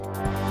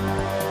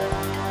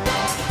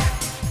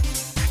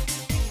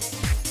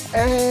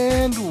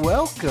And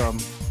welcome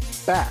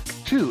back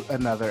to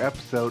another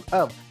episode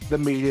of the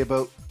Media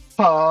Boat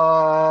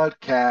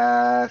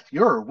Podcast,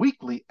 your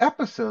weekly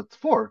episodes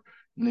for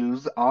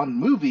news on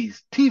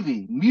movies,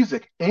 TV,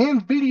 music,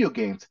 and video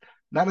games.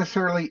 Not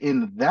necessarily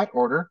in that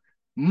order.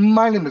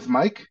 My name is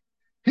Mike.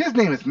 His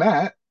name is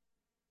Matt.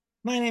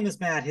 My name is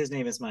Matt. His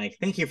name is Mike.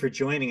 Thank you for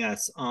joining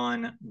us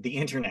on the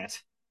internet.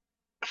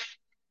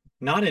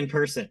 Not in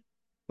person.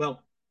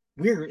 Well,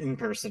 we're in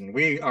person.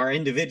 We are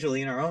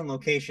individually in our own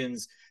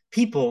locations,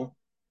 people,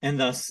 and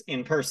thus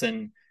in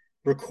person,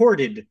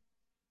 recorded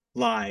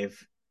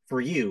live for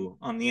you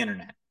on the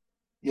internet.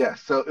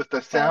 Yes, so if the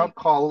All sound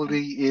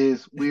quality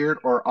is weird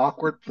or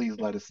awkward, please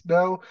let us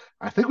know.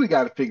 I think we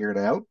got to figure it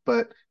out,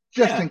 but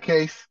just yeah. in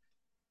case,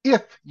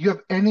 if you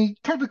have any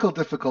technical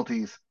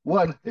difficulties,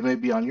 one, they may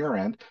be on your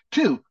end.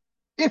 Two,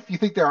 if you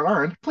think they're on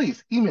our end,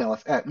 please email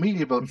us at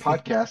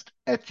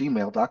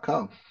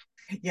mediaboatpodcast@gmail.com.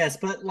 Yes,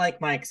 but like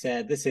Mike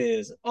said, this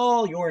is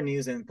all your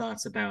news and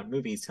thoughts about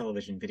movies,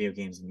 television, video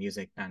games, and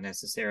music, not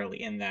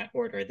necessarily in that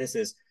order. This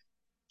is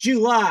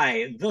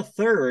July the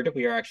 3rd.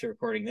 We are actually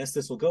recording this.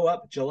 This will go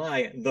up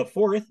July the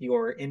 4th,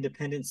 your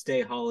Independence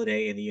Day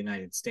holiday in the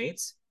United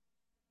States.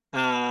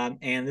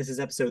 And this is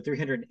episode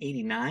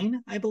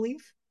 389, I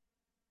believe.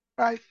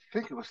 I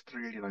think it was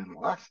 389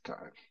 last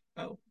time.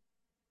 Oh,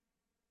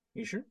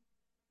 you sure?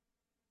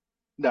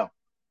 No,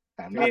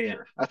 I'm not 389.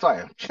 sure. That's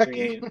why I'm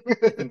checking.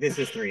 380. I think this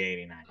is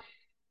 389.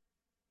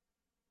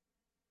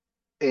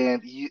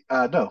 And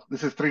no,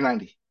 this is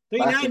 390.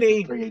 Last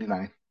week was 390.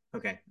 389.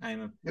 Okay,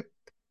 Yep.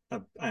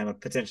 I'm a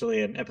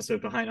potentially an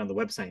episode behind on the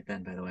website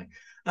then, by the way.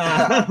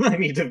 I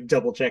need to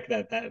double check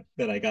that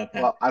I got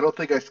that. Well, I don't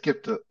think I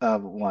skipped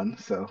one,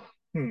 so.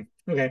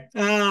 Okay.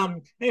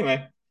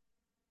 Anyway,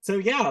 so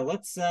yeah,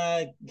 let's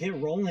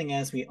get rolling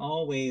as we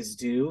always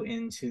do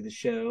into the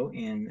show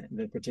in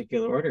the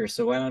particular order.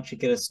 So why don't you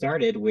get us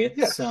started with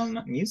Yes. some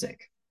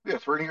music?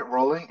 Yes, we're going to get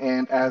rolling.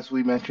 And as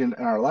we mentioned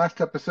in our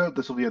last episode,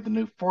 this will be the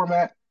new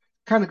format,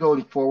 kind of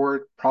going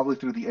forward, probably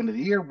through the end of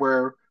the year,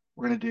 where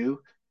we're going to do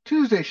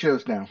Tuesday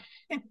shows now.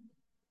 Yeah.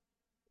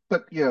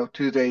 But,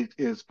 Tuesday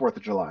is 4th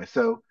of July.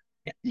 So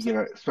Yeah. you get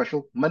a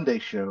special Monday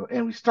show.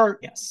 And we start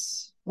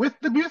Yes. with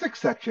the music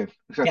section.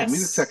 We start the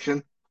music Yes.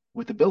 section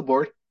with the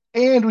Billboard.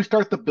 And we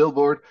start the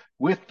Billboard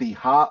with the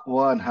Hot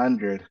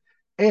 100.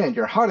 And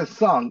your hottest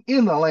song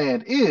in the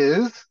land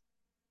is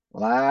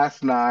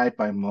Last Night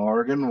by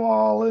Morgan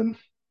Wallen.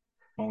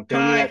 Won't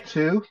Coming in die. at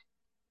two,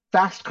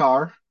 Fast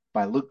Car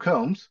by Luke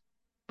Combs,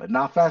 but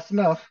not fast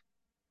enough.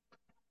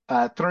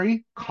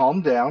 Three,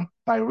 Calm Down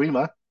by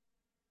Rima,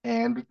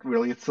 and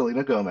really it's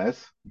Selena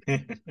Gomez.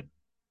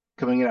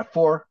 Coming in at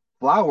four,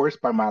 Flowers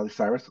by Miley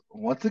Cyrus,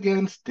 once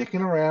again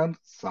sticking around,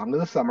 Song of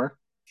the Summer.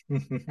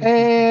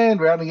 And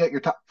rounding out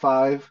your top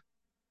five,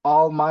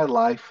 All My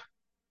Life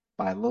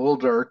by Lil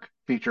Durk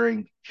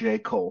featuring J.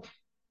 Cole.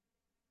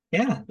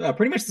 Yeah,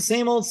 pretty much the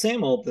same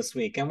old this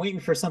week. I'm waiting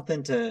for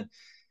something to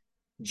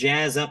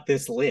jazz up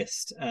this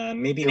list.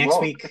 Maybe It next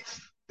won't. week.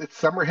 It's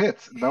summer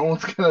hits. No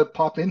one's gonna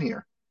pop in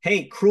here.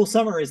 Hey, Cruel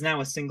Summer is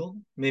now a single.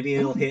 Maybe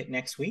it'll Mm, hit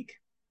next week.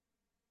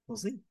 We'll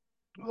see.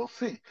 we'll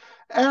see.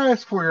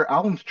 As for your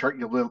albums chart,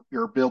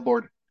 your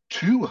Billboard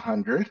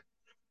 200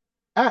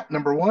 at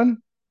number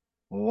one,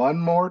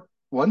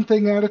 one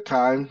thing at a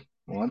time.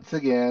 Once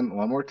again,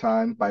 one more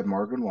time by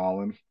Morgan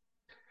Wallen.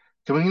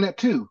 Coming in at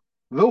two,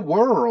 The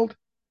World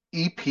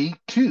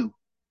EP2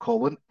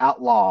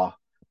 Outlaw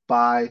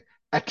by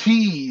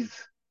Atiz.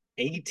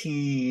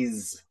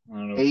 80s. I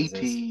don't know what this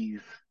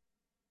is.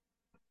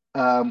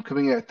 Atiz.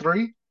 Coming in at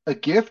three, A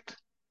Gift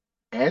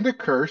and a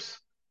Curse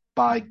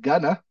by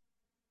Gunna.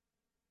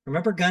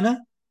 Remember Gunna?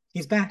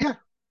 He's back. Yeah,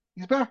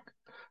 he's back.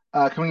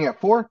 Coming in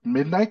at four,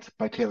 Midnight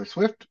by Taylor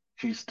Swift.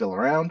 She's still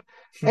around.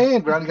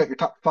 And rounding out your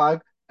top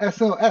five,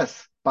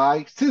 SOS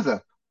by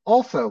SZA.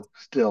 Also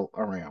still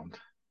around.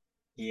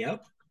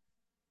 Yep.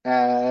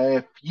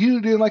 If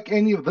you didn't like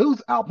any of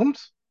those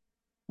albums,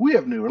 we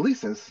have new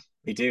releases.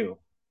 We do.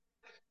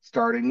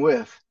 Starting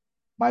with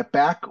My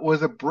Back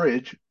Was a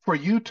Bridge for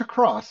You to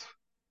Cross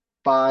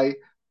by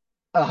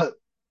uh,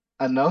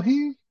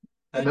 Anohi?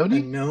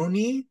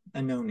 Anoni?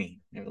 Anoni,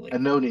 I believe.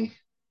 Anoni.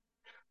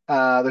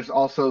 There's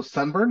also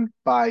Sunburn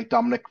by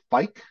Dominic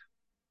Fike.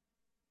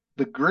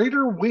 The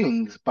Greater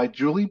Wings by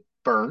Julie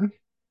Byrne.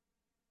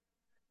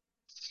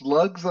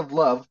 Slugs of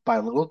Love by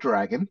Little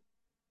Dragon.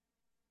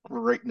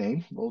 Great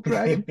name, Little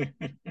Dragon.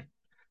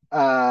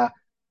 Uh,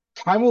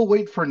 Time Will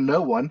Wait for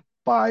No One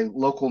by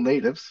Local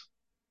Natives.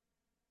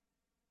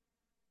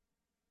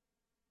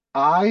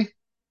 Is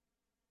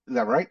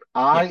that right?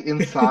 I Yeah.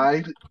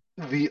 Inside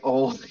the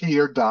Old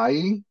Year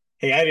Dying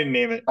Hey, I didn't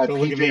name it. by Don't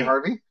look at PJ me.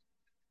 Harvey.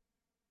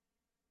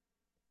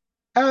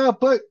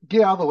 But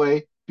get out of the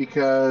way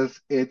because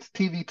it's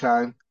TV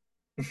time.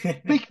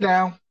 Speak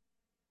Now,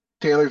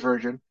 Taylor's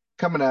version,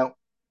 coming out.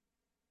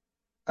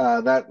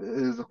 That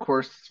is, of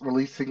course,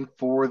 releasing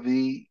for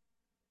the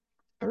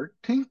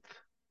 13th?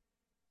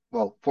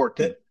 Well,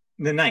 14th,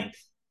 the ninth.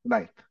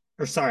 9th.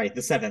 or sorry,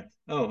 the 7th.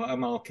 Oh,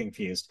 I'm all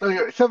confused. Oh,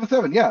 yeah,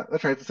 7/7. Yeah,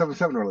 that's right. The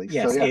 7/7 release. So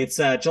Yes, yeah,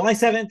 it's July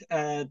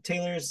 7th.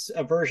 Taylor's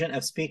version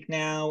of Speak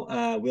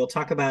Now. We'll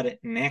talk about it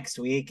next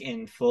week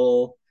in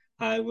full.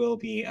 I will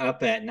be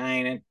up at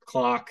 9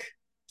 o'clock,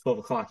 12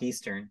 o'clock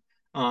Eastern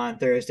on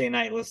Thursday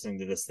night listening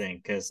to this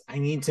thing because I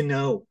need to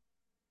know.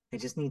 I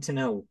just need to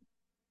know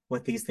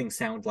what these things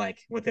sound like,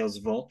 what those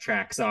vault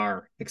tracks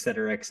are, et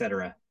cetera, et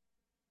cetera.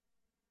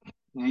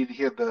 you need to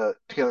hear the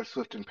Taylor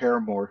Swift and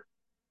Paramore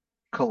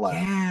collab.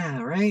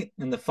 Yeah, right.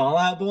 And the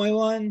Fallout Boy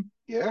one,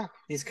 Yeah.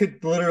 these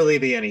could literally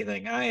be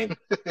anything.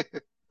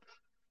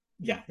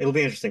 Yeah, it'll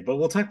be interesting, but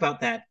we'll talk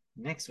about that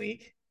next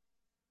week.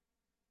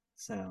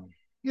 So,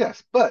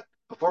 Yes, but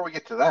before we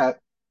get to that,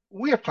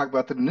 we have to talk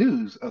about the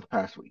news of the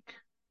past week.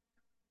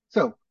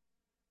 So,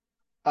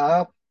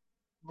 uh,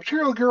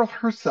 Material Girl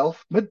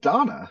herself,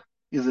 Madonna,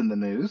 is in the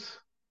news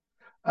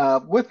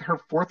with her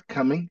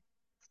forthcoming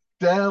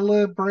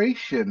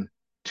Celebration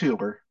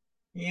tour.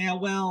 yeah,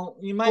 well,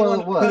 you might Well,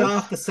 want it to put was.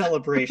 off the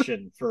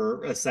celebration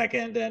for a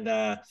second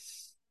and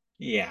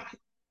yeah.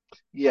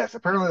 Yes,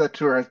 apparently that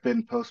tour has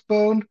been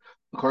postponed,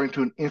 according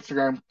to an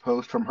Instagram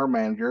post from her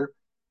manager,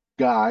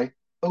 Guy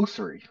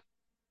Ossery.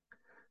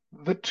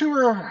 The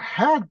tour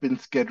had been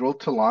scheduled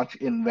to launch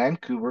in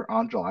Vancouver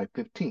on July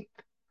 15th.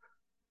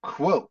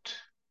 Quote,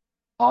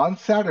 on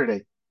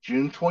Saturday,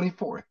 June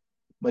 24th,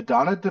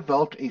 Madonna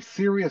developed a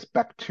serious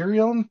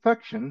bacterial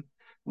infection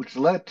which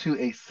led to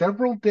a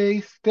several-day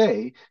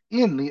stay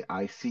in the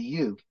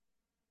ICU.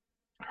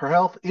 Her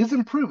health is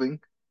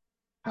improving.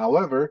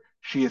 However,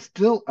 she is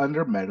still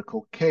under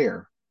medical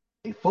care.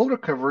 A full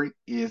recovery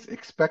is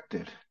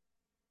expected.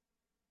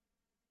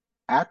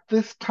 At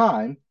this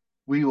time,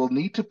 we will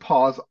need to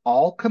pause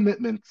all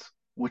commitments,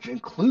 which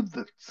include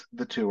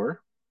the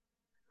tour.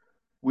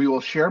 We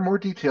will share more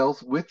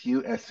details with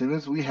you as soon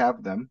as we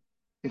have them,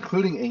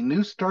 including a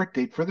new start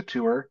date for the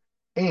tour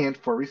and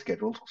for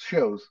rescheduled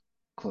shows.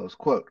 Close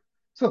quote.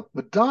 So,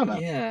 Madonna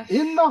Yeah.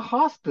 in the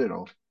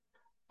hospital,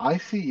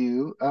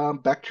 ICU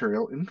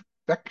bacterial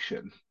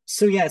infection.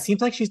 So yeah, it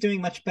seems like she's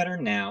doing much better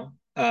now.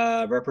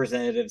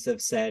 Representatives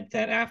have said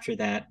that after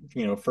that,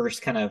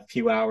 first kind of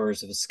few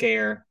hours of a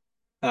scare,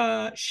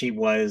 she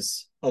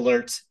was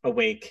alert,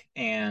 awake,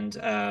 and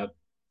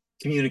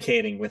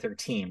communicating with her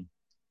team.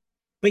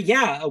 But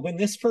yeah, when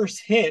this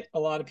first hit, a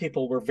lot of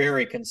people were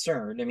very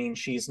concerned. I mean,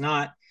 she's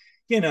not,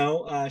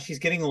 she's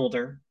getting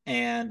older,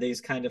 and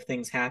these kind of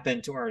things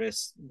happen to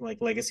artists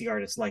like legacy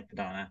artists like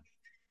Madonna.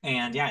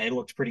 And yeah, it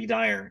looked pretty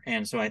dire.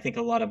 And so I think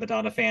a lot of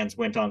Madonna fans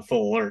went on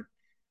full alert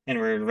and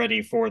were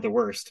ready for the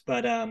worst.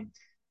 But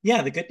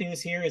yeah, the good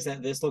news here is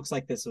that this looks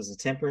like this was a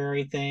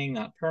temporary thing,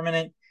 not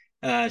permanent.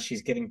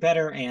 She's getting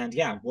better, and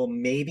yeah, we'll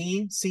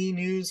maybe see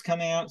news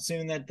coming out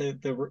soon that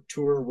the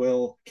tour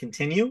will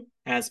continue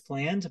as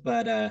planned.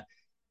 But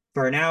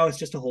for now, it's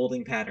just a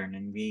holding pattern,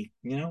 and we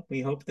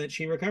hope that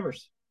she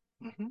recovers.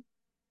 Mm-hmm.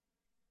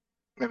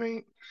 I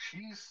mean,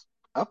 she's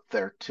up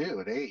there too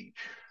in age.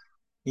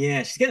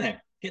 Yeah, she's getting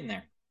there, getting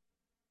there.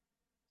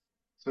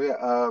 So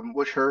yeah,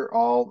 wish her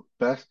all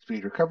best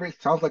speed recovery.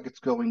 Sounds like it's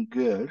going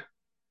good.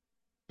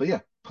 But yeah,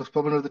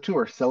 postponement of the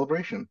tour,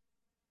 celebration,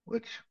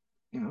 which,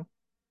 you know,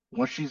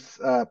 once she's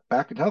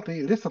back and healthy,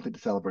 it is something to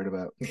celebrate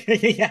about.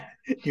 Yeah,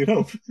 you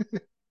hope.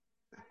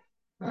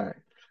 All right.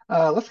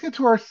 Let's get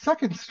to our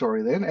second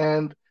story then,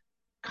 and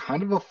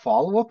kind of a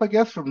follow-up, I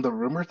guess, from the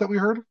rumors that we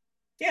heard.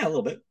 Yeah, a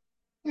little bit.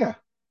 Yeah.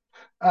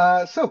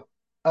 So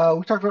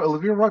we talked about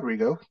Olivia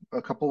Rodrigo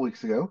a couple of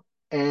weeks ago,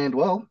 and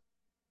well,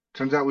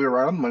 turns out we were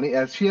right on the money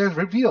as she has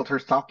revealed her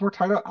sophomore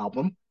title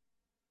album,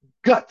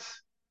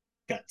 Guts.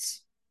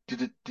 Guts.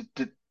 Do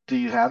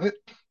you have it?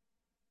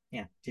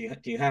 Yeah. Do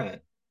you have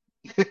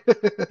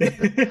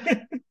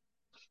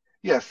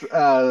Yes,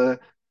 it?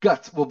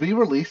 Guts will be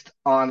released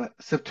on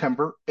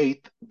September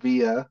 8th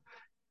via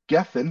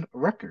Geffen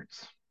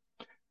Records.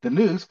 The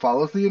news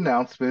follows the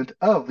announcement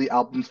of the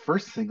album's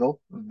first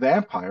single,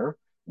 Vampire,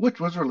 which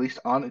was released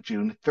on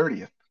June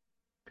 30th.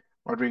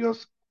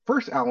 Rodrigo's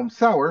first album,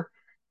 Sour,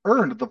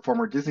 earned the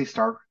former Disney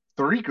star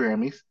 3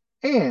 Grammys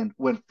and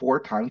went 4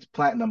 times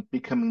platinum,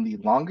 becoming the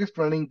longest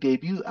running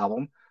debut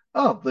album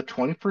of the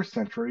 21st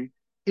century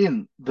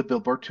in the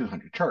Billboard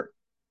 200 chart.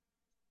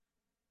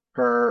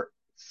 Her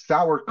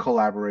Sour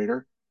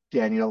collaborator,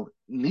 Daniel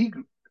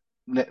Negro,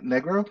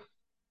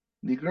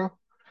 Negro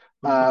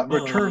uh,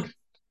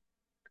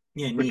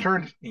 yeah, neat,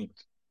 returned neat.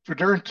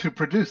 returned to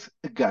produce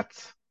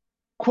Guts.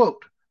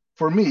 Quote,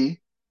 for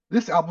me,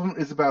 this album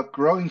is about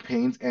growing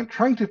pains and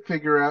trying to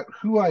figure out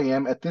who I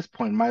am at this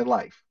point in my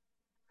life.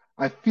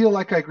 I feel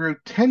like I grew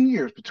 10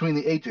 years between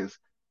the ages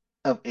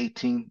of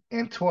 18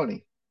 and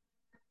 20,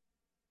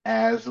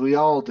 as we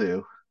all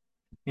do.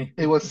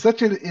 It was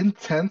such an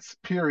intense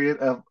period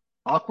of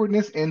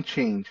awkwardness and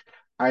change.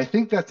 I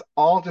think that's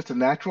all just a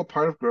natural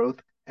part of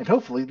growth, and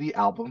hopefully the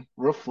album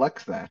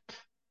reflects that.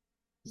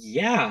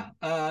 Yeah.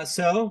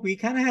 So we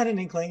kind of had an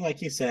inkling,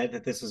 like you said,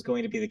 that this was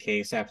going to be the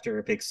case after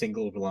a big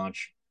single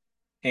launch.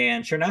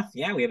 And sure enough,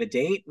 yeah, we have a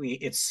date.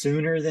 It's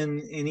sooner than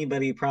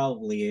anybody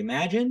probably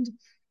imagined.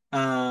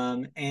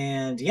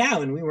 And yeah,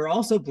 and we were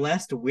also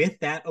blessed with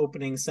that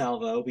opening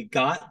salvo. We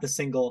got the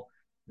single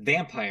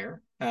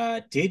Vampire.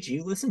 Did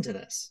you listen to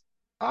this?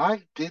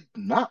 I did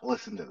not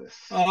listen to this.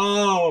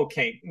 Oh,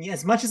 okay. Yeah,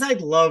 as much as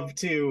I'd love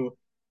to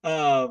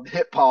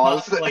Hit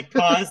pause.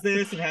 pause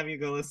this and have you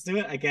go listen to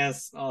it, I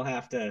guess I'll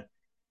have to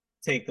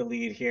take the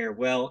lead here.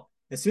 Well,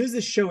 as soon as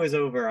this show is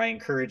over, I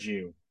encourage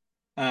you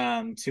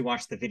to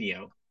watch the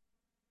video.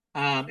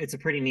 It's a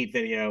pretty neat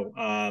video.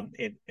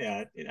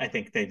 I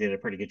think they did a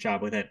pretty good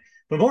job with it.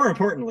 But more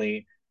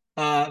importantly,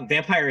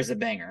 Vampire is a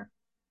banger.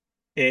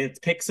 It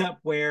picks up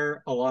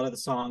where a lot of the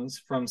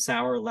songs from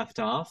Sour left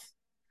off.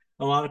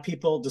 A lot of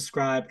people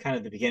describe kind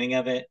of the beginning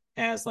of it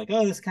as like,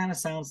 oh, this kind of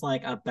sounds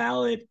like a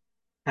ballad,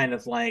 kind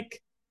of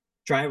like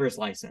Driver's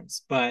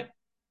License. But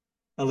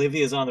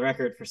Olivia is on the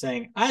record for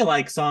saying, I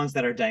like songs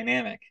that are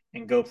dynamic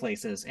and go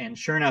places. And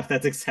sure enough,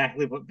 that's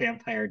exactly what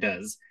Vampire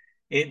does.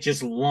 It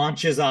just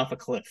launches off a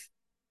cliff.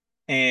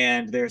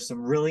 And there's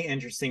some really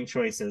interesting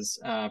choices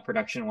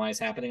production wise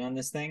happening on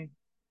this thing.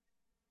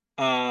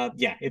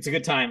 Yeah, it's a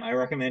good time. I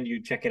recommend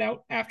you check it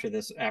out after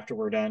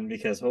we're done,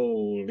 because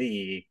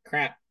holy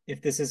crap,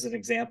 if this is an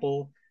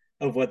example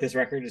of what this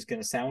record is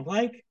going to sound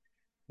like,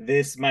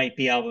 this might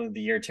be album of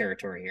the year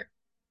territory here.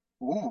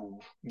 Ooh.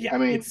 Yeah, I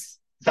mean, it's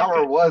that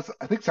good.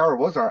 I think Sour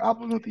was our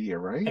album of the year,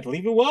 I right?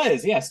 believe it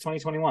was, yes,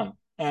 2021.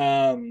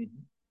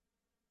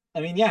 I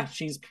mean, yeah,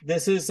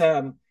 this is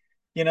an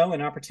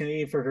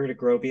opportunity for her to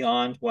grow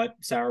beyond what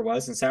Sour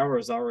was, and Sour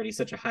was already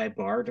such a high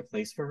bar to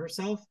place for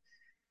herself.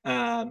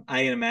 I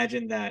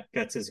imagine that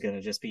Guts is going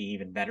to just be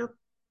even better.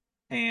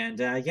 And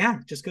yeah,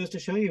 just goes to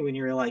show you, when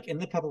you're like in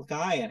the public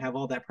eye and have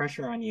all that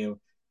pressure on you,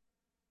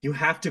 you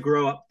have to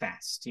grow up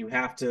fast. You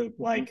have to Mhm.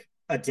 like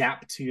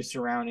adapt to your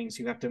surroundings.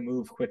 You have to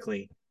move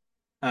quickly.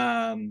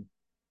 Um,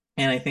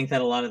 and I think that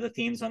a lot of the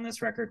themes on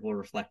this record will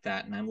reflect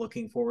that. And I'm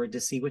looking forward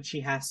to see what she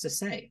has to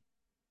say.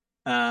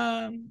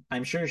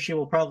 I'm sure she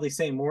will probably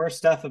say more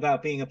stuff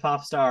about being a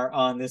pop star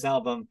on this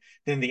album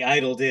than The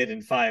Idol did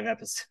in 5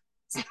 episodes.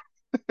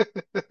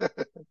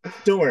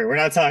 Don't worry, we're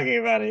not talking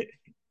about it.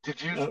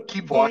 Did you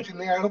keep But watching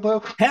the Idol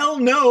though? hell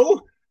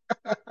no,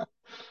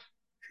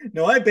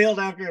 no, I bailed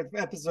after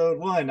episode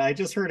 1. I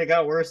just heard it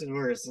got worse and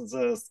worse, and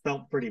so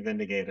felt pretty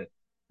vindicated.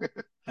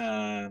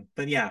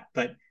 But yeah,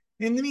 but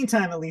in the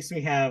meantime, at least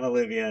we have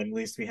Olivia, and at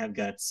least we have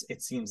Guts.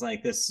 It seems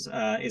like this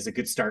is a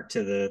good start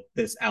to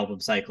this album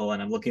cycle,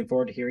 and I'm looking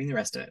forward to hearing the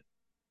rest of it.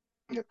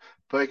 Yeah.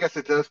 But I guess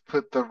it does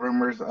put the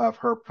rumors of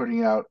her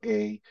putting out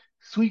a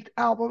sweet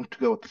album to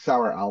go with the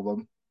sour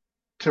album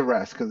to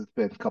rest because it's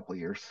been a couple of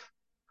years.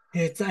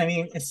 I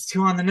mean, it's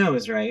too on the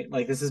nose, right?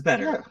 Like this is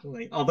better. Yeah.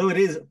 Like, although it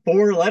is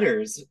 4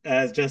 letters,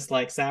 as just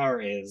like Sour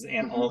is,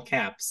 and Hmm. all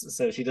caps,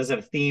 so she does have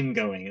a theme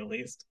going at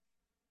least.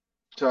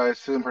 So I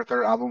assume her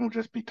third album will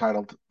just be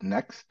titled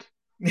Next.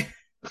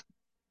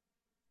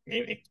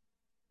 Maybe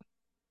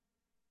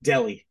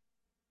Deli.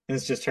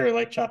 It's just her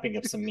like chopping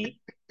up some meat.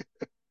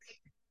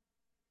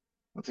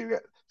 Let's see, we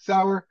got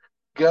Sour,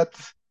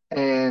 Guts,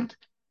 and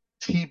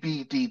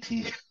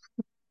TBDT.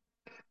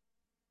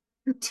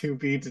 To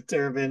be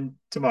determined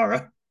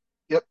tomorrow,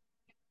 Yep.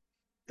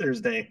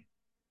 Thursday.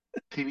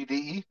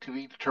 TBDE, to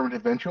be determined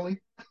eventually.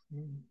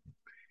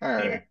 All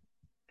right. Anyway,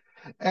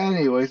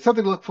 Anyway,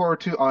 something to look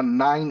forward to on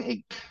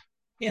 9/8.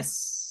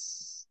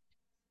 yes,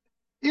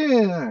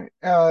 Yeah.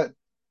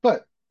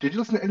 But did you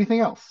listen to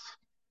anything else?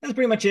 that's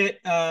pretty much it.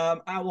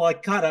 I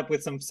caught up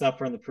with some stuff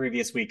from the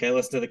previous week. I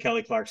listened to the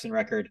Kelly Clarkson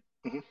record.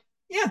 Mhm.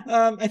 Yeah,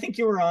 I think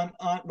you were on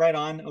right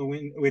on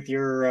with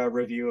your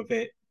review of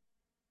it.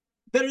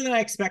 Better than I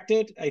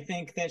expected. I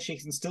think that she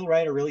can still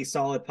write a really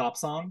solid pop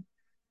song.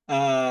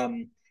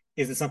 Um,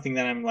 is it something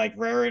that I'm like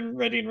rare and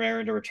ready and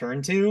raring to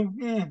return to?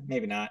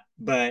 Maybe not,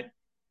 but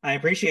I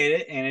appreciate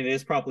it, and it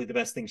is probably the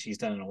best thing she's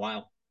done in a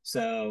while.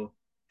 So,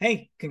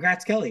 hey,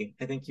 congrats, Kelly.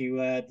 I think you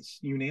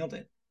nailed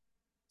it.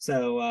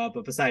 So,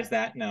 but besides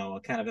that, no,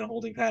 kind of in a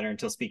holding pattern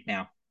until Speak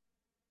Now.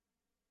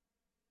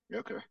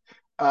 Okay.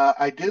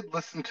 I did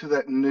listen to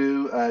that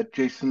new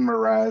Jason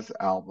Mraz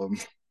album,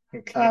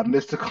 Okay.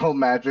 Mystical,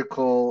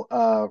 Magical,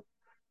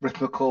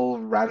 Rhythmical,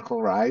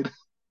 Radical Ride.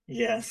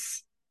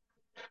 Yes.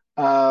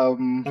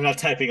 Um, I'm not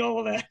typing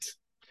all of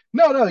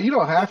no, you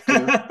don't have to.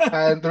 that.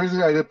 And the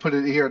reason I did put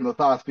it here in the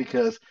thoughts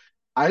because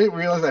I didn't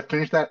realize I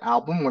finished that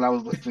album when I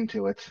was listening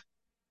to it.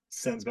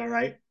 Sounds about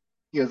right.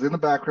 It was in the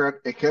background.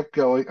 It kept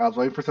going. I was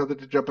waiting for something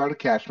to jump out and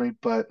catch me,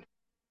 but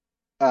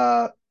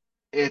uh,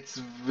 it's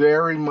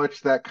very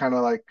much that kind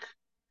of like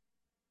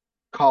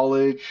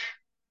college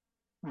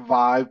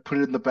vibe. Put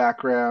it in the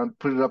background,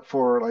 put it up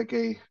for like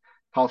a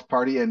house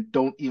party, and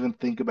don't even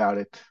think about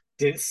it.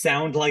 Did it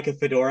sound like a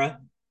fedora?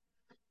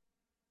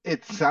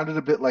 It sounded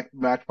a bit like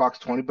Matchbox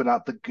 20, but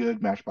not the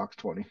good Matchbox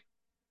 20. I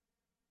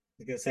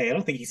was gonna say I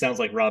don't think he sounds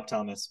like Rob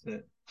Thomas,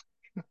 but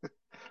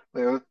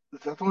Is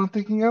that the one I'm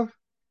thinking of?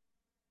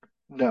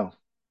 No,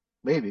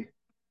 maybe.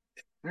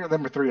 You're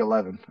number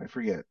 311. I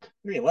forget.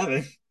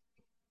 311.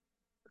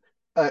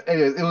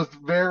 It was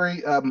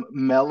very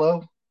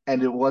mellow,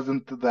 and it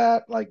wasn't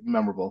that like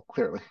memorable.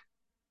 Clearly,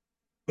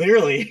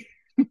 Clearly,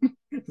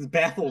 it's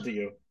baffled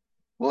you.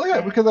 Well, yeah,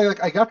 Yeah. because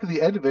I got to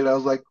the end of it, I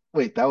was like,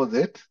 wait, that was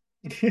it?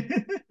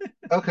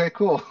 Okay,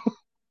 cool.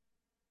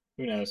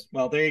 Who knows?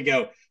 Well, there you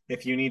go.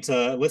 If you need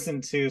to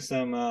listen to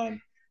some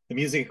the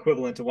music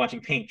equivalent to watching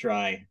paint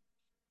dry,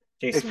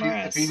 Jason If you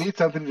Mraz. need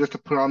something just to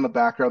put on the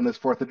background this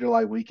Fourth of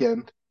July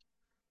weekend,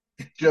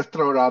 just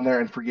throw it on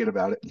there and forget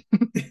about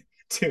it.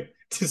 To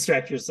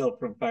distract yourself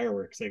from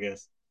fireworks, I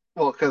guess.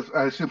 Well, because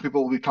I assume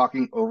people will be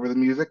talking over the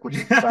music, which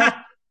is about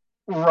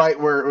right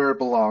where it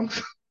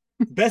belongs.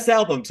 Best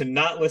album to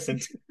not listen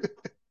to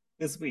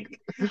this week.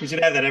 We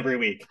should have that every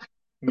week.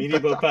 Media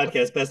That's Boat awesome.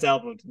 Podcast, best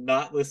album to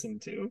not listen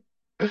to.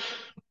 All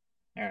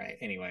right,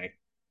 anyway,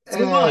 let's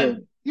move on.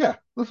 And yeah,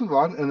 let's move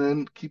on and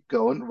then keep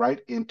going right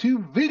into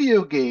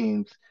video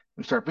games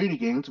and start video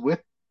games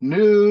with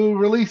new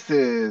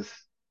releases.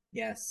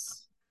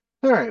 Yes.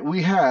 All right,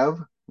 we have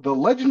The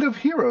Legend of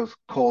Heroes: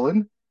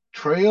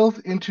 Trails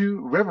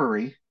into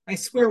Reverie. I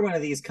swear one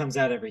of these comes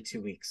out every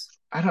 2 weeks.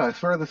 I know, I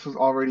swear this was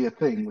already a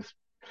thing with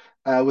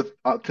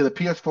to the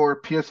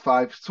PS4,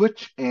 PS5,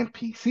 Switch, and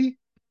PC.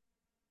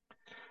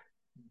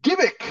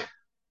 Gimmick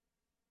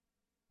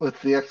with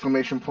the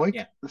exclamation point,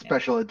 Yeah, the yeah.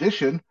 special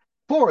edition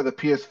for the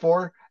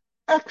PS4,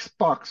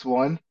 Xbox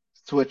One,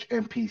 Switch,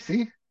 and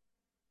PC.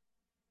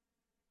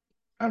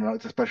 I don't know,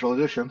 it's a special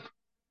edition.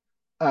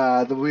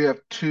 Then we have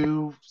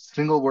two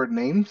single word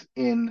names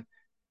in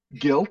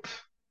Guilt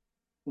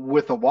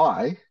with a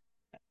Y.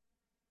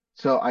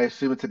 So I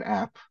assume it's an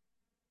app.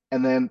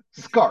 And then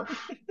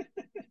Scarf.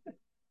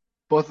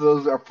 Both of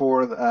those are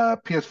for the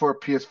PS4,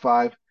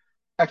 PS5,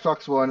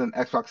 Xbox One, and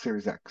Xbox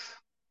Series X.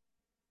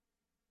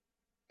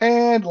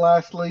 And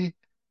lastly,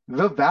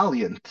 The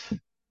Valiant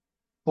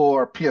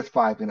for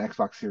PS5 and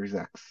Xbox Series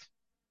X.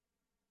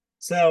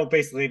 So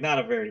basically, not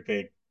a very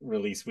big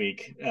release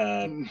week.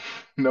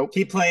 Nope.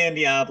 Keep playing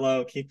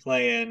Diablo, keep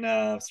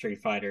playing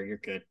Street Fighter. You're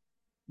good.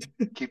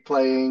 Keep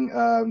playing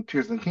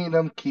Tears of the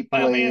Kingdom. Keep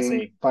Final playing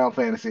Fantasy. Final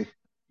Fantasy.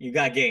 You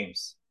got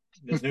games.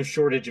 There's no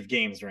shortage of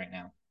games right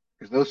now.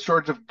 There's no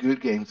shortage of good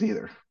games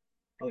either.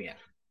 Oh yeah,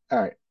 All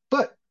right,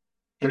 but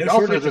and there no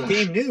also shortage of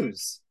isn't game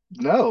news.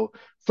 no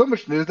so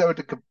much news that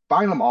would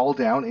combine them all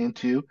down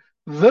into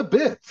the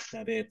bits,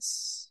 That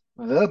it's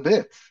the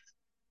bits,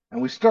 and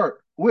we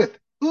start with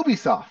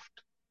Ubisoft,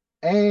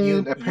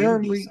 and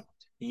apparently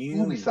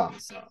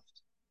Ubisoft. Ubisoft,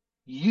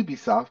 Ubisoft.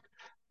 Ubisoft,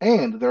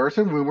 and there are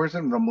some rumors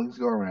and rumblings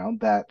going around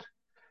that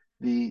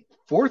the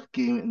fourth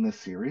game in this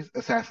series,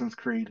 Assassin's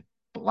Creed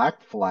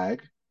Black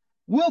Flag,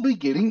 will be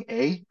getting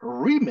a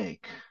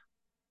remake,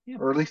 Yeah.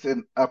 or at least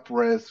an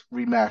up-res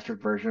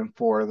remastered version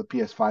for the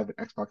PS5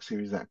 and Xbox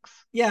Series X.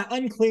 Yeah,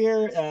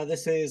 unclear.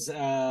 This is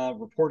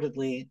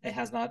reportedly, it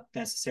has not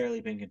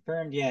necessarily been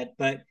confirmed yet,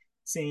 but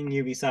seeing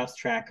Ubisoft's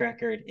track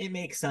record, it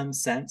makes some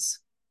sense.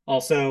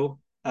 Also,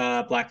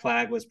 Black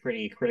Flag was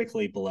pretty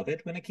critically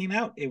beloved when it came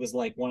out. It was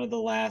like one of the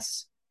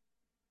last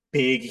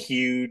big,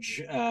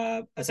 huge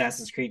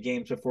Assassin's Creed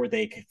games before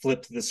they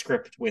flipped the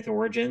script with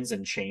Origins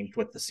and changed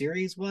what the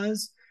series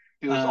was.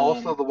 It was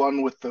also Um, the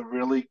one with the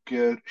really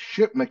good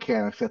ship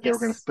mechanics that they were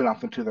going to yes, spin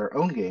off into their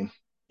own game.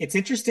 it's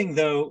interesting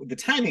though the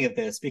timing of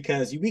this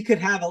because we could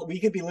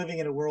be living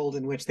in a world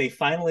in which they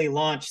finally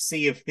launch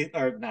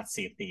or not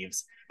Sea of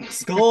Thieves,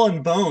 Skull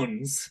and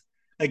Bones,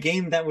 a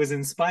game that was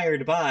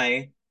inspired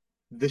by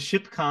the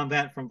ship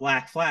combat from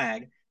Black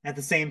Flag at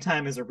the same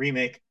time as a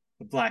remake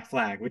of Black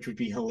Flag, which would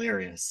be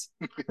hilarious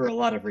for a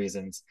lot of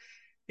reasons.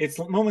 It's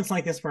moments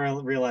like this where I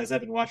realize I've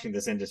been watching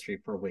this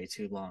industry for way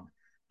too long.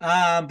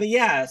 But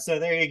yeah, so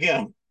there you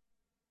go.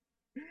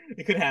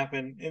 It could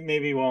happen. It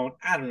maybe won't.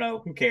 I don't know.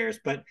 Who cares?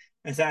 But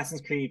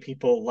Assassin's Creed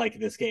people like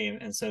this game,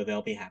 and so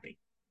they'll be happy.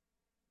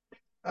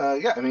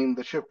 Yeah, I mean,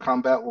 the ship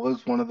combat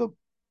was one of the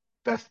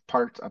best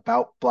parts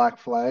about Black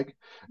Flag,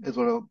 is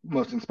one of the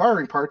most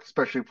inspiring parts,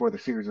 especially for the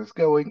series that's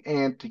going.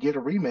 And to get a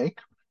remake,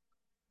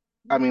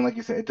 I mean, like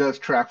you said, it does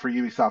track for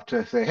Ubisoft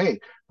to say, hey,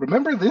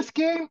 remember this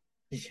game?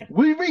 Yeah.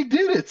 We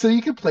redid it so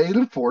you can play it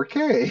in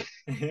 4K.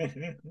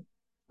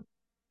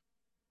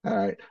 All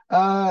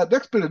right.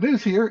 Next bit of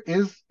news here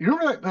is you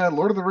remember that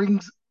Lord of the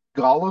Rings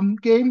Gollum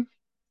game?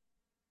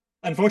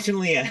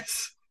 Unfortunately,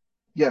 yes.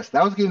 Yes,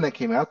 that was a game that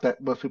came out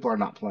that most people are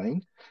not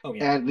playing, Oh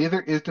yeah. and neither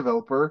is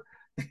developer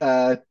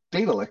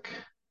Daedalic,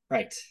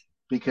 Right.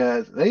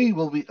 because they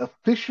will be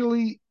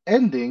officially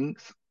ending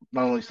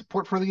not only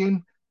support for the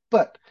game,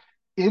 but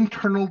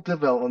internal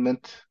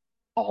development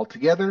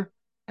altogether,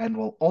 and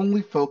will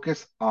only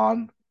focus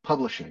on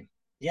publishing.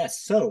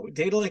 Yes. So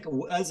Daedalic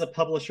was a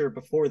publisher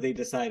before they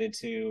decided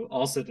to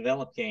also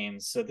develop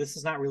games. So this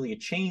is not really a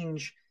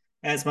change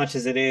as much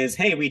as it is,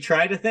 hey, we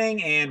tried a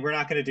thing and we're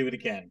not going to do it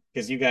again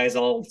because you guys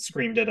all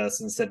screamed at us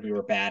and said we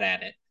were bad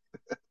at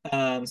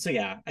it. So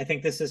yeah, I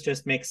think this is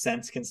just makes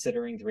sense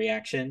considering the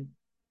reaction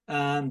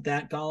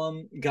that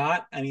Gollum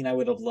got. I mean, I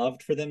would have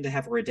loved for them to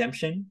have a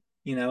redemption,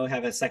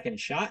 have a second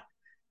shot,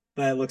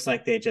 but it looks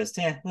like they just,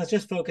 let's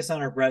just focus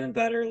on our bread and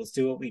butter. Let's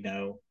do what we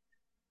know.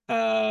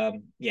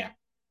 Yeah.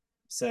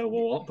 So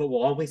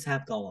we'll always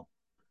have Gollum.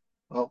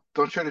 Well,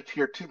 don't shed a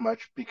tear too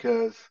much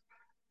because,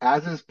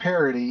 as is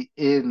parody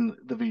in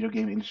the video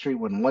game industry,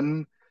 when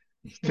one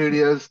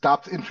Studio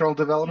stops internal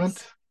development.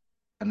 Yes.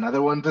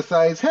 Another one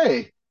decides,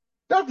 hey,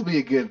 that would be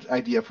a good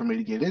idea for me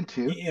to get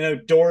into.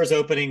 Doors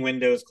opening,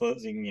 windows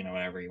closing,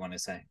 whatever you want to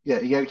say. Yeah,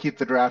 you got to keep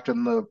the draft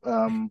and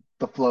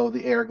the flow of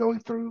the air going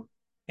through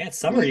Yeah, it's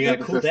summer. You got the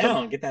to the cool system.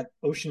 down, get that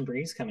ocean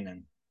breeze coming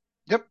in.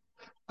 Yep.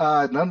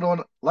 No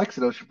one likes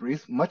an Ocean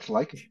Breeze, much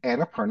like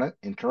Annapurna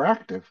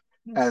Interactive,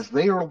 Yes. as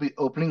they will be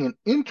opening an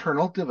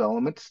internal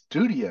development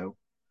studio.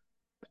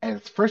 And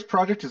its first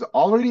project is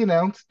already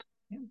announced: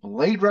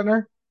 Blade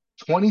Runner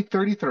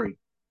 2033,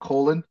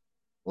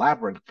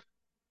 Labyrinth.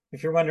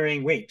 If you're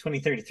wondering, wait,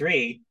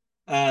 2033,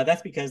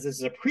 that's because this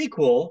is a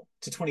prequel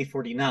to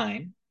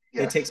 2049.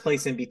 It Yes. takes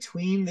place in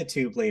between the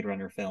two Blade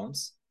Runner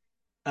films,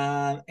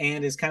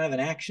 and is kind of an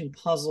action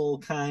puzzle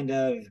kind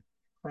of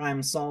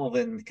crime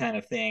solving kind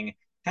of thing.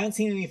 Haven't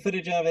seen any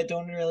footage of it.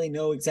 Don't really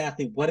know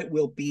exactly what it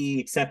will be,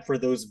 except for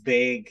those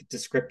vague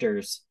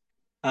descriptors.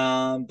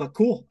 But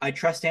cool. I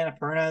trust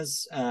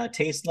Annapurna's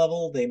taste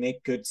level. They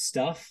make good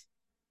stuff.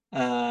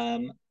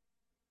 Um,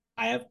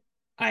 I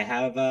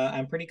have,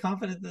 I'm pretty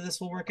confident that this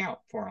will work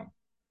out for them.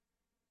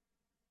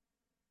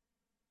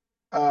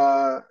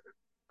 Uh,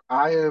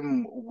 I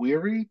am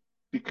weary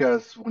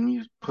because when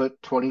you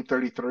put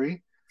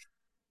 2033,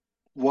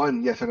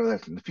 one, yes, I know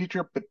that's in the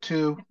future, but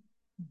two,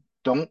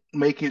 don't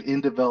make it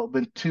in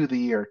development to the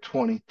year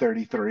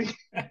 2033.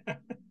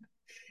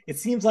 It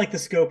seems like the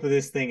scope of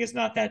this thing is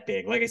not that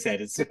big. Like I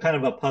said, it's kind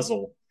of a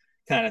puzzle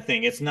kind of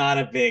thing. It's not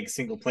a big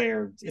single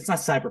player. It's not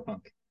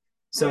Cyberpunk.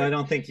 So Right. I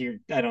don't think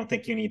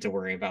you need to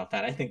worry about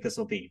that. I think this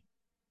will be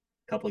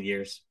a couple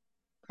years.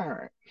 All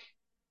right.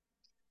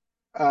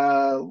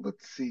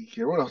 Let's see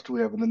here. What else do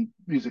we have in the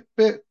music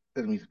bits?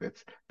 Video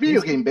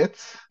Music. game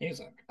bits.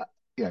 Music.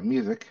 Yeah,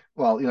 music.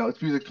 Well,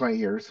 it's music to my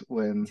ears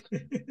when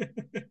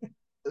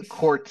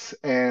courts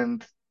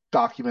and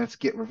documents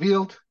get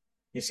revealed,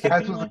 You're as skipping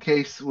was the one.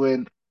 case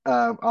when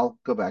I'll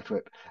go back to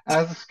it.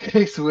 As was the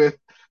case with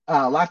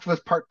Last of Us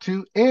Part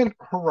 2 and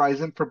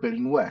Horizon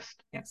Forbidden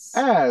West, Yes.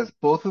 as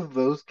both of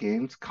those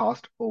games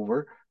cost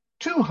over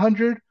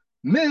 $200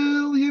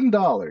 million.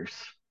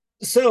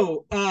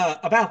 So,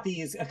 about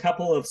these, a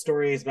couple of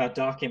stories about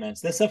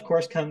documents. This, of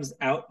course, comes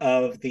out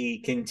of the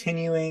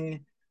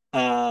continuing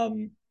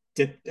um,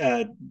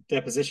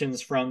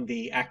 depositions from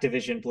the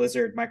Activision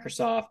Blizzard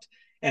Microsoft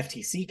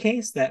FTC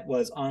case that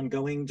was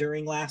ongoing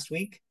during last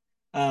week.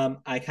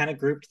 I kind of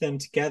grouped them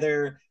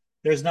together.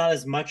 There's not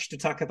as much to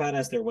talk about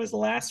as there was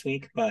last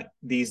week, but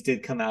these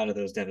did come out of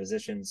those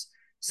depositions.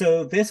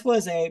 So this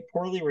was a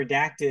poorly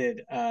redacted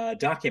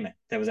document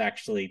that was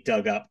actually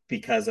dug up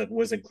because it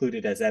was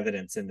included as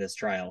evidence in this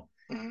trial.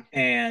 Mhm.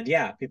 And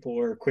yeah, people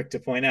were quick to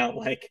point out,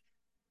 like,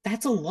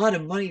 that's a lot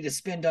of money to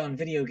spend on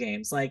video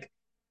games. Like,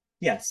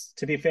 yes,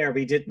 to be fair,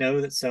 we did know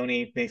that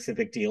Sony makes a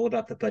big deal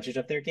about the budget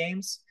of their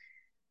games.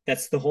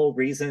 That's the whole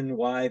reason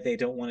why they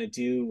don't want to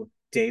do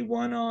day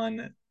one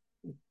on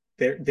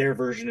their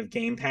version of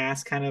Game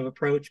Pass kind of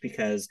approach,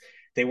 because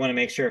they want to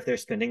make sure if they're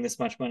spending this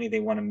much money, they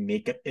want to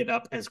make it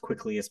up as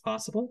quickly as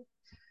possible.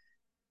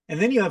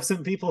 And then you have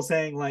some people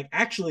saying, like,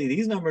 actually,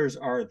 these numbers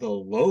are the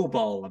low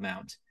ball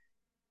amount.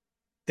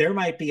 There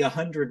might be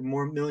 100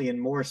 million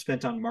more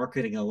spent on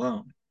marketing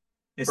alone,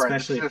 Right, this is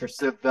especially for just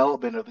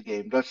development of the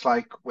game. Just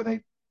like when they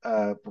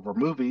for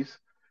movies,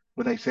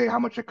 when they say how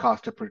much it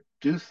costs to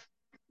produce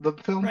the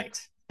film, right.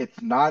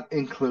 it's not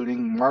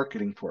including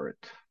marketing for it.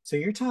 So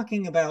you're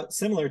talking about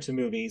similar to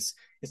movies.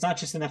 It's not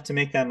just enough to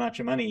make that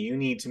much money. You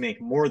need to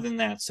make more than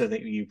that so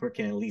that you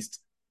can at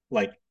least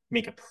like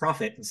make a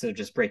profit instead of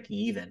just breaking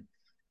even.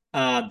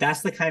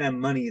 That's the kind of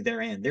money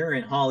they're in. They're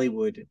in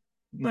Hollywood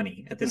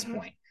money at this Hmm.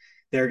 point.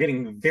 They're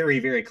getting very,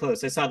 very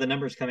close. I saw the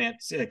numbers come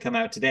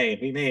out today,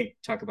 and we may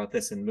talk about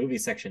this in the movie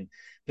section.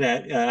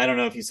 But I don't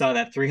know if you saw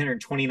that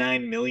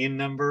 329 million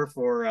number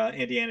for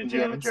Indiana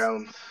Indiana Jones.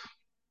 Jones.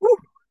 Woo!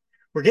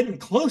 We're getting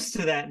close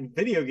to that in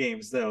video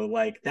games, though.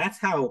 Like that's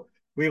how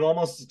we've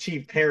almost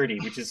achieved parity,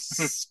 which is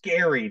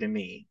scary to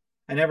me.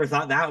 I never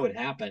thought that would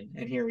happen,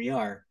 and here we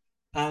are.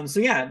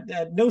 So yeah,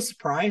 no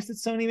surprise that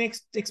Sony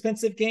makes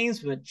expensive games,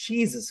 but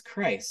Jesus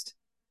Christ,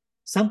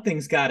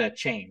 something's got to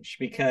change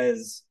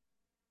because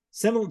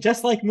similar,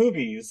 just like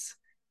movies,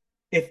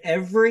 if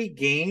every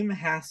game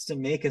has to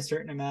make a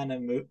certain amount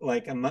of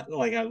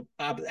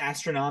a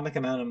astronomical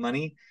amount of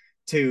money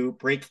to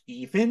break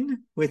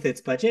even with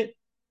its budget,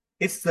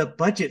 it's the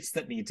budgets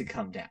that need to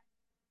come down.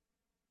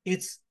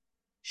 It's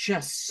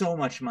just so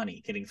much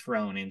money getting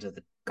thrown into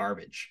the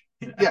garbage,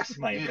 in Yes,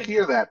 my you opinion.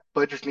 hear that.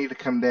 Budgets need to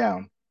come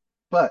down.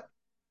 But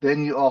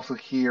then you also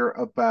hear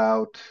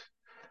about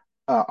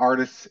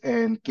artists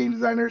and game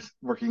designers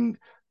working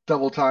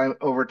double time,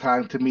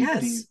 overtime to meet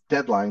these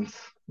Yes, deadlines.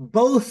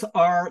 both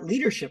are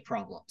leadership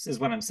problems, is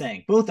what I'm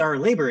saying. Both are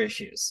labor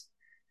issues.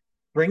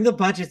 Bring the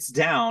budgets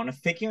down,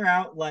 figure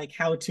out like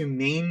how to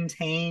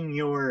maintain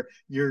your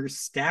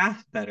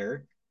staff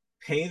better,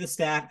 pay the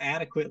staff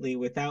adequately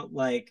without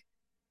like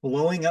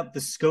blowing up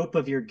the scope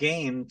of your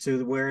game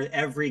to where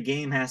every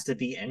game has to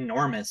be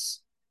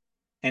enormous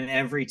and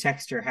every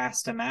texture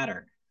has to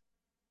matter.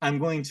 I'm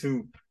going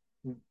to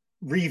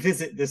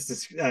revisit this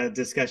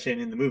discussion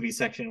in the movie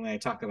section when I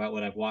talk about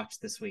what I've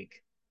watched this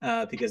week,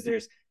 because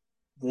there's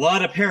a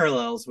lot of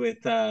parallels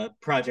with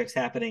projects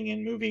happening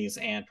in movies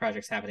and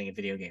projects happening in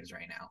video games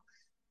right now.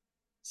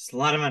 It's a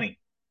lot of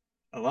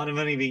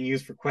money being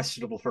used for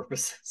questionable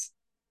purposes.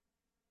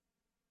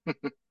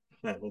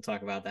 But we'll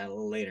talk about that a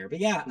little later. But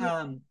yeah, Yep.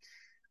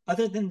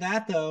 other than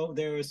that, though,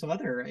 there were some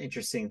other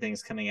interesting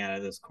things coming out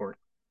of those court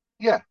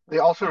Yeah, they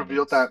also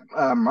revealed findings. that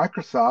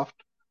Microsoft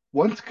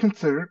once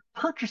considered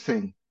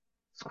purchasing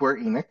Square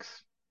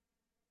Enix,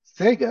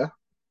 Sega,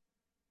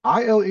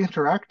 IO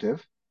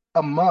Interactive,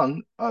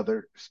 among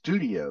other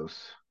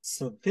studios.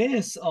 So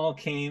this all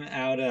came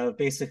out of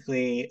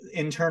basically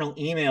internal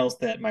emails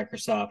that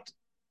Microsoft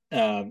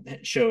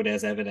showed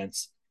as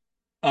evidence,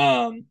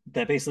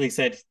 that basically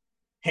said,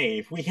 hey,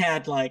 if we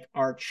had like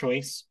our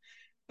choice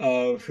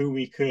of who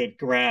we could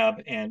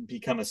grab and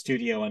become a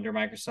studio under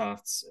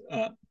Microsoft's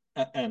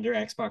under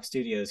Xbox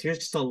Studios, here's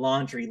just a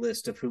laundry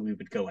list of who we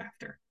would go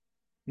after.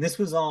 And this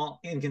was all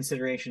in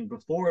consideration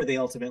before they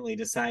ultimately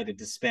decided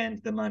to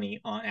spend the money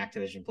on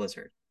Activision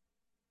Blizzard.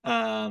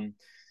 Um,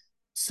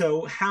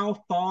 so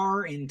how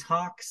far in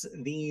talks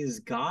these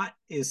got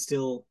is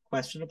still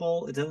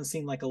questionable. It doesn't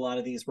seem like a lot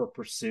of these were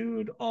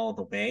pursued all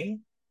the way.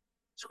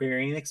 Square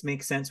Enix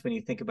makes sense when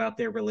you think about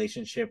their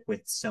relationship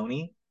with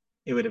Sony.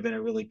 It would have been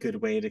a really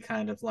good way to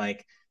kind of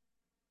like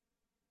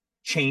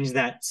change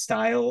that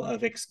style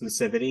of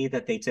exclusivity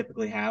that they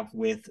typically have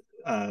with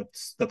the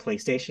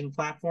PlayStation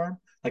platform,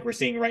 like we're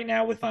seeing right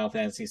now with Final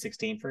Fantasy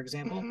 16, for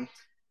example. Hmm.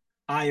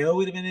 IO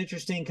would have been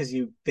interesting because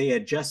they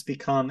had just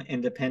become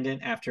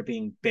independent after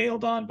being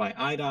bailed on by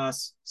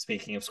IDOS,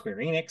 speaking of Square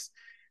Enix,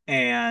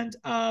 and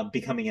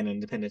becoming an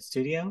independent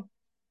studio.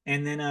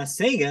 And then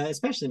Sega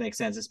especially makes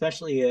sense,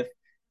 especially if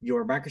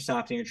you're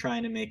Microsoft and you're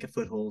trying to make a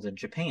foothold in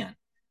Japan,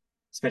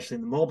 especially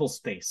in the mobile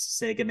space.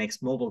 Sega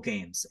makes mobile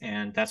games,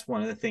 and that's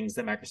one of the things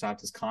that Microsoft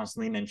has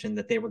constantly mentioned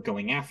that they were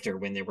going after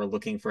when they were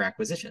looking for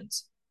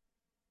acquisitions.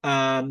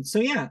 So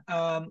yeah,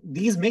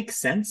 these make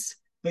sense,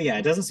 but yeah,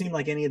 it doesn't seem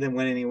like any of them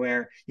went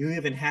anywhere. You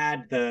even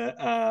had the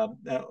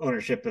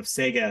ownership of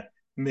Sega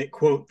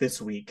quote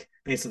this week,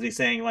 basically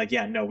saying like,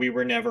 yeah, no, we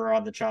were never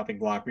on the chopping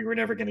block. We were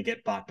never going to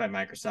get bought by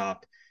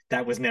Microsoft.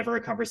 That was never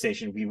a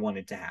conversation we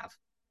wanted to have.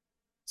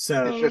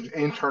 It's So just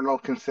internal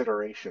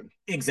consideration.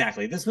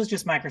 exactly, this was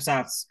just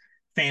Microsoft's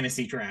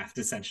fantasy draft,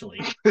 essentially,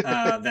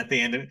 that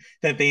they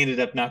ended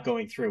up not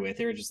going through with.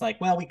 They were just like,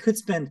 well, we could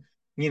spend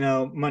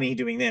money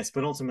doing this,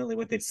 but ultimately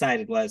what they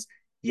decided was,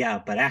 yeah,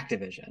 but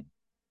Activision,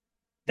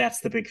 that's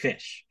the big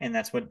fish, and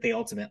that's what they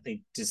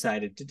ultimately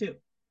decided to do.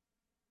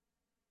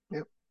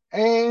 Yep.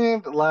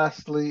 And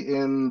lastly,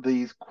 in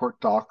these court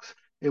docs,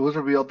 it was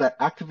revealed that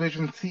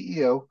Activision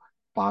CEO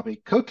Bobby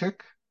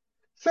Kotick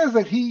says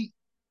that he,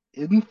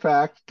 in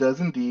fact, does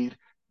indeed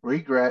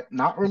regret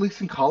not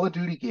releasing Call of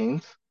Duty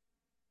games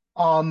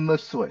on the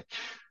Switch.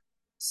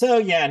 So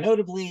yeah,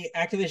 notably,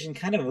 Activision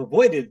kind of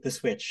avoided the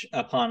Switch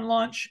upon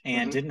launch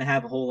and Hmm. didn't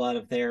have a whole lot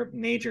of their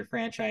major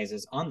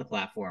franchises on the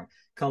platform.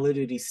 Call of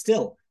Duty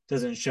still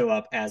doesn't show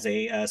up as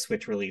a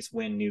Switch release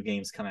when new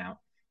games come out.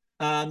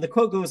 The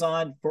quote goes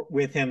on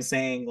with him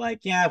saying, like,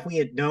 yeah, if we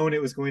had known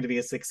it was going to be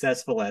as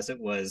successful as it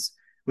was,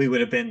 we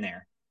would have been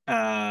there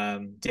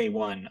day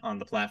one on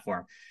the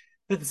platform.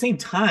 But at the same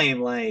time,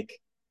 like,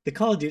 the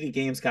Call of Duty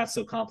games got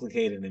so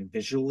complicated and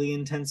visually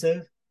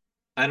intensive.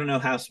 I don't know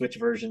how Switch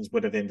versions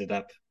would have ended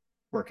up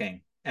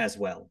working as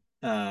well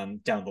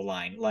down the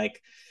line. Like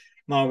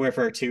Modern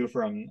Warfare 2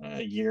 from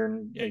a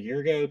year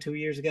ago, 2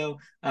 years ago,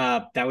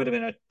 that would have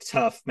been a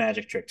tough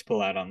magic trick to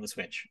pull out on the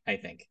Switch, I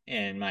think,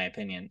 in my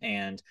opinion.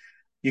 And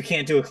you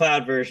can't do a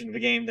cloud version of a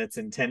game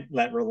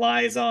that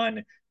relies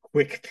on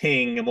quick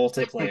ping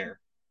multiplayer.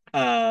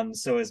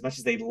 So as much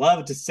as they'd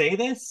love to say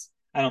this,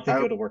 I don't think it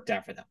I, would have worked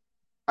out for them.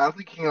 I don't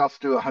think you can also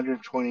do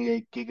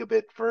 128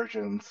 gigabit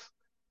versions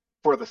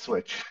for the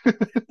Switch.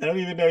 I don't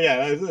even know.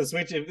 Yeah, the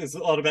Switch is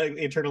automatic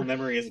internal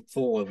memory is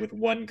full with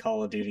one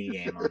Call of Duty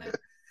game on it.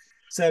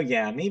 So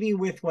yeah, maybe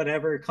with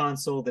whatever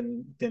console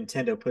the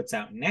Nintendo puts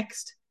out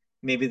next,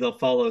 maybe they'll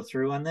follow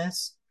through on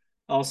this.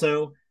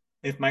 Also,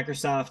 if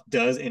Microsoft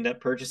does end up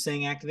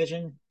purchasing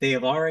Activision, they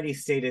have already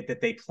stated that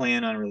they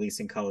plan on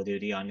releasing Call of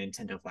Duty on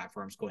Nintendo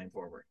platforms going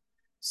forward.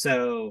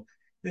 So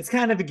it's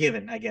kind of a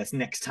given, I guess,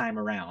 next time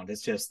around.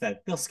 It's just that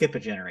they'll skip a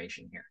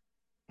generation here.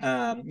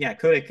 Yeah,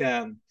 Kodak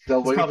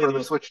Still is waiting probably for the the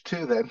most, Switch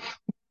 2 then.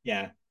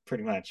 yeah,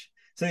 pretty much.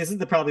 So this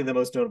is probably the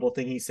most notable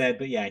thing he said,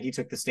 but yeah, he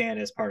took the stand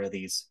as part of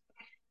these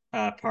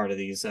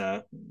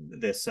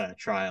this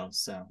trial.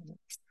 So,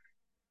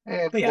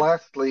 And but yeah,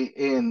 lastly,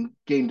 in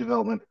game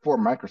development for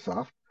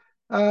Microsoft,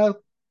 uh,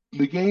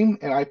 the game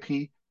and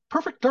IP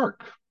Perfect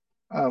Dark,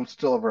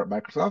 still over at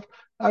Microsoft,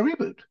 a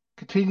reboot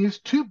continues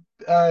to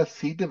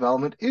see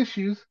development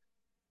issues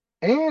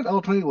and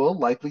ultimately will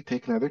likely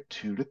take another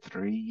 2 to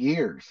 3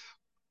 years.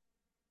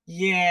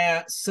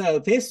 yeah. So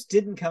this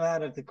didn't come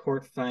out of the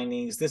court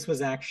findings. This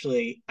was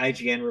actually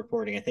IGN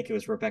reporting. I think it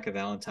was Rebecca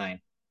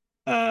Valentine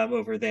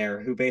over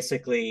there who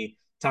basically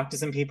talked to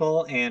some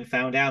people and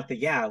found out that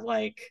yeah,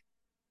 like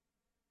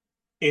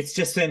it's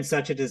just been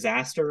such a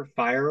disaster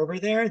fire over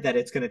there that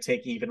it's going to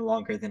take even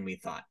longer than we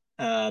thought.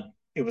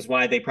 It was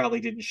why they probably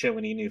didn't show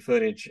any new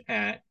footage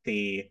at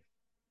the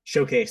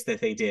showcase that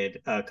they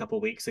did a couple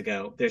weeks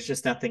ago. There's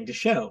just nothing to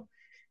show.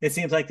 It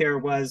seems like there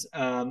was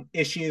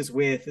issues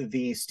with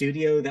the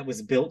studio that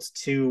was built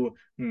to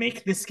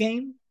make this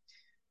game.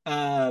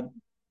 Uh,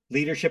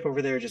 Leadership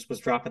over there just was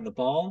dropping the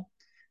ball.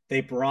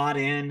 They brought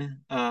in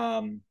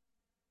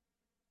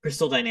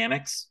Crystal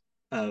Dynamics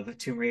of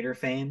Tomb Raider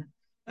fame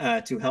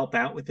to help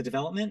out with the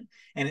development.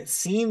 And it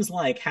seems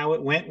like how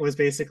it went was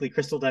basically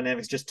Crystal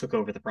Dynamics just took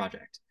over the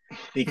project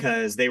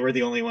because they were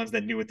the only ones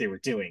that knew what they were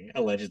doing,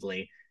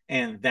 allegedly.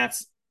 And that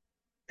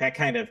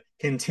kind of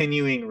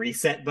continuing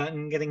reset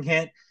button getting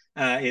hit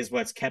is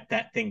what's kept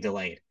that thing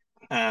delayed.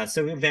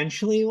 So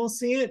eventually we'll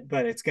see it,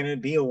 but it's going to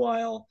be a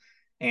while.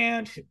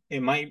 And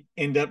it might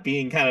end up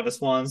being kind of a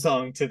swan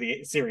song to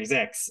the Series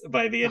X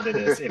by the end of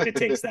this if it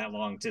takes that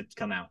long to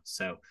come out.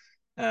 So,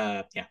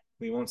 yeah,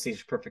 we won't see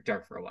Perfect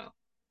Dark for a while.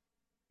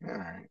 All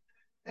right.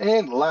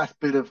 And last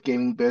bit of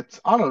gaming bits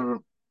on a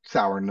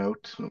sour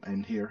note, we'll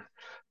end here.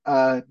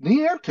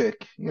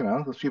 Niantic,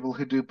 those people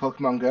who do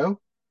Pokemon Go,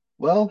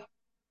 well,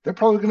 they're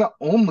probably going to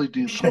only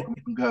do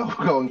Pokemon Go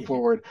going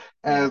forward,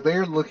 Yeah. as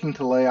they're looking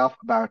to lay off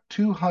about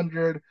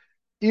 200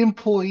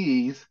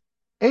 employees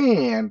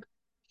and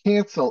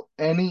cancel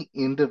any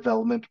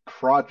in-development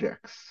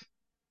projects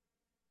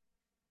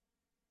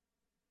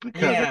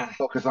because they Yeah.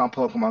 focus on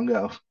Pokemon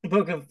Go.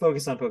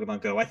 Focus on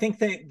Pokemon Go. I think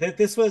that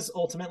this was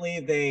ultimately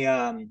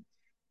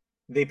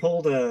they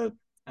pulled a,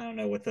 I don't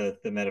know what the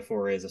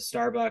metaphor is, a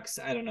Starbucks.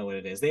 I don't know what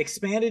it is. They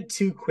expanded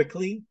too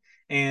quickly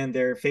and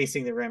they're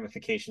facing the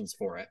ramifications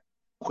for it.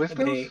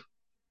 Quiznos?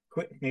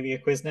 They maybe a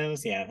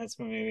Quiznos. Yeah, that's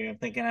what maybe I'm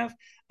thinking of.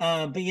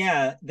 But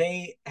yeah,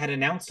 they had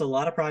announced a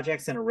lot of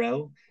projects in a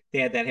row. They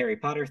had that Harry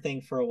Potter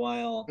thing for a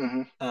while.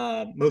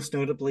 Mm-hmm. Most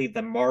notably,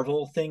 the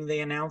Marvel thing they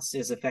announced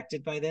is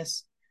affected by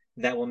this.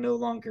 That will no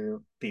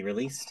longer be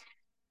released.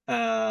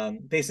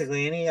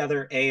 Basically, any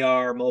other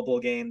AR mobile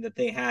game that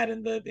they had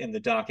in the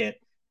docket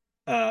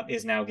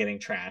is now getting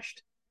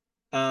trashed.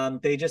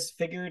 They just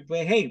figured,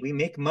 well, hey, we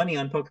make money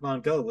on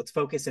Pokemon Go. Let's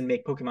focus and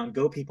make Pokemon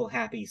Go people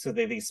happy so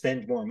that they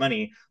spend more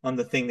money on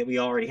the thing that we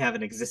already have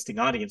an existing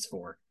audience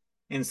for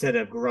instead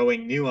of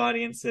growing new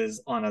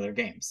audiences on other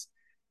games.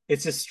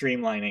 It's just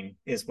streamlining,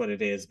 is what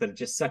it is. But it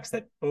just sucks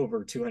that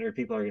over 200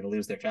 people are going to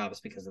lose their jobs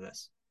because of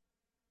this.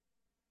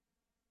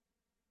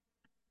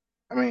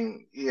 I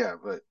mean, yeah,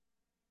 but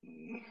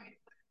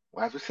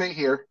well, as we say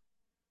here,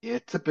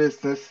 it's a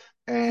business,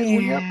 and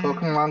when you have Yeah.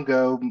 Pokemon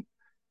Go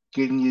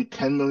getting you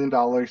 $10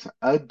 million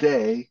a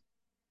day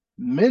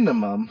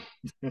minimum,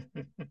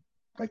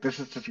 like this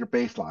is just your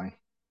baseline.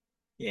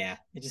 Yeah,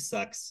 it just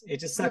sucks. It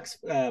just sucks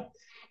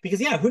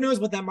because yeah, who knows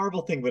what that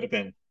Marvel thing would have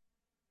been?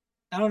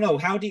 I don't know.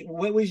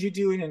 What would you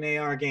do in an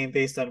AR game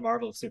based on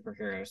Marvel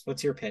superheroes?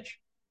 What's your pitch?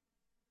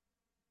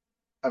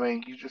 I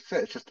mean, you just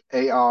said it's just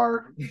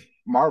AR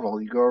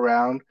Marvel. You go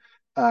around,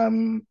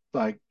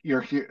 like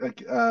your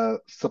like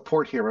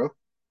support hero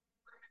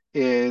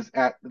is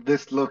at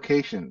this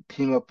location.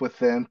 Team up with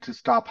them to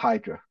stop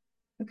Hydra.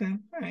 Okay,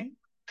 all right.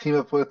 Team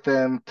up with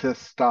them to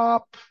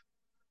stop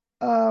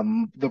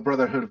the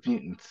Brotherhood of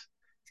Mutants.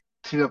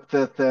 Team up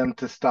with them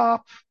to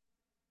stop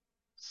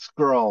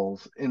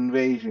Skrulls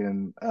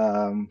invasion.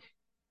 To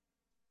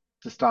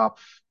stop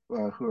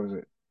who is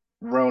it?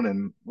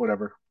 Ronan,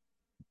 whatever.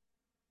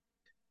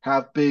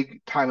 Have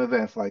big time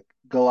events like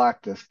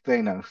Galactus,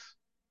 Thanos,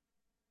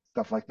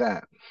 stuff like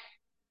that.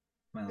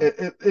 Well,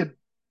 It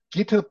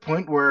get to the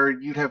point where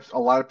you'd have a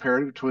lot of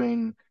parity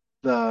between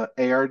the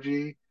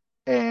ARG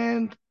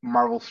and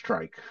Marvel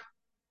Strike,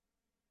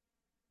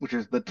 which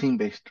is the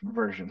team-based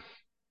version.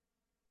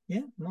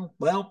 yeah.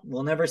 Well,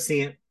 we'll never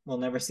see it. We'll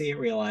never see it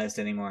realized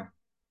anymore.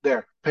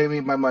 There, pay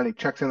me my money.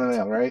 Checks in the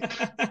mail, right?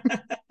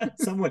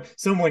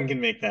 Someone can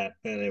make that,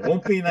 but it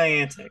won't be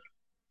Niantic.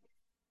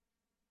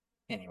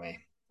 Anyway,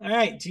 all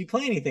right. Do you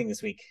play anything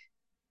this week?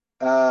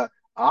 Uh,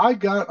 I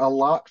got a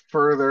lot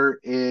further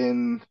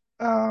in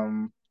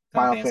Final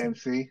Final Fantasy.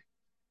 Fantasy.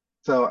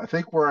 So I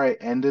think where I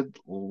ended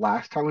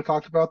last time we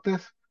talked about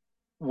this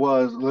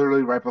was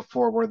literally right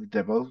before where the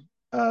demo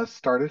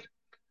started.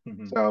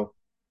 Mm-hmm. So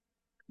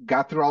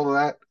got through all of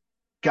that,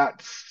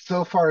 got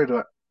so far into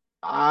it.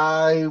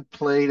 I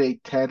played a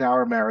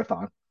 10-hour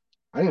marathon.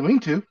 I didn't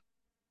mean to,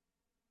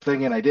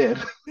 thinking I did.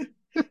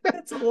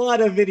 That's a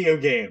lot of video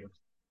game.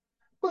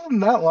 Wasn't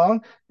that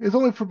long. It was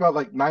only for about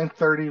like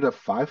 9:30 to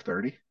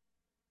 5:30.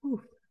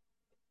 Whew.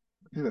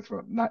 I think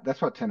that's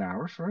about 10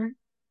 hours, right?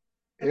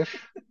 Ish.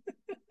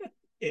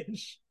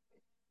 Ish.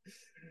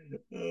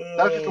 That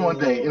was just one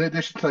day, in Oh.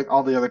 addition to like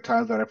all the other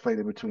times that I played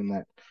in between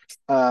that.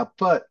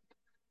 But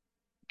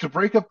to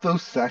break up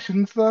those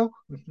sessions though,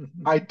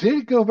 I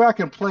did go back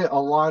and play a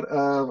lot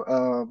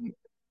of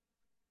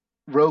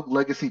Rogue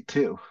Legacy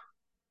 2.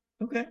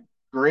 Okay.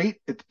 Great.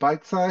 It's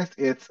bite-sized.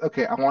 It's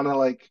okay. I want to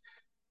like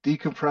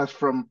decompress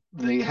from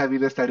the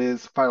heaviness that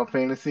is Final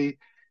Fantasy.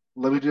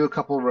 Let me do a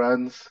couple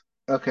runs.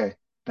 Okay.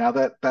 Now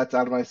that that's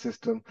out of my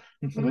system,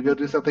 let me go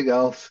do something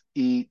else,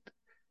 eat,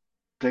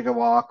 take a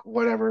walk,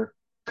 whatever,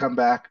 come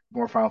back,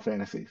 more Final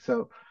Fantasy.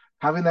 So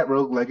having that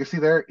Rogue Legacy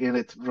there and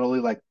it's really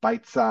like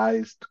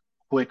bite-sized,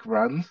 quick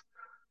runs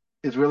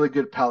is really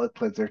good palate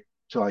cleanser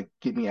to like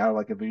get me out of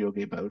like a video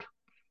game mode.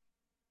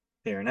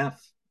 Fair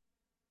enough.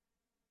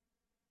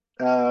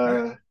 All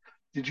right. Uh,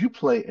 did you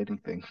play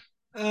anything?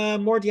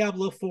 More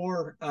Diablo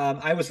 4.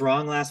 I was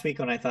wrong last week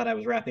when I thought I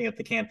was wrapping up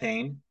the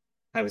campaign.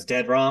 I was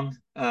dead wrong.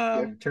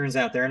 Yeah. Turns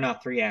out there are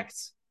not 3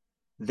 acts.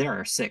 There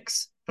are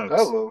 6, folks.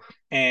 Oh,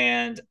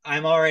 And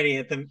I'm already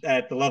at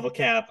the level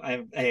cap.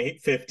 I'm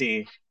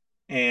 850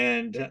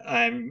 and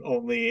I'm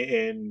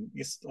only in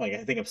like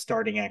I think I'm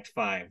starting Act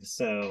 5.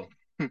 So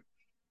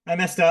I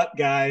messed up,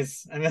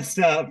 guys. I messed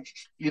up.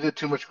 you did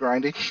too much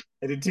grinding.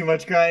 I did too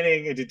much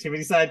grinding. I did too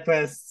many side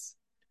quests.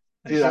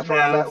 I See, that's shouldn't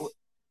where I'm at. have.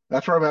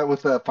 That's where I'm at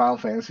with Final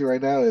Fantasy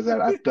right now. Is that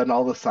I've done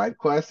all the side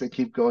quests and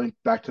keep going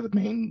back to the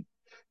main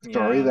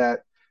story. Yeah.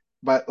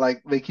 But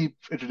like they keep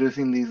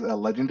introducing these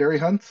legendary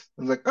hunts.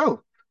 I was like,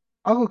 oh,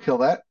 I'll go kill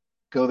that.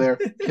 Go there,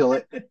 kill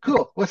it.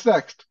 Cool. What's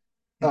next?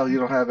 Oh, you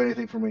don't have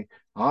anything for me.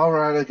 All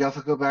right, I guess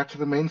I'll go back to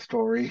the main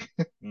story.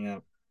 Yeah.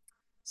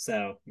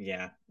 So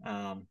yeah.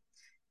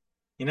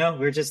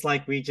 We're just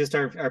like we just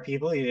are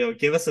people,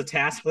 give us a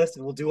task list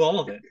and we'll do all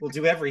of it. We'll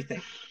do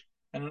everything.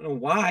 I don't know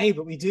why,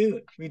 but we do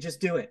it. We just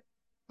do it.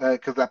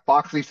 Because that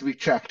box needs to be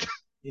checked.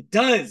 It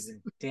does.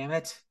 Damn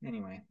it.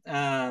 Anyway,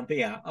 but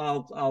yeah,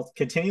 I'll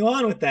continue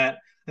on with that.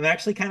 I'm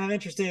actually kind of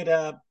interested.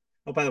 Oh,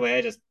 by the way,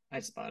 I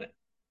just bought it.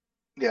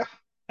 Yeah,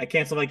 I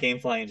canceled my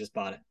GameFly and just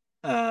bought it.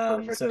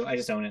 So perfect. I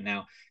just own it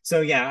now. So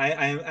yeah,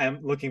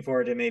 I'm looking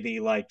forward to maybe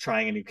like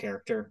trying a new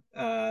character.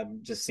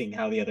 Just seeing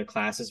how the other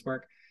classes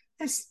work.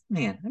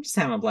 Man, I'm just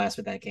having a blast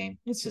with that game.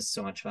 It's just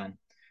so much fun.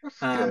 That's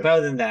But good.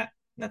 other than that,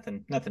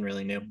 nothing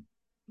really new.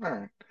 All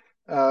right.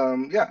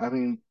 Yeah, I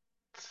mean,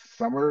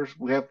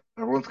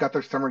 everyone's got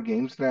their summer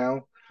games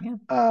now. Yeah,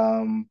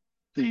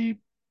 The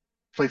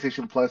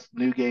PlayStation Plus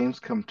new games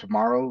come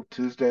tomorrow,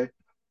 Tuesday.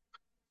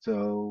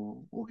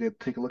 So we'll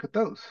take a look at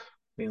those.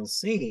 we'll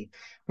see.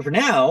 But for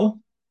now,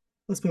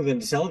 let's move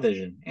into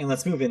television and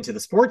let's move into the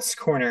sports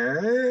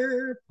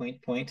corner.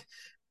 Point.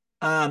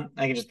 I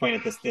can just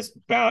point at this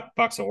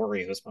box of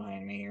Oreos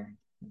behind me here.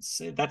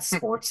 That's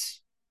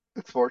sports.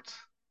 It's sports.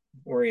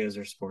 Oreos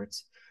are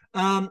sports.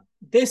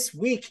 This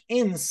week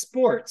in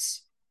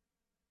sports,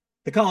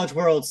 the College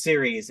World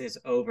Series is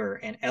over,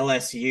 and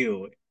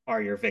LSU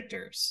are your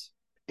victors.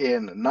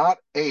 In not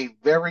a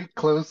very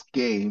close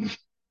game.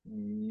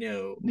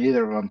 No.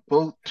 Neither of them.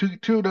 Both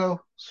 2-2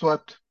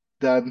 swept,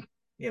 done.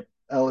 Yep.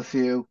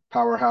 LSU,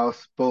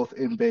 powerhouse, both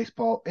in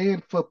baseball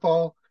and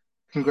football.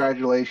 Yep.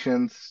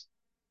 Congratulations,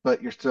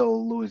 but you're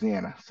still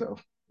Louisiana. So,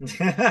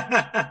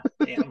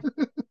 Damn.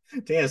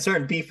 Damn,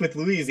 starting beef with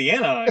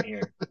Louisiana on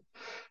here.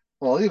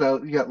 well, you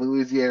got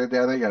Louisiana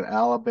down there, you got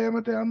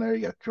Alabama down there,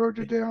 you got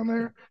Georgia down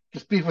there.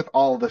 Just beef with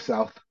all of the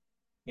South,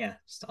 Yeah,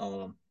 just all of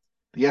them.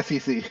 the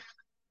SEC.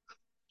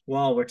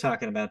 While we're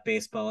talking about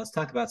baseball, let's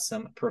talk about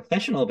some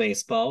professional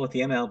baseball with the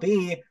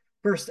MLB.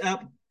 First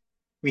up,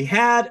 we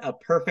had a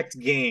perfect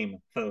game,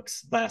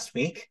 folks, last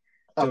week.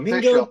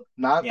 Official, Domingo,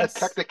 not a yes,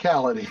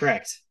 technicality.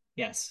 correct.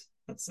 Yes,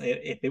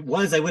 if it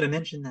was, I would have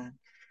mentioned that.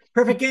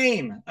 Perfect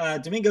game.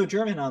 Domingo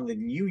German on the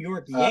New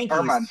York Erman, Yankees.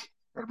 Erman.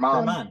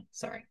 Herman,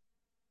 sorry.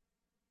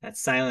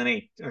 That's silent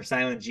A or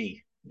silent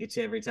G. Get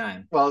you every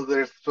time. Well,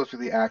 there's supposed to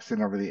be the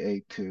accent over the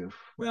A too.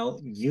 Well,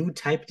 you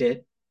typed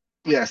it.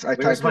 Yes, I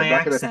Where's typed it. my I'm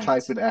not going to accent?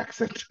 type an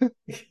accent.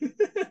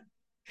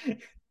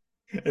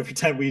 Every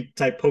time we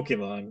type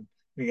Pokemon,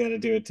 we got to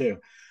do it too.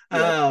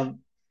 Yes. Um,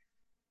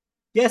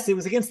 yes, it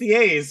was against the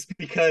A's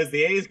because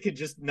the A's could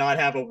just not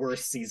have a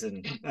worse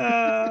season.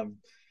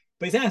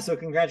 But yeah, so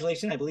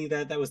congratulations. I believe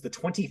that was the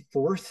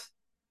 24th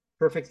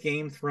perfect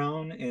game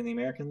thrown in the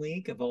American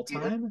League of all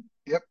Yep. time.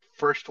 Yep.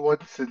 First one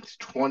since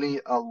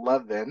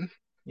 2011.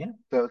 Yeah,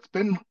 So it's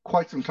been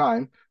quite some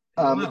time.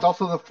 been a It's while.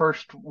 also the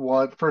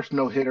first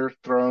no hitter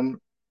thrown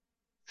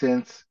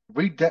since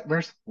Reed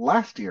Detmer's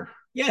last year.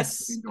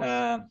 Yes.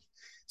 Angels.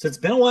 So it's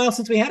been a while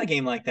since we had a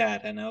game like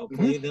that, and Hmm.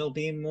 hopefully there'll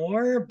be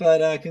more.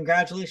 But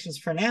congratulations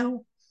for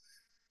now.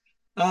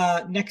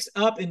 Next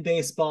up in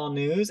baseball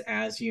news,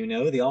 as you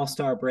know, the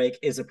All-Star break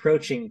is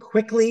approaching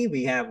quickly.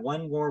 We have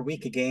one more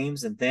week of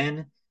games, and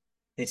then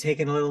they take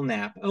a little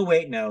nap. Oh,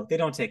 wait, no, they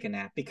don't take a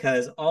nap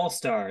because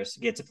All-Stars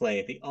get to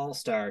play the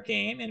All-Star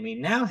game, and we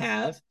now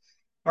have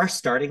our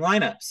starting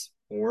lineups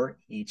for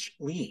each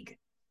league.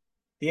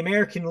 The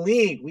American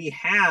League, we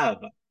have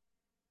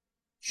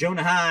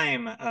Jonah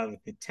Heim of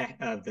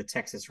the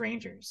Texas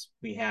Rangers.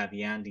 We have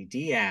Yandy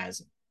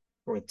Diaz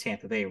for the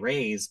Tampa Bay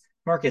Rays.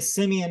 Marcus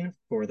Semien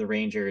for the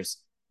Rangers.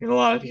 Hear a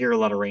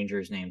lot of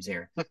Rangers names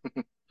here.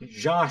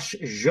 Josh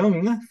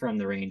Jung from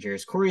the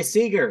Rangers. Corey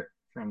Seager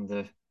from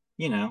the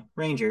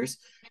Rangers.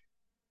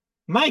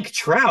 Mike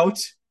Trout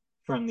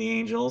from the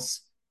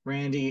Angels.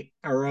 Randy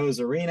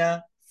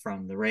Arozarena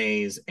from the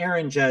Rays.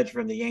 Aaron Judge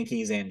from the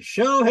Yankees. And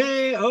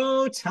Shohei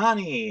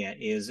Ohtani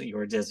is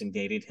your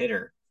designated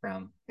hitter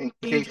from In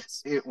the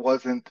case Angels. it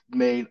wasn't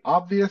made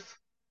obvious,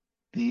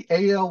 the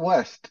AL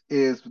West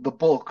is the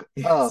bulk of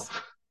Yes.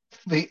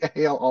 the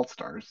AL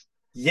All-Stars.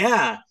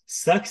 Yeah,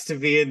 sucks to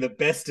be in the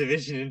best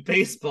division in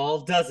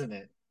baseball, doesn't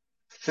it?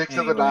 Six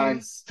of the nine,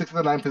 Anyways, 6 of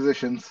the 9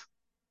 positions.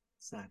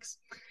 sucks.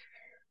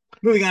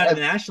 Moving on to And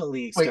the National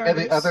League wait, and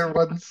the starters. other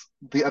ones,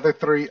 the other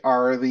three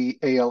are the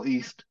AL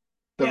East,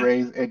 the Yeah,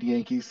 Rays and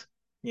Yankees.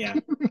 yeah,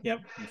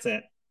 yep, that's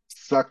it.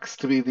 Sucks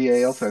to be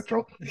the AL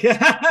Central.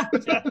 Yeah,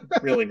 yeah,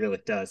 really, really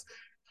does.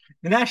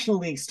 The National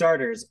League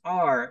starters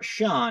are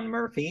Sean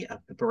Murphy of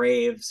the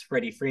Braves,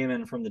 Freddie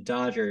Freeman from the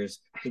Dodgers,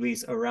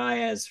 Luis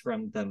Arias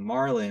from the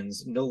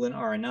Marlins, Nolan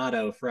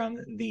Arenado from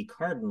the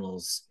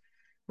Cardinals,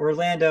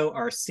 Orlando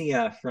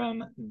Arcia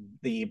from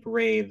the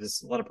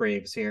Braves, a lot of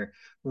Braves here,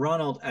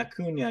 Ronald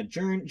Acuna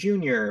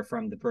Jr.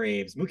 from the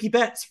Braves, Mookie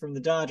Betts from the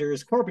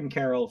Dodgers, Corbin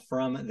Carroll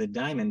from the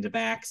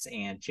Diamondbacks,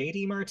 and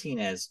JD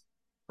Martinez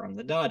from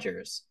the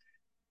Dodgers.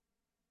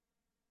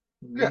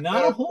 Yeah,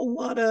 Not a whole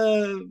lot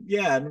of three,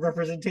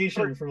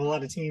 representation from a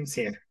lot of teams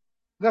here.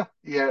 no,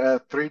 yeah,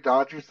 three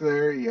Dodgers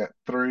there. You got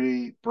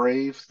three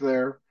Braves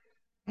there.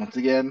 Once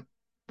again,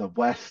 the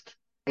West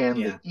and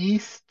the Yeah,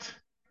 East.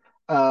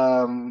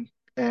 Um,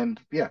 and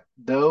yeah,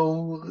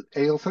 no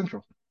AL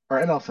Central or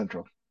NL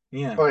Central.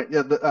 yeah, Oh wait,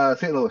 yeah, the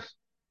St. Louis.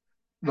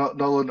 No,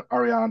 Nolan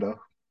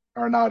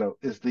Arenado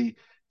is the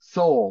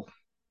sole,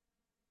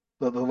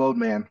 the load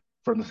man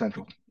from the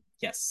Central.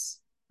 yes.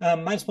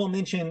 Might as well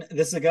mention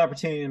this is a good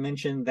opportunity to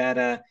mention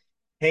that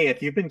hey,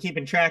 if you've been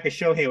keeping track of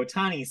Shohei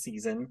Ohtani's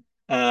season,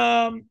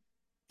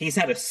 he's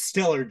had a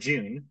stellar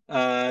June.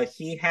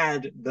 He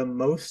had the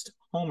most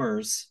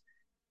homers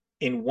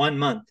in 1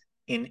 month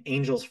in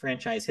Angels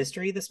franchise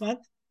history this month,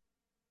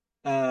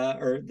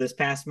 or this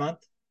past month,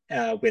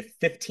 with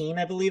 15,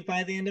 I believe,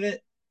 by the end of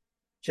it.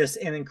 Just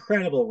an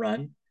incredible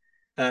run.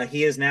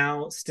 He is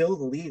now still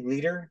the league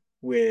leader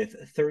with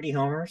 30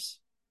 homers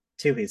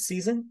to his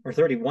season, or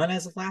 31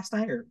 as of last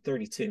night, or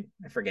 32.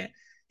 I forget.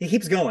 He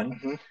keeps going.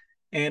 Hmm.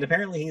 And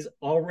apparently, he's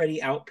already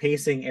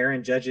outpacing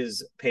Aaron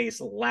Judge's pace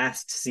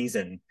last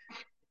season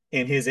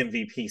in his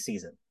MVP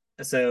season.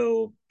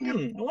 So, Yep.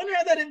 I wonder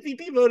how that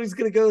MVP voting is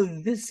going to go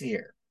this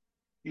year.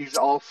 He's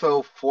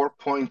also 4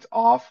 points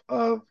off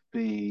of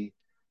the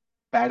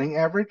batting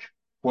average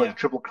for the Yeah.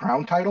 Triple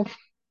Crown title.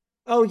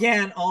 Oh,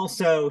 yeah. And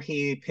also,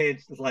 he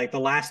pitched like the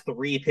last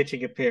three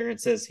pitching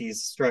appearances,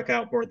 he's struck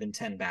out more than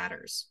 10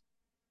 batters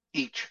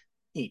Each,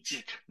 each.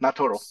 each, not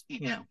total, You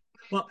each. know,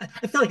 well,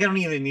 I feel like I don't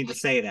even need to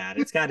say that.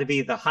 It's got to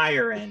be the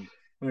higher end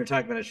when we're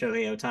talking about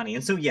Shohei Ohtani.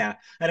 And so, yeah,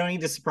 I don't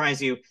need to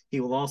surprise you. He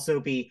will also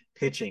be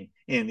pitching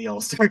in the All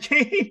Star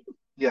game.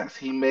 Yes,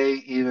 he may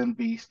even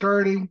be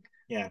starting.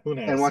 Yeah, who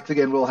And knows? once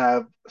again, we'll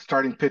have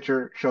starting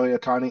pitcher Shohei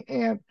Ohtani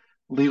and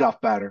leadoff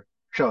batter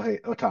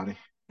Shohei Ohtani.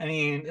 I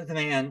mean, the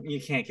man,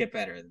 you can't get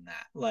better than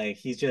that. Like,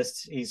 he's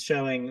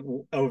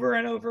showing over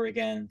and over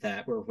again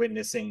that we're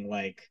witnessing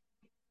like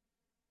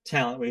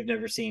talent we've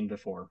never seen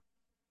before.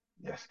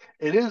 Yes,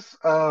 it is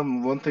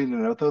one thing to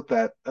note though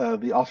that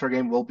the All Star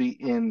game will be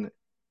in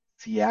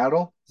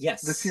Seattle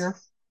this Yes, year.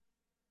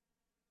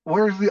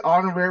 Where's the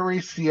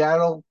honorary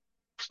Seattle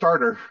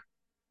starter?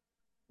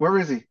 Where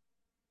is he?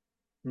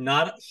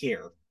 not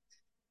here.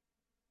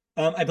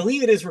 I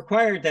believe it is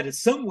required that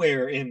it's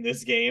somewhere in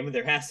this game.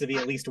 There has to be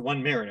at least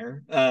one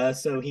Mariner.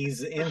 So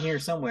he's in here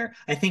somewhere.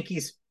 I think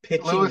he's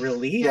pitching Luis, yeah,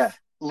 relief.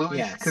 Luis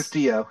Yes,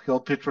 Castillo. He'll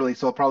pitch relief,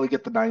 so he'll probably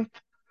get the ninth,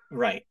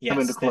 right. come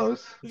into Yes, that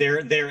close.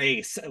 their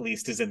ace at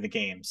least is in the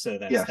game. So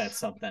that's Yes.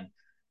 something.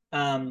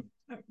 Um,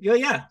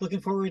 yeah, looking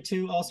forward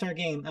to All Star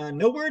Game.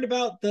 No word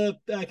about the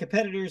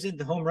competitors in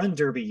the home run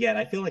derby yet.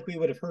 I feel like we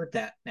would have heard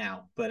that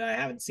now, but I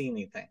haven't seen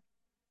anything.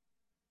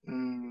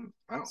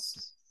 I don't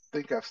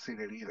think I've seen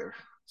it either.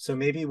 So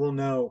maybe we'll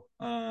know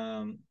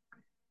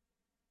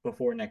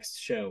before next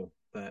show,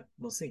 but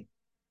we'll see.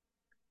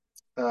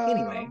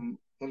 Anyway,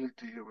 Let me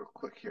do real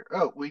quick here.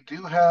 Oh, we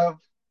do have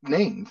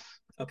names.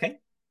 okay.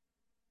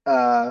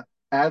 Uh,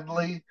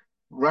 Adley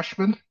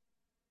Rushman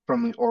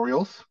from the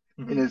Orioles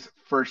in Mm-hmm. his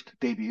first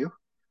debut.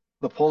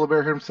 The polar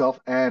bear himself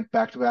and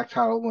back-to-back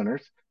title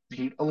winners,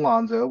 Pete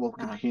Alonso, will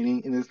Uh-huh.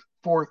 competing in his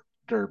fourth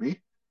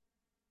derby.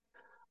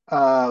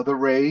 The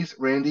Rays,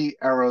 Randy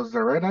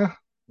Arozarena,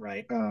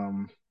 Right.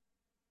 um,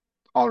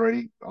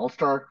 already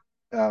All-Star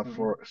Mm-hmm.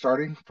 for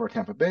starting for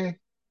Tampa Bay.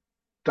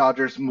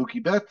 Dodgers,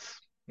 Mookie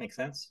Betts, Makes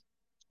sense.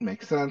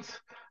 makes sense.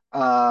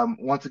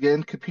 Once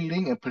again,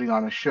 competing and putting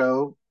on a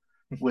show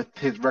with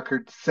his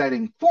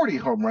record-setting 40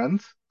 home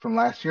runs from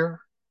last year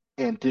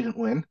and didn't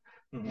win.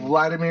 Mm-hmm.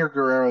 Vladimir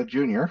Guerrero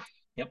Jr.,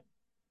 Yep.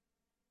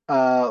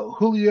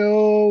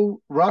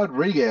 Julio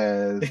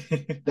Rodriguez.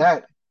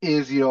 That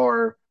is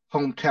your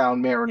hometown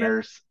Yep.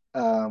 Mariners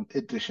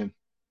edition,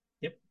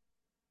 Yep.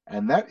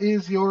 and that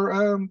is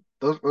your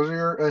those are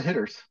your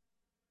hitters.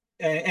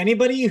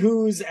 Anybody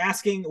who's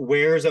asking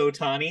where's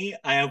Otani,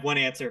 I have one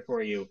answer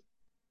for you.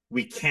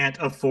 We can't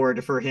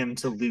afford for him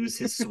to lose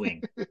his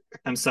swing.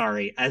 I'm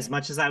sorry. As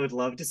much as I would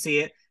love to see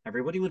it,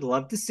 everybody would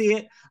love to see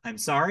it. I'm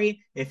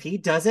sorry if he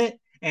does it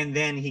and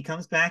then he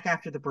comes back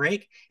after the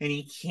break and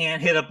he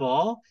can't hit a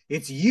ball.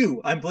 It's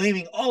you. I'm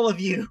blaming all of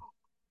you.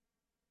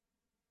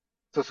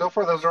 So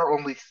far those are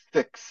only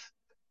six,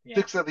 Yeah.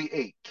 six of the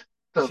eight.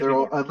 So Should there be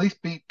will more. at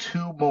least be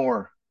two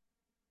more.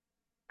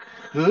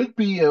 Could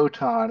be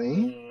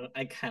Otani,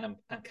 I kind of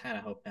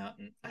hope not.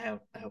 I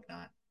hope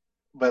not.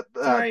 but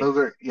Sorry, those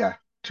are, yeah,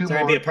 two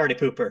sorry, be a more. party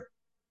pooper.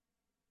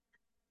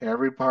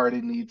 Every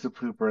party needs a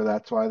pooper.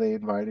 That's why they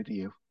invited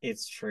you.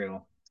 It's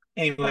true.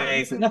 Party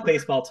Anyways, enough pooper.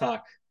 baseball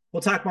talk.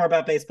 We'll talk more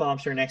about baseball, I'm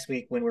sure, next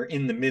week when we're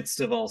in the midst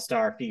of All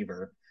Star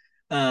fever.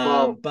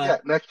 Well, yeah,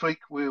 But next week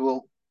when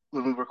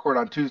we record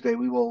on Tuesday,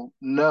 we will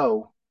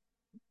know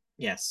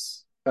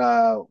yes,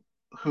 uh,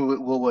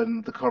 who will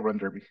win the Car Run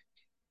Derby.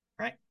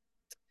 right.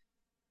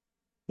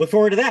 Look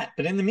forward to that.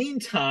 But in the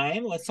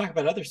meantime, let's talk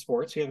about other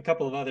sports. We have a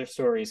couple of other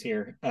stories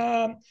here.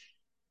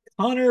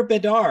 Connor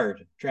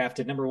Bedard,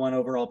 drafted #1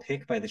 overall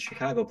pick by the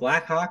Chicago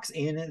Blackhawks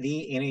in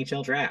the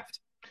NHL draft.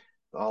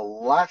 The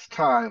last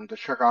time the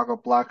Chicago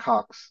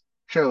Blackhawks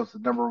chose the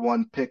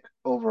 #1 pick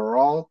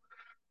overall,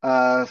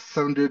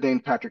 some dude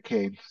named Patrick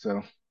Kane.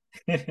 So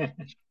There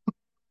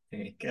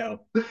you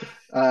go.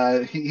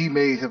 he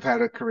may have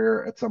had a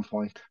career at some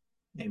point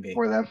Maybe,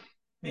 for them.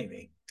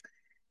 maybe.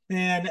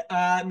 And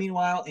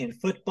meanwhile, in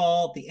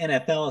football, the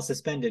NFL has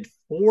suspended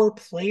 4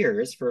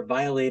 players for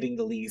violating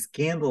the league's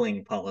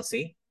gambling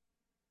policy.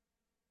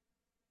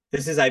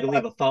 This is, I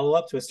believe, a follow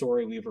up to a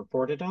story we've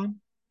reported on.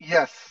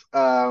 Yes,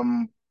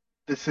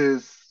 this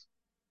is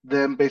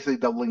them basically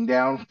doubling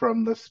down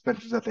from the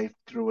suspensions that they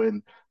threw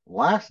in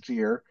last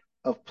year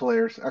of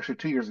players, actually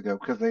 2 years ago,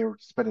 because they were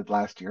suspended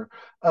last year,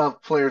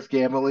 of players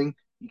gambling.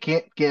 You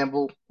can't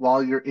gamble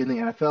while you're in the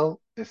NFL, Don't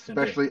do it.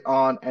 especially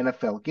on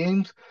NFL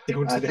games.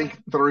 Don't I do think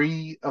that.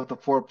 3 of the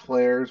 4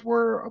 players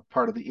were a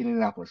part of the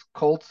Indianapolis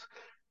Colts,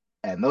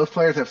 and those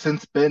players have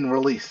since been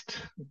released.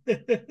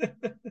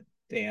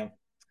 Damn.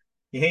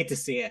 You hate to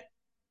see it.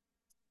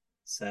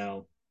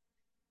 So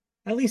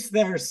at least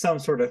there's some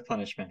sort of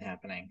punishment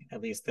happening.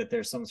 At least that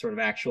there's some sort of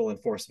actual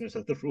enforcement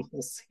of the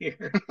rules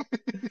here.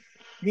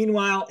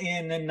 Meanwhile,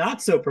 in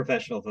not so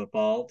professional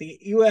football, the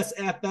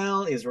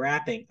USFL is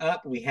wrapping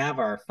up. We have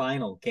our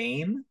final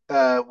game.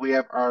 We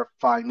have our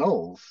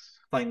finals.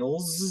 Yes,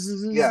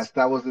 Finals.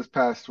 that was this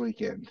past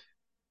weekend.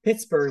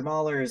 Pittsburgh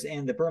Maulers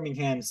and the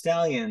Birmingham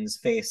Stallions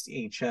faced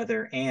each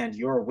other, and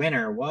your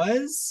winner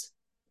was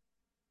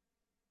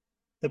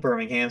the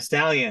Birmingham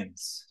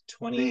Stallions, The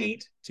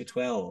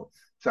 28-12.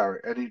 Sorry,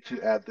 I need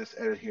to add this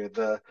edit here.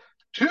 The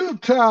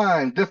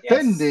two-time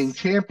defending Yes.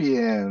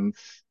 champions,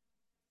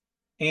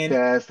 And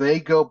as they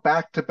go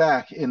back to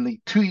back in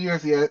the 2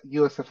 years the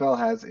USFL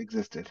has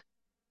existed.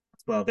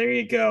 well, there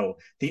you go.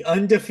 The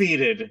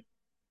undefeated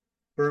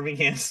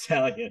Birmingham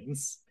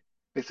Stallions.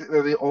 Basically,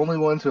 they're the only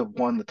ones who have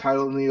won the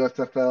title in the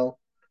USFL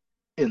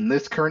in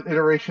this current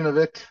iteration of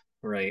it.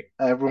 Right.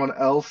 Everyone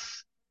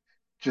else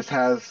just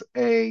has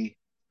a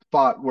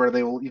spot where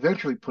they will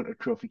eventually put a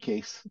trophy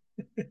case.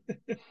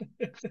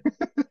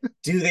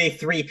 Do they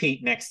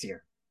three-peat next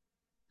year?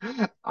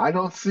 I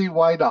don't see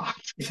why not.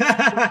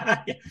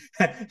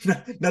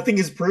 Nothing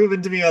is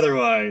proven to be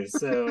otherwise.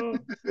 So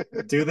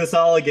do this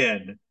all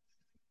again.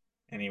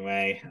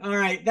 Anyway, all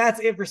right, that's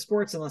it for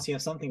sports, unless you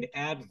have something to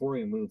add before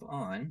we move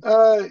on.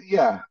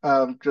 Yeah,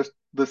 just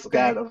the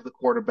stat Okay. of the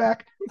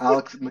quarterback,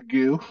 Alex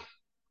Magoo.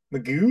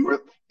 Magoo?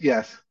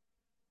 Yes,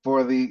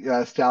 for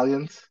the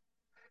Stallions,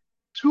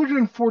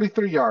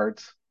 243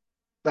 yards.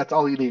 That's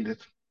all he needed,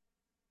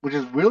 which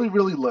is really,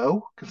 really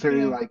low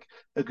considering Yeah. like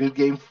a great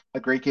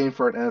game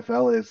for an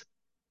NFL is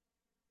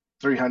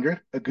 300.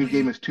 A good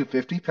game is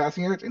 250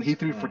 passing yards, and he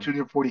threw for Wow.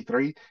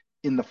 243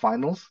 in the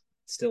finals,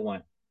 Still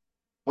one.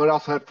 but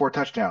also had 4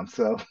 touchdowns.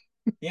 So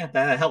Yeah,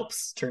 that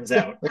helps, turns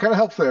yeah, out. that kind of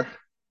helps there.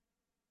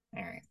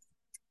 All right.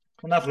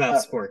 Well, enough about Uh,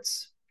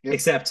 sports. yep,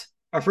 Except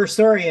our first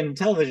story in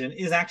television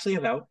is actually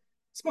about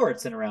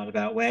sports in a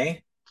roundabout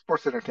way.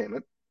 sports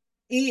entertainment.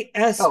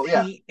 Oh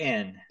yeah,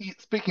 ESPN.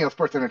 speaking of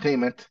sports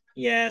entertainment,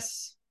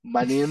 Yes.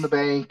 Money in the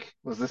Bank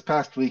was this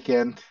past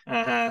weekend.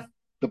 Uh-huh.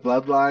 The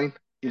Bloodline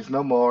is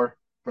no more.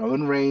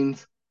 Roman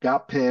Reigns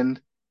got pinned,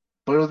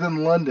 but it was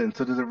in London,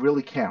 so does it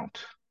really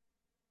count?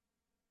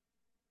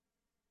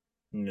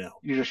 No.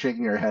 You're just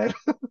shaking your head.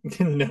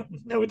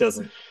 No, it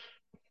doesn't.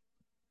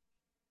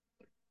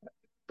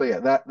 But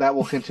yeah, that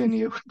will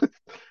continue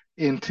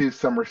into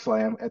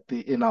SummerSlam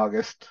in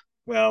August.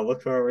 Well,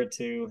 look forward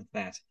to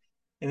that.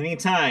 In the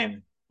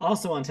meantime,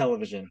 also on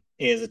television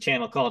is a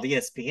channel called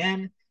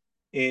ESPN.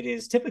 It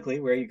is typically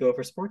where you go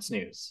for sports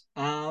news,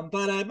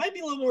 but it might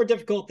be a little more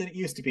difficult than it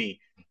used to be.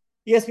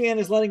 ESPN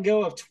is letting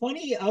go of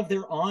 20 of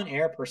their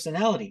on-air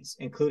personalities,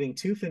 including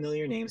 2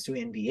 familiar names to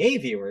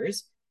NBA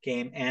viewers,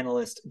 game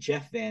analyst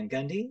Jeff Van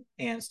Gundy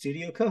and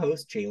studio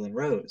co-host Jalen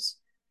Rose.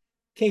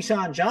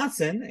 Kayshawn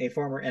Johnson, a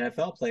former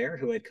NFL player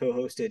who had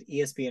co-hosted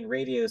ESPN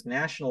Radio's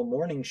national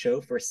morning show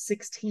for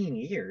 16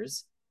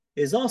 years,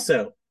 is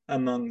also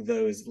among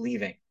those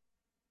leaving.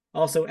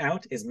 Also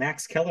out is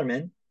Max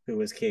Kellerman, who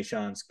was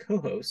Kayshawn's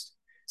co-host,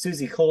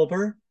 Susie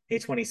Kolber, a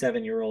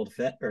 27-year-old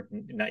vet, or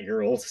not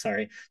year old,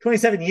 sorry,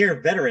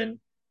 27-year veteran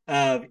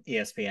of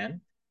ESPN,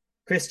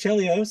 Chris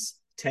Chelios,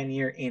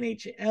 10-year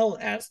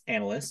NHL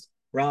analyst,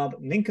 Rob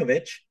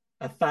Minkovich,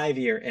 a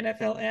 5-year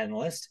NFL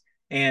analyst,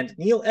 and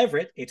Neil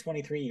Everett, a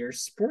 23-year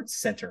sports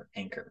center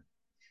anchor.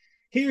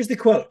 Here's the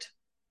quote.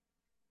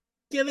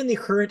 Given the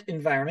current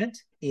environment,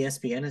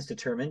 ESPN has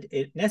determined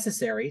it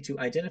necessary to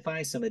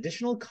identify some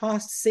additional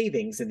cost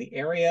savings in the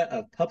area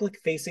of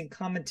public-facing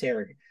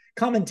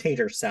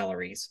commentator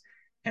salaries,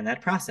 and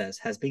that process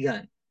has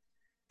begun.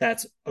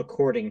 That's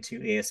according to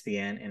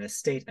ESPN in a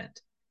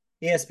statement.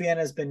 ESPN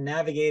has been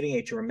navigating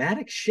a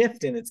dramatic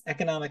shift in its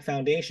economic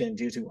foundation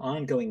due to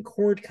ongoing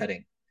cord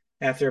cutting.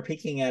 After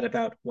peaking at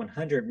about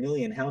 100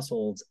 million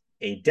households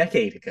a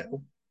decade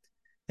ago,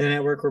 the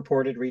network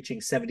reported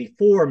reaching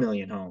 74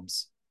 million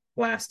homes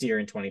last year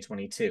in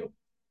 2022.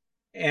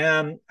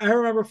 And I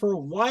remember for a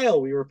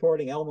while we were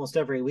reporting almost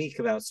every week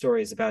about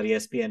stories about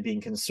ESPN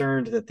being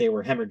concerned that they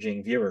were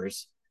hemorrhaging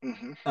viewers.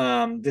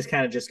 Mm-hmm. This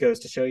kind of just goes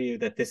to show you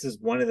that this is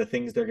one of the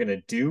things they're going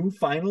to do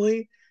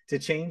finally to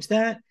change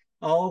that.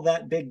 All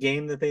that big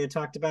game that they had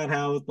talked about,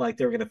 how like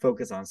they were going to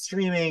focus on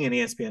streaming and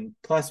ESPN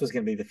Plus was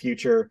going to be the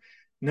future.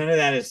 None of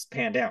that has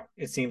panned out.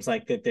 It seems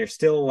like that they're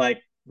still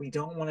like, we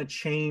don't want to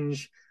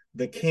change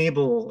the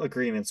cable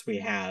agreements we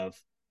have,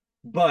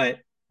 but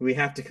we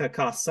have to cut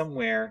costs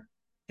somewhere.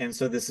 And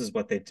so this is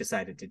what they've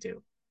decided to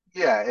do.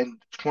 Yeah,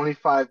 and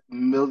 $25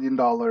 million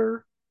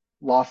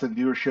loss in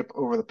viewership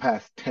over the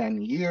past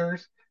 10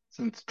 years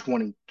since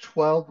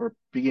 2012 or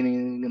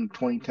beginning in the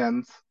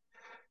 2010s.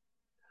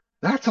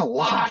 That's a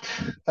lot,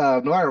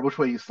 no matter which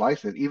way you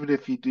slice it. Even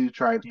if you do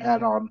try and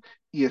add Yeah. on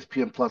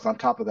ESPN Plus on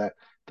top of that,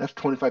 that's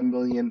 25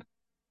 million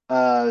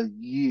a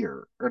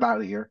year, or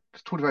not a year.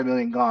 It's 25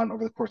 million gone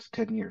over the course of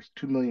 10 years.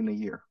 2 million a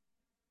year,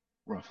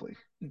 roughly.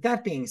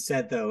 That being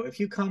said, though, if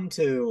you come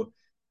to,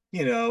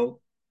 you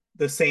know,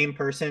 the same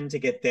person to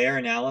get their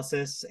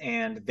analysis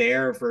and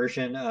their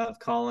version of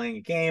calling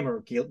a game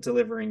or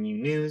delivering you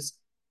news,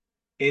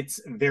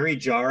 it's very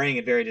jarring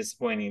and very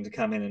disappointing to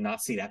come in and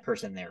not see that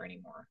person there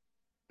anymore.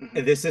 Hmm.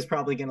 This is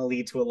probably going to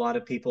lead to a lot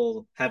of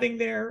people having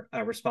their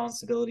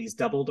responsibilities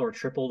doubled or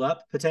tripled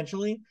up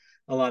potentially.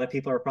 A lot of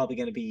people are probably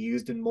going to be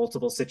used in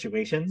multiple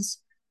situations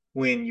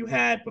when you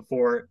had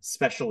before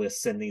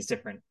specialists in these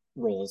different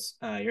roles.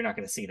 You're not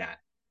going to see that.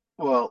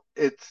 Well,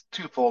 it's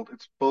twofold.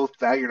 It's both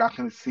that you're not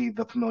going to see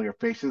the familiar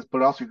faces,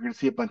 but also you're going to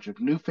see a bunch of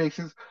new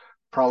faces,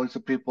 probably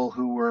some people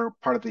who were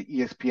part of the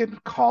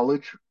ESPN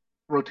college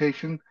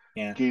rotation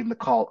Yeah. getting the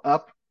call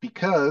up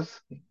because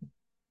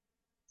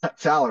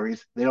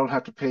salaries. They don't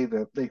have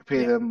to they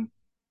pay Yeah. them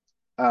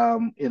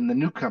in the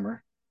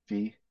newcomer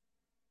fee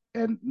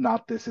and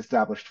not this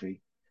established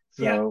fee.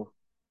 Yeah. So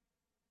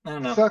I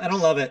don't know. I don't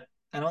sucks. love it.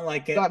 I don't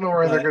like it, Not know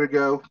where they're but going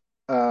to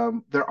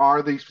go. There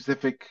are these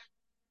specific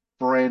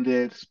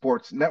branded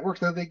sports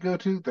networks that they go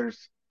to.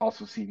 There's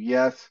also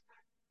CBS,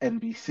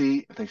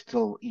 NBC, if they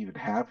still even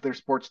have their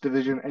sports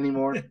division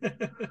anymore.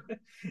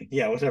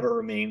 yeah, whatever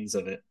remains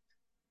of it.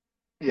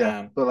 Yeah,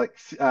 Um, but like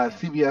yeah.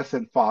 CBS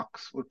and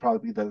Fox would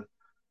probably be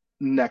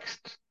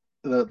next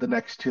the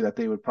next two that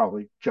they would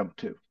probably jump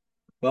to.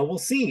 Well, we'll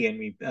see, and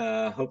we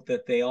hope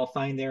that they all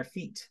find their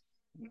feet.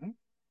 Mhm.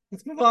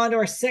 Let's move on to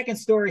our second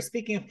story.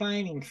 Speaking of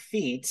finding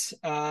feet,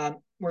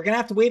 we're going to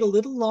have to wait a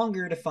little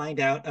longer to find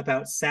out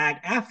about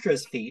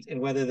SAG-AFTRA's feet and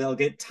whether they'll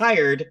get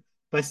tired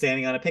by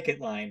standing on a picket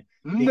line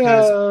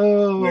because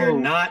we're No,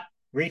 not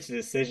reached a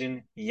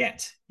decision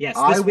yet. Yes,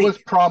 I this was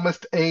week.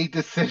 promised a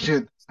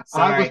decision. I was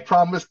Sorry.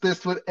 promised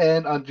this would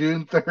end on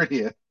June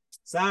 30th.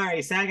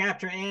 Sorry.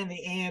 SAG-AFTRA and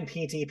the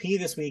AMPTP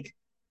this week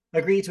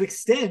agreed to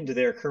extend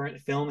their current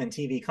film and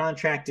TV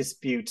contract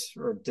dispute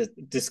or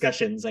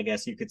discussions, I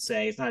guess you could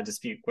say. It's not a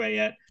dispute quite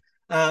yet,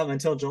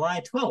 until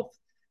July 12th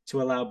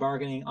to allow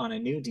bargaining on a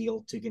new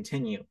deal to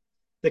continue.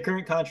 The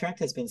current contract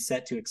has been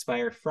set to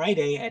expire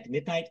Friday at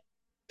midnight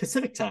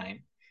Pacific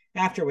time,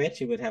 after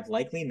which it would have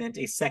likely meant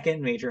a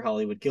second major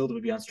Hollywood guild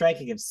would be on strike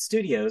against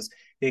studios.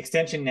 The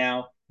extension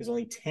now is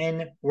only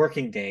 10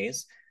 working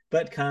days,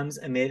 but comes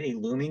amid a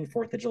looming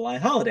 4th of July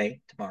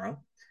holiday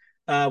tomorrow,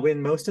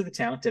 when most of the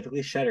town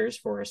typically shutters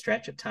for a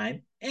stretch of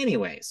time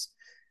anyways.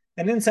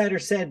 An insider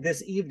said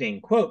this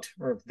evening, quote,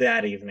 or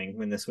that evening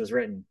when this was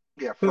written,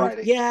 Yeah, quote,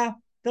 Friday. yeah,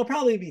 they'll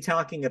probably be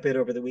talking a bit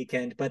over the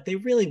weekend, but they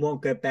really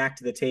won't get back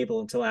to the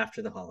table until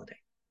after the holiday.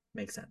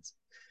 Makes sense.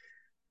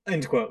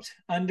 End quote.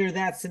 Under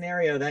that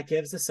scenario, that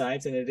gives the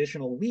sides an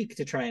additional week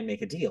to try and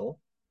make a deal,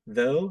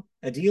 though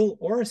a deal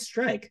or a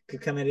strike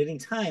could come at any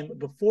time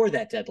before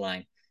that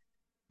deadline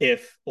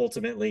if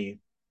ultimately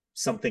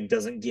something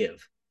doesn't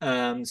give.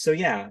 So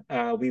yeah,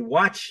 we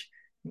watch.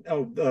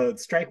 Oh,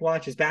 strike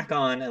watch is back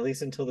on at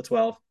least until the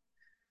 12th.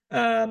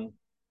 Um,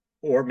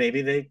 or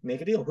maybe they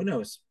make a deal. Who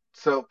knows?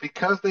 So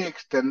because they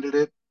extended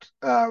it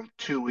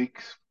 2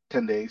 weeks,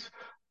 10 days,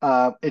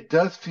 it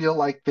does feel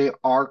like they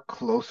are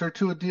closer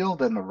to a deal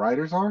than the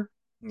writers are.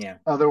 Yeah,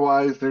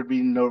 Otherwise, there'd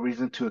be no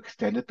reason to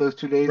extend it those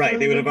 2 days right.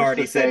 They other would than have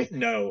just to already said say,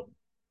 no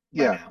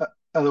by yeah. now.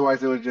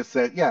 Otherwise, they would have just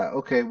said, yeah,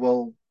 okay,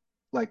 we'll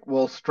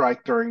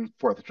strike during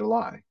 4th of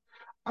July.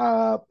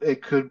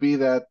 It could be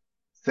that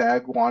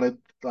SAG wanted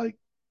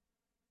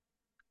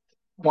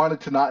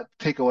to not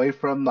take away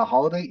from the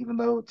holiday, even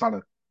though it's on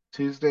a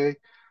Tuesday.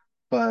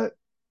 But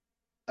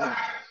uh,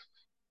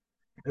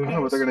 Who I don't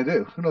know what they're knows? gonna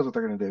do. Who knows what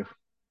they're gonna do?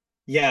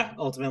 Yeah,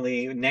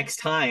 ultimately, next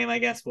time, I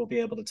guess we'll be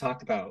able to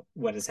talk about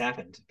what has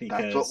happened That's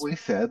what because we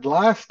said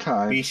last we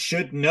time.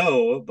 should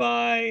know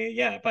by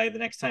the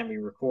next time we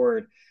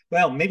record.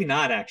 Well, maybe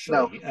not No,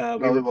 actually. We no,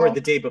 we record the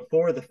won't. day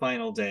before the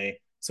final day,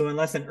 so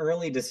unless an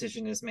early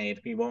decision is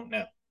made, we won't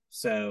know.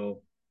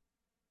 So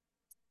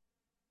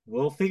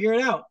we'll figure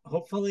it out.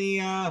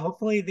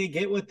 Hopefully they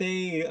get what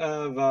they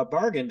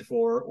bargained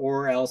for,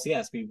 or else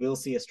yes, we will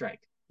see a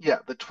strike. Yeah,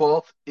 the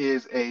 12th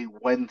is a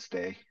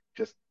Wednesday,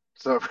 just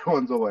so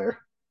everyone's aware.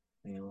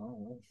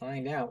 We'll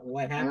find out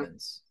what Yep.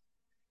 happens.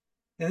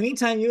 In the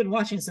meantime, you've been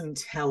watching some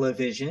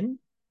television.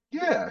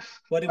 Yes.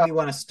 What do we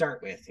want to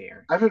start with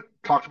here? I haven't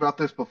talked about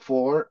this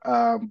before,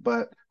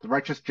 but the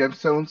Righteous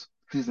Gemstones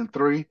season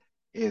 3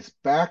 is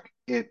back.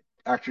 It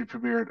actually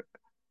premiered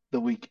the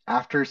week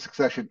after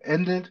Succession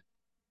ended,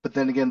 but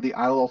then again, The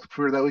Idol also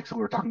premiered that week, so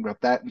we were talking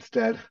about that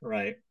instead.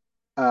 Right.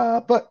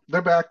 But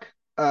they're back.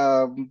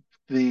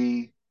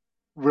 The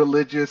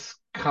religious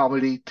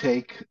comedy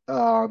take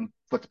on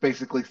what's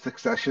basically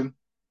Succession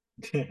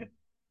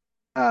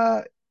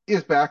uh,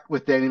 is back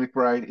with Danny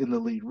McBride in the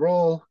lead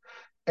role,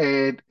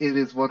 and it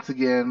is once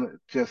again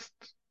just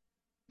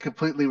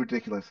completely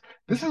ridiculous.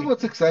 This is what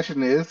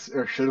Succession is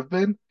or should have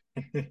been,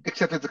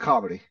 except it's a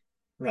comedy.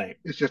 Right.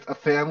 It's just a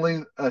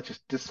family,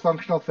 just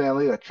dysfunctional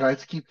family that tries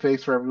to keep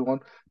face for everyone,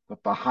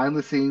 but behind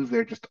the scenes,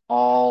 they're just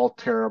all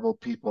terrible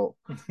people.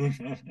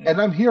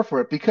 And I'm here for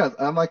it because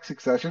unlike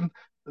Succession,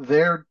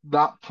 they're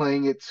not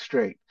playing it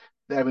straight.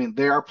 I mean,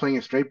 they are playing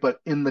it straight, but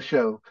in the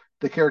show,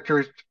 the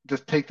characters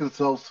just take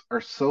themselves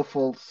are so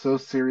full, so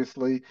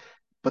seriously,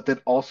 but then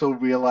also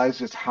realize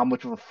just how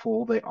much of a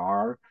fool they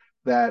are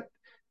that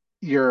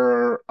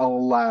you're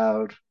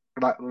allowed,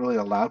 not really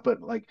allowed,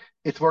 but like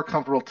it's more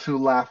comfortable to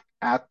laugh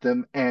at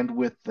them and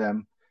with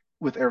them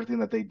with everything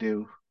that they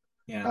do.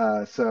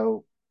 Yeah.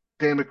 So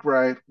Dan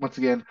McBride, once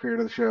again,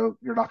 creator of the show,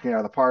 you're knocking it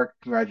out of the park.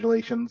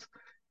 Congratulations.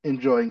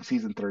 Enjoying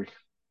season 3.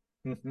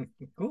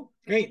 Cool.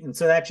 Great. And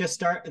so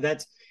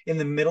that's in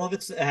the middle of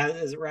it.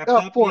 Is it wrapped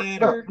up Four,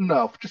 yet no, or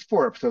no, just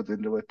 4 episodes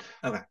into it.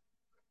 okay.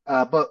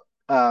 But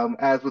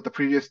as with the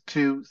previous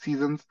 2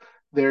 seasons,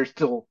 they're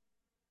still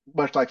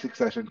much like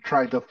Succession,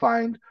 trying to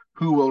find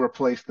who will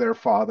replace their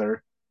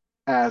father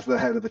as the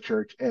head of the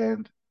church,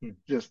 and Hmm.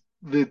 just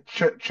the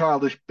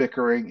childish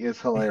bickering is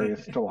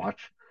hilarious to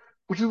watch,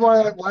 which is All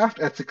why I right. laughed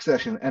at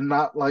Succession and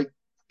not like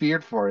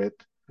feared for it.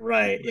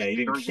 Right. Yeah, Just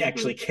you very didn't into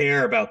actually it.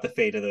 care about the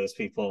fate of those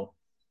people.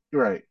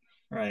 Right.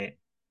 Right.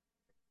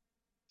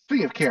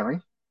 Speaking of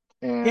caring,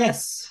 and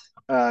Yes.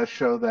 a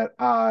show that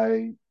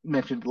I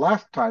mentioned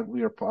last time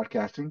we were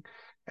podcasting,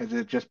 as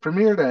it just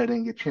premiered and I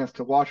didn't get a chance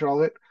to watch all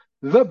of it.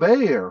 The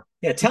Bear,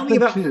 Yeah, season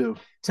 2,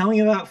 tell me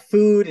about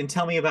food and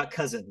tell me about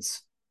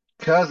cousins.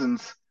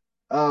 Cousins.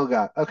 Oh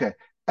God. Okay.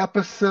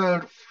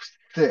 Episode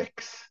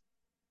 6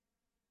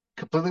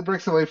 completely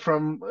breaks away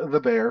from the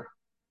bear,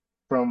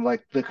 from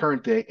like the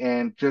current day,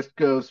 and just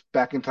goes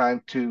back in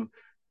time to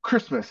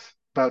Christmas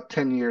about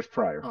 10 years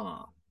prior.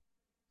 Oh.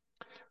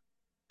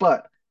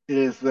 But it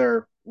is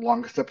their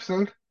longest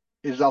episode.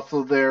 It is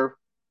also their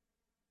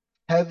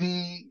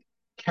heavy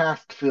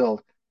cast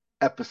filled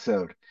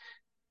episode.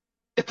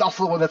 It's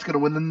also the one that's going to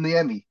win them the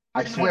Emmy.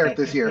 I swear it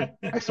this year.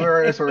 I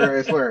swear, I swear,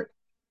 I swear it.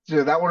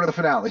 So that one or the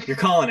finale. You're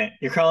calling it.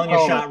 You're I'm calling your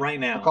calling it. shot right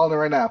I'm now. calling it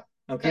right now.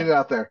 Get Okay. it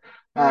out there.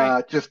 All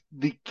right. Just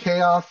the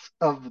chaos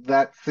of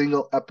that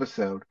single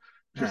episode,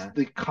 just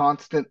the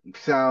constant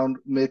sound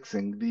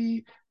mixing,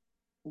 the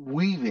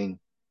weaving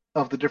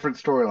of the different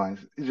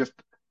storylines. It's just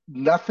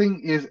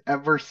nothing is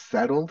ever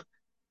settled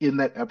in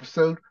that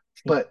episode,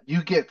 but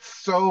you get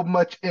so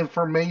much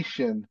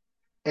information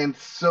and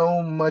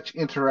so much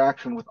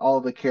interaction with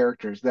all the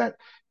characters that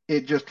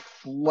it just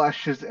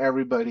flushes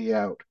everybody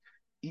out.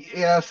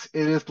 Yes,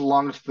 it is the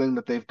longest thing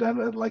that they've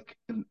done at like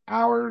an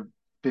hour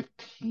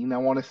 15, I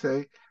want to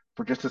say,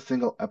 for just a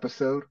single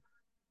episode,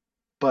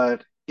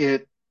 but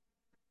it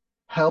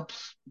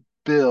helps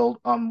build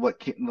on what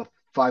came the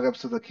 5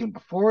 episodes that came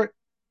before it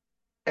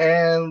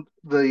and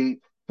the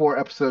 4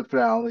 episode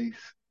finales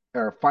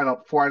or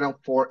final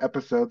 4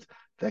 episodes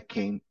that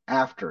came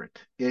after it.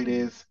 It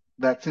is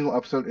that single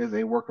episode is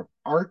a work of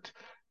art.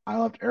 I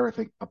loved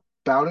everything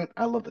about it.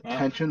 I love the Wow.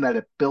 tension that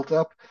it built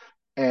up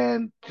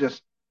and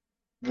just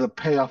the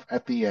payoff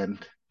at the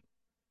end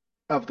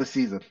of the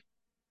season.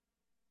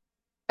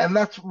 And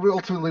that's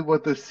ultimately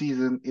what this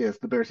season is,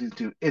 the Bear season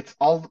 2. It's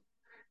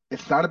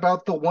not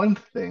about the one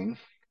thing,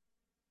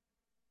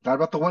 not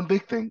about the one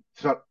big thing.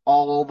 It's about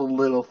all the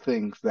little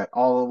things that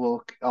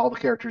all the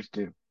characters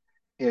do.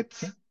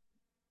 It's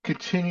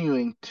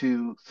continuing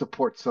to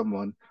support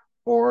someone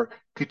or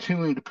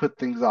continuing to put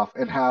things off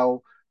and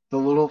how the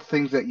little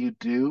things that you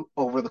do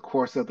over the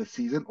course of the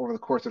season, over the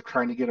course of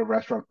trying to get a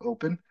restaurant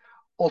open,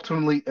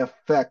 ultimately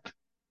affect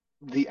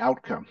the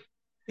outcome.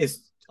 It's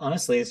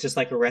just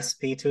like a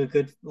recipe to a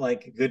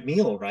good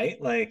meal,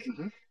 right? Like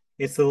Mhm.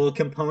 it's the little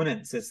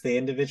components, it's the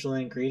individual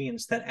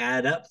ingredients that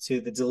add up to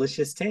the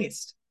delicious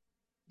taste.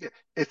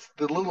 It's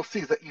the little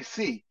things that you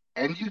see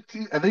and you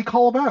see, and they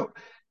call them out.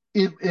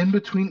 in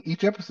between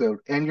each episode,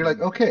 and you're like,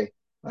 Mm. okay,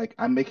 like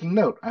I'm making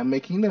note, I'm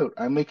making note,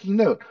 I'm making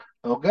note.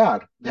 Oh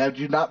God, did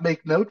you not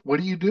make note? What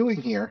are you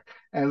doing here?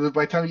 And then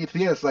by the time you get to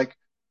the end, it's like,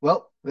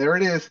 well, there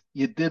it is.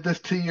 You did this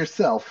to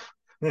yourself.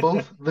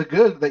 Both the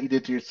good that you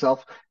did to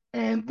yourself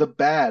and the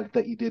bad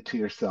that you did to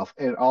yourself.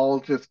 It all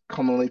just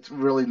culminates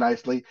really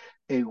nicely.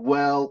 A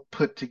well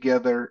put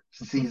together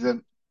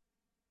season.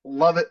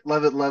 Love it,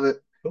 love it, love it.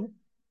 Cool.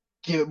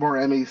 Give it more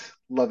Emmys.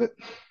 Love it.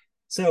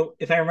 So,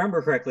 if I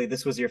remember correctly,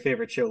 this was your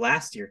favorite show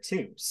last year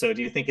too. So,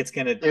 do you think it's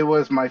gonna? It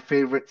was my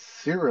favorite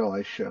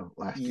serialized show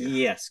last year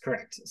Yes,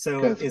 correct.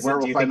 So, because is it? Do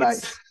Werewolf you by think Night.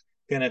 it's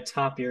gonna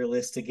top your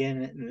list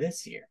again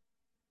this year?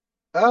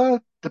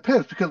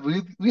 Depends because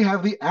we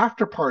have the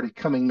after party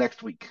coming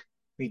next week,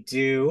 We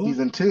do.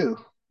 season two,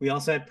 We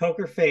also had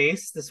Poker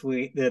Face this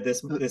week,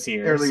 this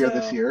year. earlier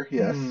this So, year.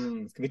 Yes,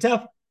 it's gonna be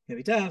tough. It's gonna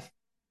be tough.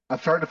 I'm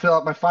starting to fill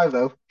out my five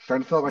though.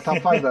 Starting to fill out my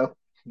top five though.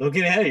 Don't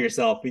get ahead of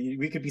yourself.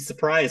 We could be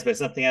surprised by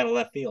something out of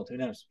left field. Who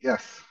knows?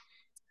 Yes.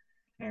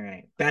 All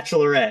right,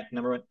 Bachelorette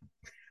number one.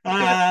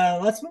 Yeah.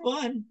 Let's move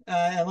on.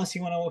 Unless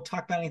you want to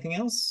talk about anything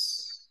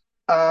else.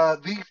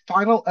 The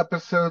final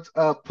episodes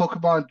of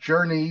Pokemon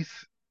Journeys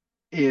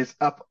is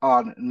up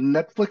on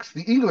Netflix,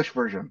 the English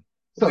version.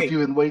 So if Wait,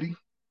 you've been waiting,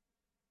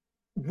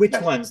 which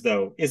yes. ones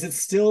though? Is it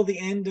still the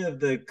end of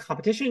the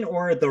competition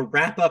or the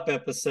wrap up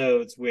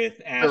episodes with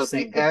Ash No, the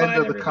saying end goodbye to of the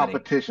everybody?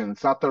 competition.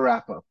 It's not the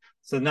wrap up.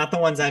 So not the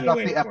ones I've It's been not the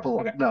waiting for.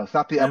 epilogue. Okay. No, it's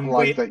not the Then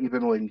epilogues wait, that you've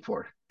been waiting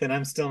for. then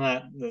I'm still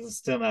not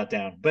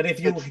down. But if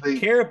you It's the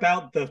care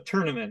about the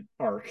tournament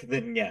arc,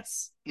 then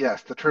yes.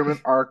 Yes, the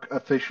tournament arc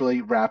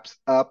officially wraps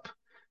up.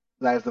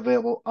 That is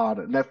available on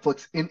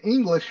Netflix in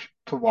English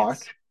to Yes.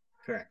 watch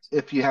Correct.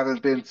 if you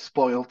haven't been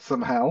spoiled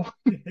somehow.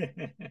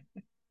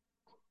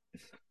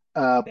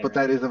 But Fair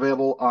that enough. is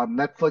available on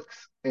Netflix,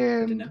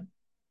 Good to and know.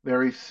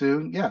 very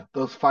soon, yeah,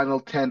 those final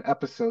 10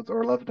 episodes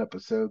or 11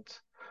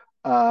 episodes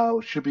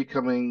should be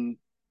coming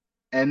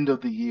end of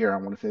the year, I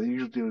want to say. They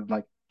usually do it in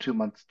like 2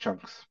 months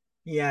chunks.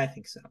 Yeah, I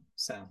think so.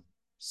 So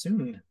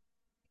soon.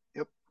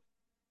 Yep.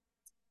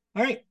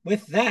 All right.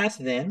 With that,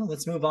 then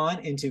let's move on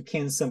into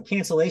some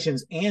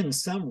cancellations and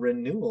some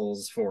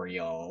renewals for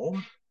y'all.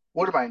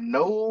 What am I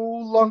no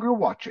longer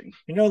watching?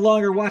 You're no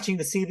longer watching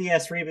the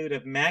CBS reboot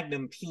of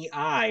Magnum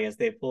PI as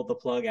they pulled the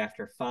plug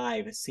after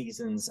 5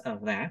 seasons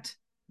of that.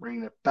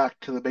 Bringing it back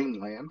to the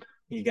mainland.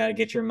 You got to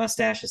get your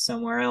mustaches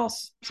somewhere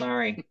else.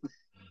 Sorry.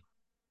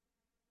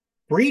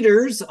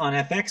 Breeders on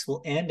FX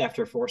will end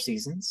after 4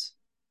 seasons.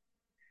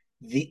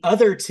 The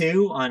other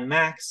two on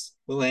Max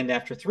will end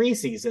after 3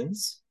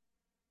 seasons.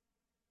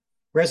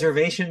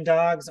 Reservation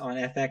Dogs on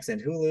FX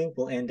and Hulu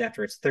will end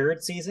after its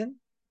 3rd season.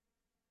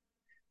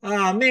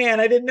 Oh man,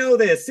 I didn't know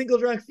this. Single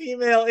Drunk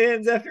Female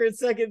ends after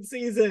its 2nd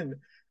season.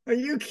 Are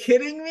you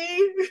kidding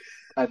me?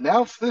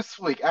 Announced this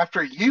week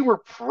after you were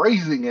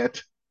praising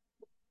it.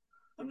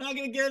 I'm not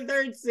gonna get a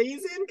 3rd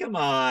season. Come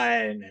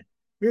on,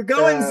 we're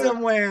going Uh,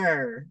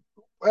 somewhere.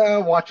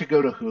 well, watch it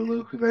go to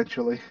Hulu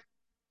eventually.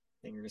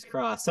 Fingers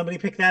crossed. Somebody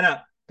pick that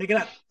up. Pick it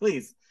up,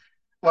 please.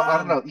 Well, I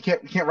don't Um, know. You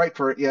can't write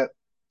for it yet.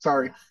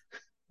 Sorry.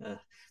 ugh, ugh.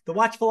 The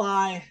Watchful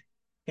Eye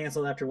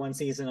canceled after 1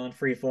 season on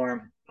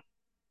Freeform.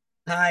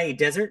 Hi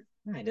Desert.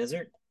 Hi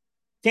Desert.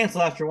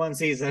 Cancel after 1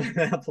 season on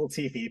Apple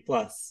TV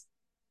Plus.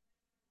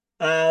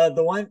 The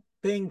one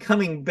thing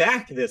coming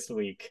back this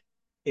week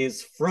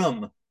is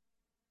From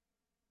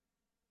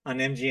on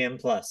MGM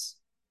Plus.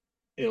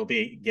 It'll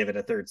be give it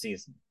a 3rd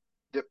season.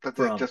 Yep, that's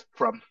it. From. Just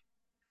from.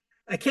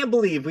 I can't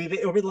believe we've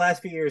over the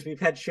last few years we've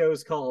had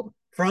shows called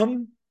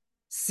From,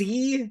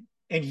 See,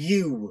 and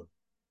You.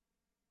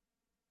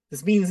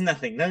 This means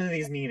nothing. None of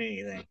these mean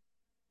anything.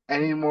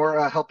 Any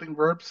more helping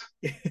verbs?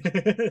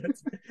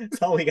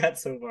 That's all we got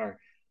so far.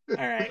 All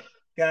right.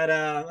 Got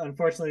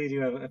unfortunately we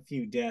do have a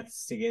few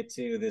deaths to get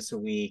to this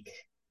week.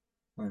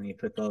 Let me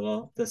put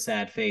the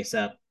sad face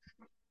up.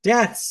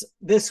 Deaths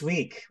this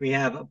week. We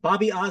have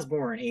Bobby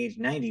Osborne, age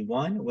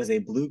 91, was a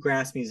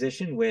bluegrass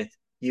musician with,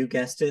 you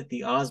guessed it,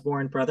 the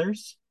Osborne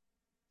brothers.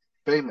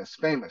 Famous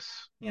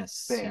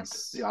Yes, band,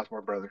 yes. the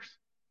Osborne Brothers.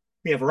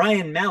 We have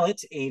Ryan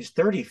Mallett, age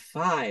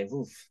 35.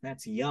 Oof,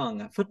 that's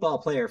young. A football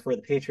player for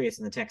the Patriots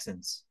and the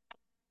Texans.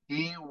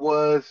 He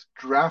was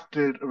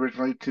drafted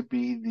originally to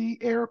be the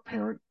heir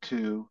apparent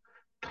to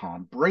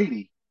Tom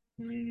Brady.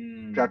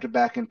 Mm. Drafted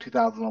back in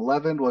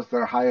 2011, was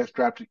their highest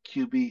drafted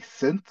QB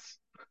since,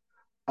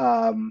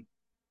 um,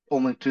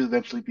 only to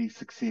eventually be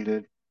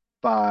succeeded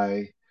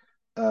by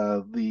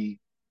the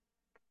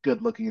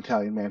good-looking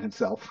Italian man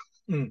himself.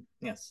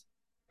 Yes.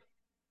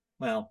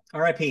 Well,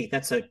 R.I.P.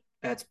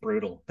 That's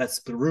brutal. That's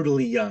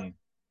brutally young.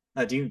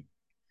 Do you?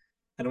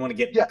 I don't want to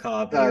get Yeah,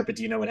 macabre here, but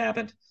do you know what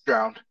happened?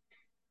 drowned.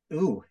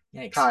 Ooh,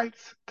 yikes!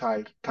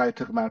 Tide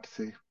took him out to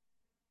sea.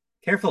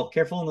 Careful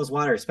in those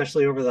waters,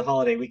 especially over the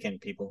holiday weekend,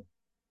 people.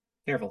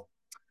 Careful.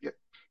 Yep.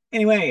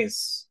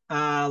 Anyways,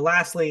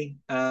 lastly,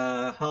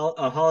 a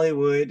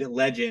Hollywood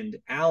legend,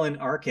 Alan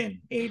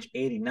Arkin, age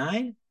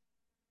 89.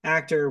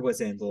 Actor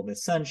was in Little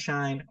Miss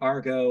Sunshine,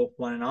 Argo,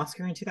 won an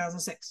Oscar in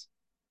 2006.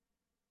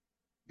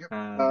 Yep.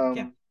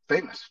 Yeah.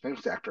 Famous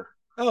actor.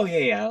 Oh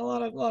yeah, a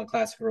lot of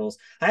classic roles.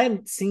 I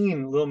hadn't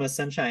seen Little Miss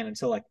Sunshine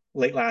until like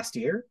late last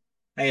year.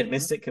 I had Hmm.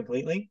 missed it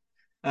completely.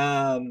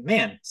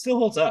 Man, still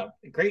holds up.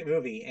 Great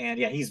movie, and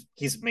yeah, he's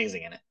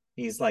amazing in it.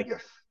 He's like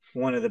Yes.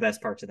 one of the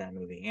best parts of that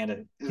movie, and a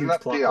Isn't huge that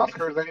the plot point.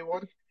 Oscars that he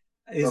won?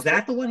 Oh Is that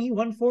six. the one he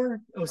won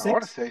for? Oh I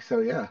want to six? say so,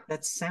 yeah.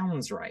 That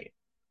sounds right.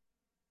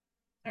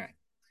 All right.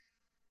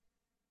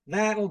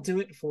 That'll do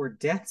it for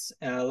deaths.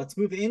 Let's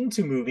move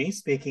into movies.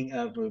 Speaking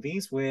of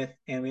movies,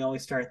 and we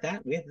always start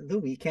that with the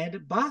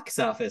weekend box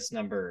office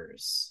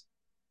numbers.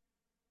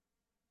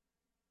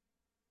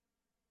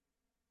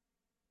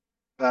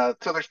 So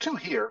there's two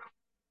here.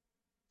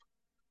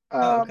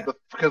 Oh, okay.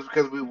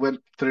 Because we went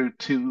through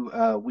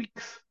 2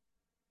 weeks.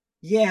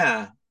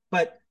 Yeah,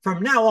 but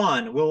from now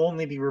on, we'll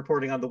only be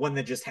reporting on the one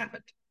that just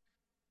happened.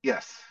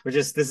 Yes.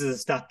 This is a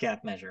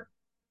stopgap measure.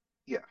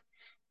 Yeah.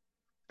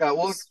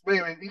 Well,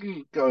 maybe you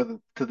can go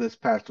to this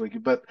past week,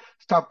 but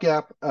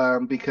stopgap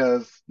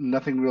because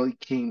nothing really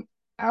came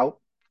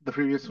out the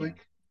previous Yeah.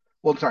 week.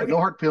 Well, sorry, No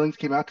Okay. Hard Feelings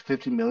came out to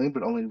 50 million,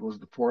 but only was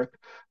the fourth.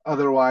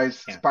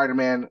 Otherwise, Yeah.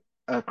 Spider-Man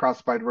Across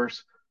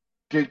Spider-Verse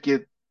did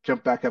get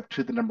jumped back up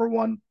to the number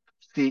one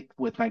seat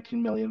with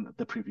 19 million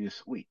the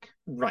previous week.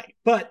 Right.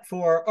 But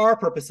for our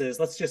purposes,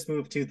 let's just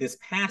move to this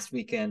past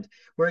weekend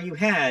where you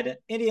had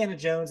Indiana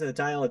Jones and the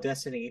Dial of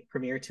Destiny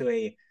premiere to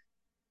a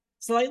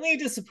slightly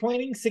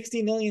disappointing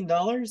 $60 million.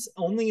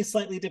 Only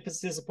slightly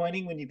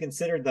disappointing when you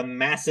consider the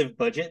massive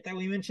budget that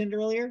we mentioned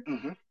earlier.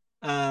 Hmm.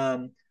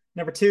 Um,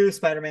 Number two,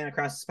 Spider-Man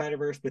Across the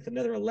Spider-Verse with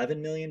another $11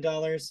 million.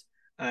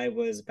 I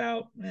was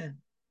about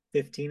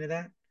 15 of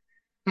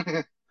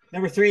that.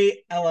 Number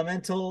three,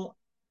 Elemental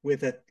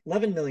with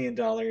 $11 million,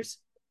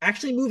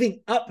 actually moving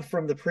up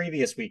from the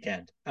previous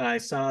weekend. I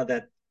saw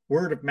that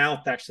word of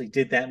mouth actually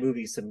did that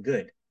movie some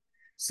good.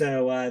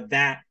 So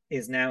that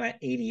is now at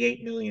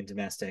 88 million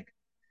domestic.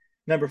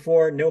 Number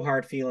four, No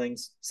Hard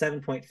Feelings,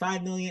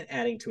 7.5 million,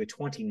 adding to a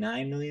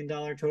 $29 million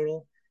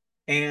total.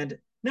 And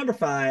number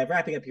five,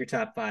 wrapping up your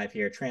top five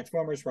here,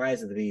 Transformers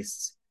Rise of the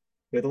Beasts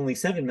with only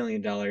 $7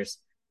 million.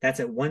 That's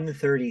at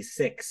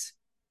 136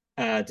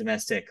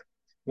 domestic.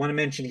 Want to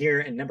mention here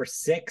in number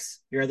six,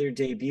 your other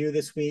debut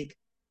this week,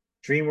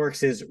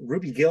 DreamWorks'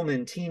 Ruby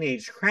Gillman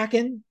Teenage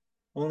Kraken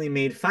only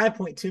made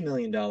 $5.2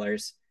 million.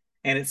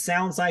 And it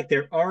sounds like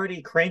they're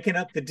already cranking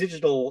up the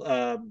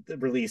digital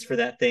release for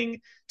that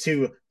thing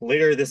to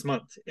later this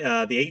month, the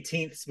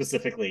 18th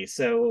specifically.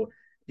 So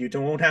you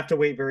don't have to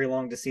wait very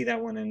long to see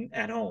that one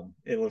at home.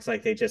 It looks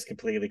like they just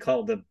completely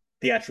called the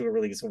theatrical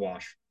release a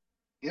wash.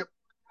 Yep.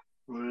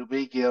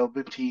 Ruby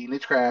Gilbert,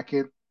 Teenage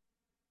Kraken.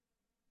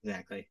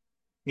 Exactly.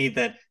 Need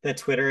that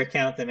Twitter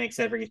account that makes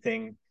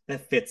everything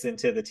that fits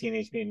into the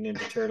Teenage Mutant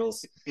Ninja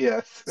Turtles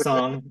Yes.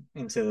 song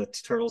into the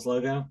Turtles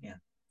logo. Yeah.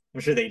 I'm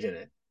sure they did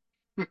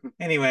it.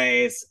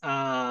 Anyways,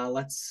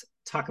 let's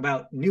talk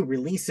about new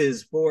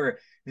releases for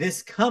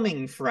this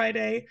coming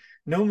Friday.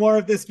 No more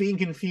of this being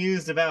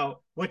confused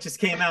about what just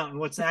came out and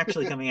what's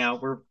actually coming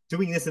out. We're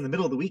doing this in the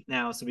middle of the week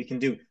now, so we can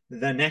do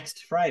the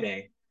next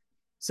Friday.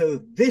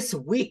 So this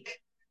week,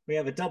 we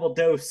have a double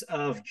dose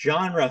of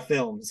genre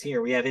films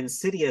here. We have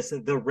Insidious,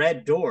 The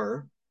Red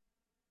Door.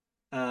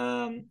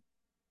 Um,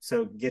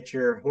 so get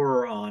your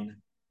horror on.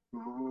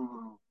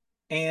 Ooh.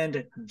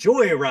 And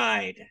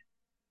Joyride.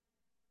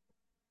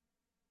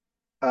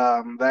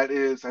 That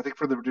is, I think,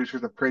 for the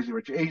producers of Crazy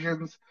Rich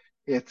Asians.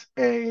 It's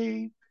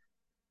a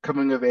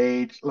coming of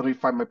age. Let me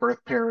find my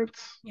birth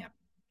parents. Yeah,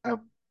 I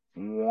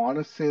want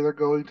to say they're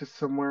going to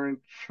somewhere in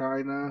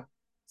China,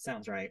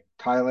 sounds right.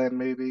 Thailand,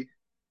 maybe.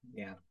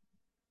 Yeah.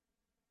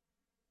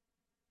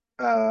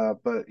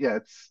 But yeah,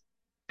 it's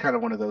kind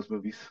of one of those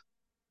movies.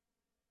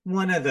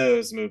 One of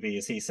those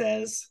movies, he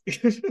says.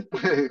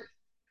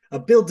 A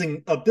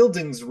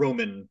building's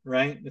Roman,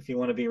 right? If you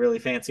want to be really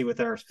fancy with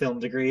our film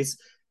degrees.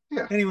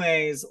 Yeah.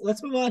 Anyways,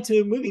 let's move on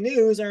to movie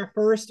news. Our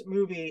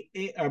movie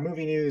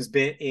news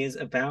bit is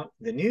about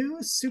the new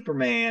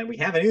Superman. We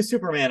have a new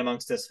Superman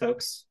amongst us,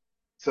 folks.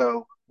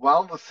 So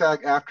while the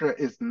SAG-AFTRA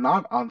is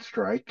not on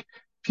strike,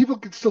 people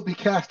can still be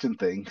cast in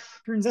things.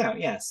 Turns out,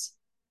 yes.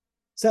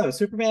 So,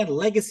 Superman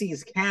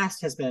Legacy's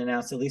cast has been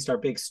announced, at least our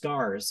big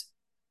stars.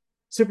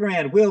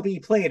 Superman will be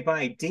played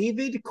by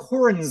David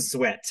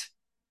Corenswet.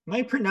 Am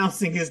I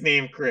pronouncing his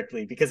name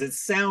correctly? Because it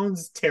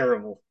sounds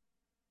terrible.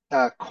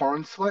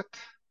 Corn Sweat.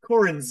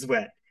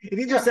 Corenswet. It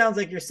either Yeah. sounds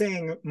like you're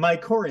saying my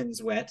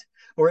Corin's wet,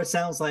 or it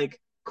sounds like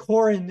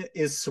Corin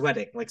is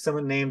sweating, like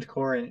someone named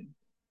Corin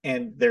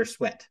and they're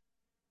sweat.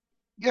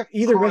 Yeah.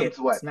 Either way, Corn it's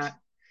Sweat. not.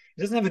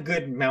 It doesn't have a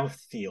good mouth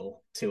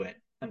feel to it,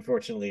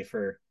 unfortunately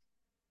for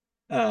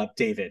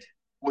David.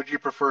 Would you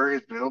prefer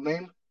his middle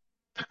name?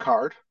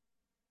 Picard.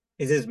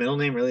 Is his middle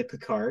name really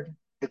Picard?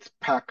 It's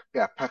Packard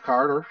or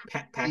Packard?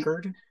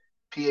 Packard.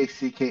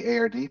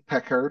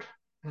 Packard.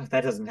 Oh,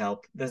 that doesn't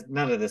help.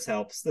 None of this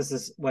helps. This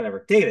is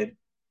whatever. David,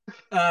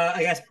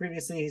 I guess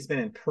previously he's been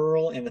in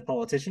Pearl and The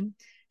Politician.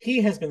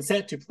 He has been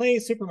set to play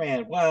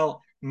Superman,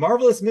 while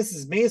marvelous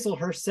Mrs. Maisel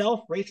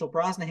herself, Rachel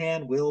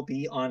Brosnahan, will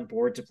be on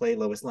board to play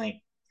Lois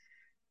Lane.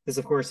 This,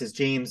 of course, is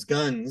James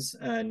Gunn's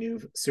new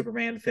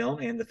Superman film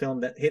and the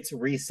film that hits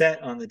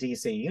reset on the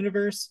DC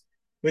universe.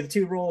 With the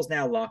two roles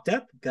now locked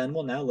up, Gunn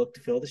will now look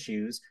to fill the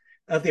shoes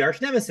of the arch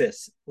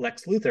nemesis,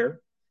 Lex Luthor,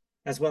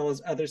 as well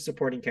as other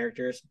supporting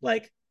characters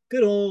like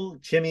good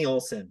old Jimmy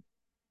Olsen.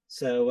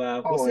 So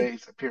we'll see.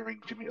 Always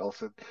appearing Jimmy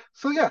Olsen.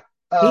 So yeah,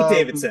 Pete um,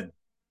 Davidson.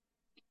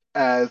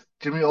 as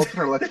Jimmy Olsen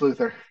or Lex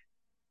Luthor.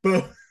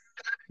 Boom.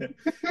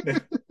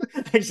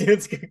 Actually,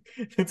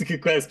 that's a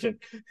good question.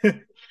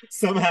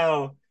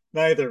 Somehow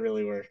neither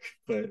really work,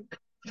 but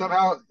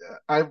Somehow,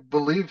 I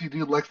believe if you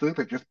do Lex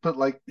Luthor, just put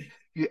like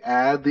you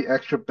add the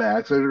extra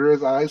bags under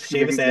his eyes, you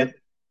shave make his a good, head.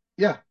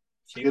 yeah,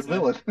 it's a Shave good his head.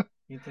 villain.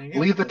 There you go.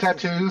 Leave the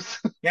That's it. tattoos.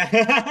 Yeah,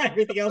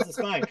 everything else is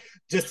fine.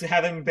 Just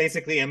have him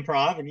basically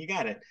improv, and you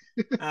got it.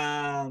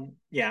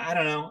 Yeah, I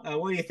don't know.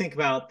 What do you think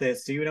about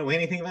this? Do you know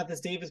anything about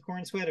this David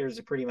Corenswet, or is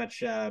it pretty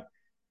much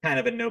kind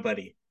of a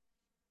nobody?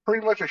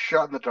 Pretty much a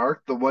shot in the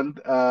dark. The one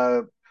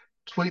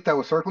tweet that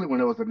was circling when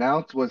it was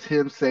announced was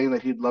him saying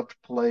that he'd love to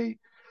play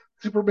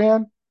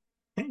Superman.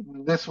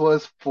 This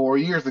was 4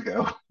 years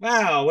ago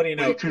Wow, what do you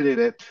when he know? tweeted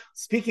it.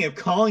 Speaking of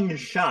calling your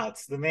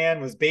shots, the man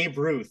was Babe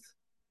Ruth,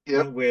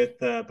 Yep.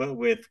 but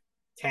with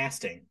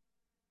casting.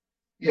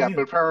 Who Yeah, but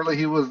knew? apparently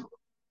he was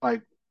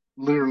like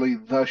literally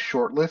the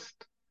shortlist,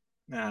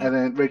 Uh, and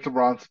then Rachel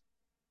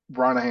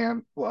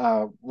Brosnahan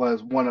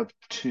was one of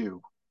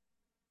two.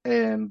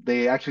 And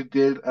they actually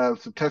did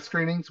some test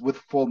screenings with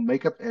full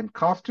makeup and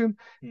costume,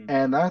 hmm.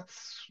 and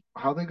that's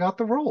how they got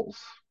the roles.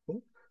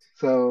 Cool.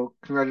 So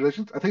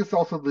congratulations. I think it's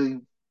also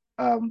the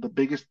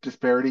biggest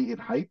disparity in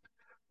height,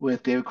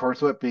 with David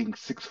Corenswet being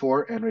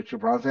 6'4" and Richard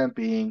Brosnan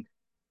being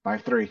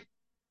 5'3".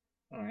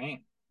 All right,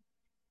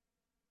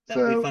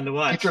 that'll be So fun to get your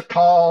watch. Get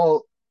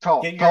tall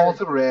your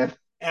Superman.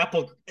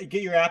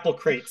 get your apple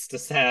crates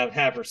to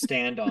have her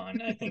stand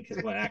on. I think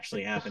is what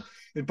actually happened.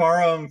 We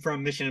borrow them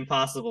from Mission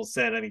Impossible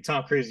set. I mean,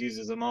 Tom Cruise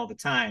uses them all the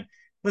time.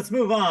 Let's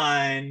move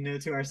on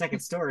to our second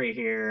story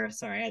here.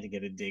 Sorry, I had to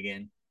get a dig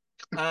in.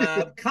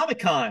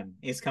 Comic-Con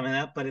is coming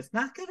up, but it's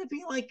not going to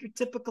be like your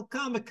typical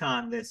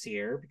Comic-Con this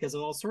year because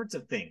of all sorts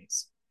of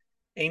things.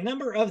 A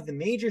number of the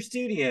major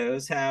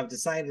studios have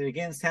decided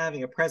against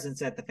having a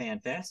presence at the Fan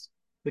Fest,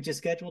 which is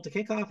scheduled to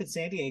kick off in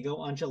San Diego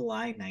on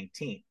July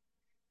 19th.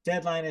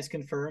 Deadline has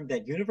confirmed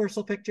that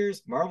Universal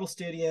Pictures, Marvel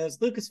Studios,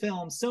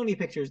 Lucasfilm, Sony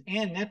Pictures,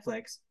 and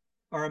Netflix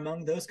are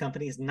among those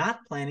companies not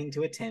planning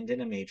to attend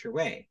in a major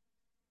way.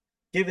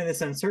 Given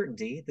this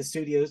uncertainty, the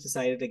studios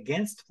decided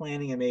against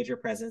planning a major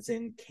presence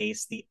in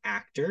case the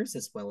actors,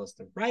 as well as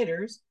the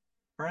writers,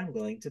 are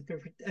unwilling to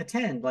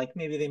attend. Like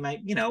maybe they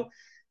might,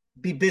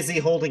 be busy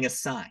holding a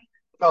sign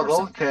No, or they'll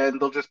something. attend.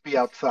 They'll just be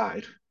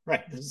outside.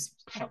 Right, just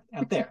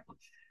out there.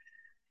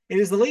 It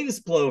is the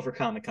latest blow for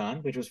Comic Con,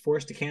 which was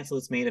forced to cancel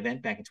its main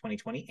event back in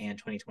 2020 and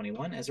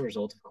 2021 as a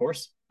result, of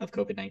course, of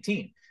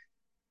COVID-19.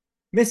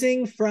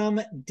 Missing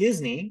from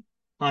Disney,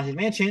 Haunted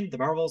Mansion, The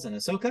Marvels, and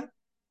Ahsoka.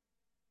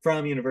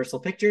 From Universal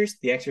Pictures,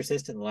 The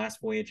Exorcist and the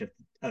Last Voyage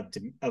of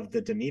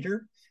the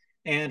Demeter.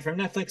 And from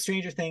Netflix,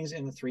 Stranger Things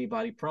and the Three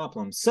Body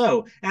Problem.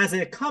 So, as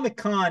a Comic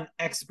Con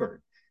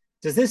expert,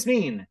 does this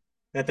mean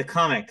that the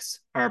comics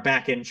are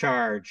back in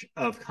charge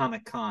of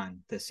Comic Con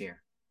this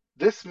year?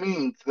 This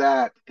means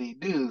that the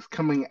news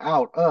coming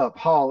out of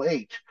Hall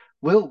H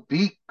will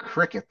be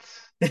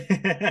crickets.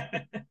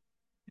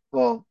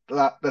 Well,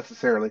 not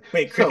necessarily.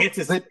 Wait, So Crickets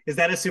is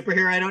that a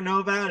superhero I don't know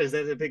about? Is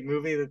that a big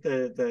movie that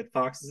the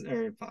Fox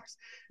or Fox?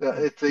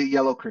 it's a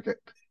yellow cricket.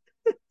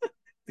 The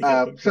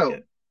Yellow So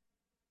Cricket.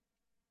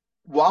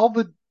 while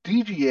the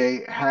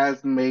DGA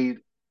has made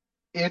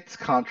its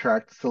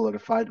contract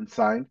solidified and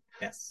signed,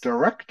 Yes.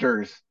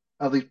 directors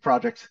of these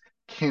projects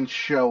can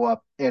show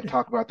up and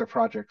talk about their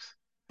projects.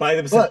 By But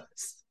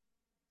themselves.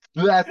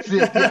 that's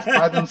it. Yes,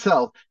 by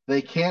themselves.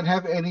 They can't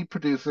have any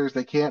producers.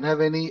 They can't have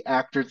any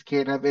actors.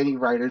 Can't have any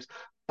writers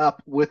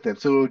up with them.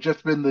 So it would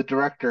just been the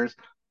directors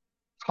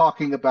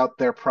talking about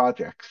their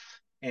projects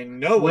And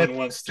no with one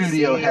wants to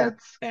studio see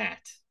heads. that.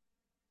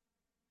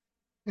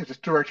 It's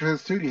just directors and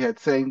studio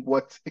heads saying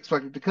what's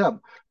expected to come.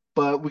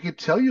 But we could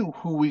tell you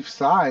who we've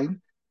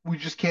signed. We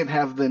just can't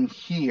have them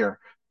here.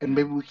 And Yeah.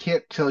 maybe we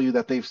can't tell you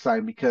that they've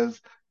signed because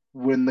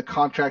when the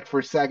contract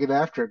for SAG and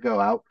AFTRA go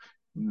out,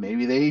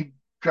 maybe they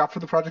drop for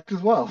the project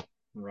as well.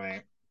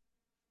 Right.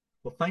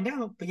 We'll find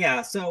out. But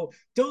yeah, so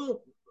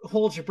don't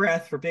hold your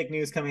breath for big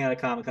news coming out of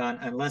Comic Con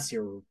unless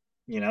you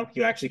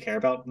actually care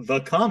about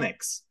the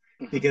comics,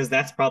 Mhm. because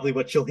that's probably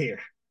what you'll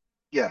hear.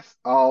 Yes,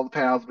 all the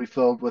panels will be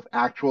filled with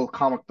actual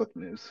comic book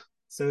news.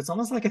 So it's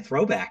almost like a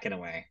throwback in a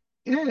way.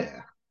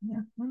 Yeah, Yeah,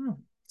 I don't know.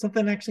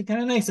 Something actually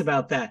kind of nice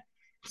about that.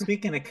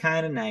 Speaking of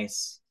kind of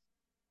nice,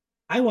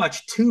 I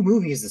watched two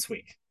movies this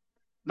week.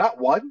 not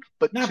one,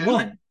 but Not two.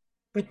 one,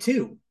 but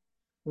two.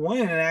 One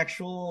in an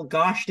actual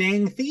gosh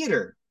dang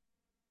theater.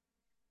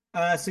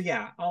 So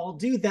yeah, I'll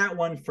do that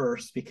one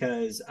first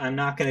because I'm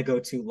not going to go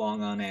too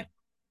long on it.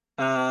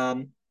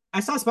 Um, I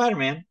saw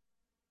Spider-Man.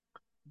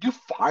 You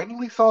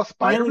finally saw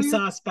Finally Spider-Man?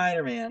 saw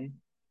Spider-Man.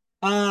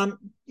 Um,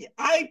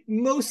 I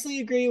mostly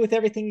agree with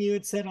everything you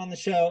had said on the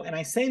show, and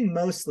I say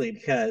mostly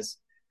because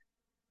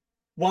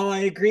while I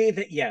agree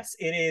that yes,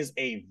 it is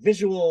a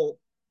visual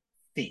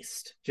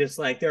feast, just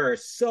like there are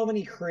so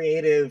much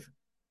creative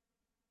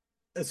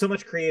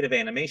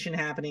animation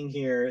happening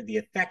here. The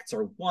effects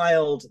are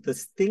wild. The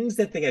things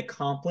that they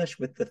accomplish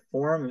with the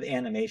form of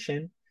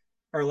animation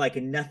are like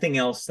nothing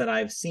else that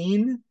I've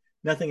seen,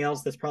 nothing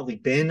else that's probably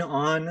been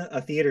on a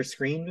theater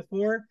screen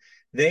before.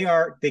 They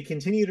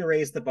continue to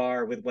raise the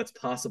bar with what's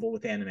possible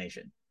with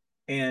animation.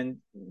 And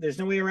there's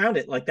no way around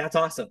it. Like that's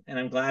awesome. And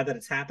I'm glad that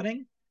it's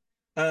happening.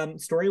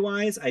 Story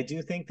wise, I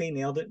do think they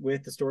nailed it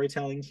with the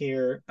storytelling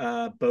here,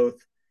 both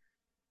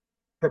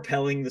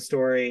propelling the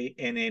story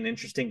in an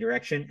interesting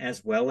direction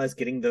as well as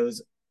getting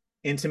those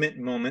intimate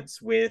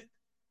moments with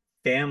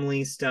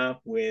family stuff,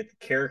 with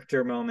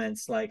character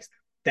moments, like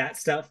that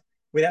stuff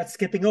without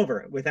skipping over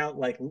it, without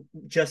like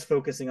just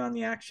focusing on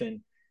the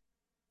action.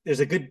 There's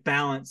a good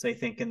balance, I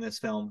think, in this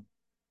film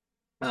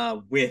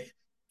with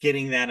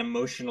getting that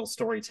emotional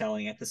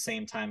storytelling at the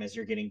same time as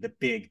you're getting the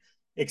big,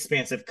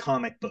 expansive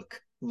comic book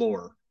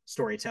lore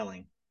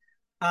storytelling.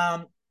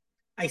 Um,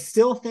 I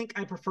still think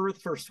I prefer the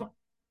first one.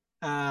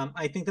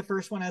 I think the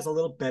first one has a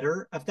little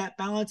better of that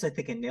balance. I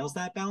think it nails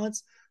that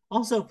balance.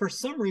 Also, for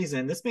some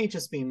reason, this may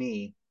just be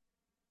me.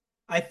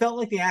 I felt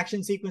like the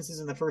action sequences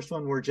in the first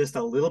one were just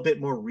a little bit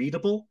more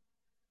readable.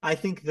 I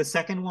think the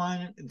second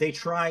one, they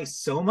try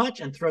so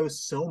much and throw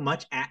so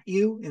much at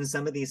you in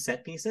some of these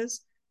set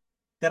pieces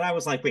that I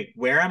was like, wait,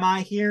 where am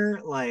I here?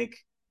 Like,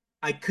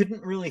 I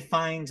couldn't really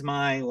find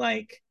my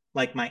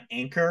like my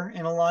anchor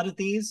in a lot of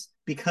these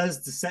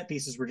because the set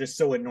pieces were just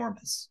so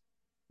enormous.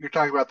 You're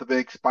talking about the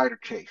big spider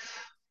chase.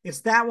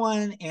 It's that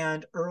one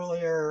and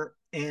earlier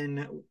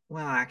in,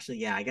 well, actually,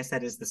 yeah, I guess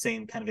that is the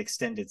same kind of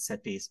extended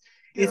set piece.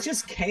 It's Yes.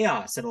 just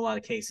chaos in a lot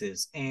of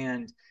cases,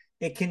 and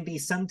it can be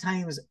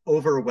sometimes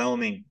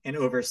overwhelming and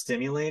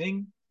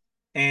overstimulating.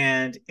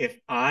 And if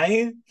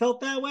I felt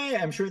that way,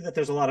 I'm sure that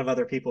there's a lot of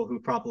other people who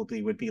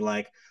probably would be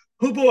like,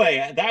 oh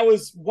boy, that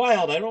was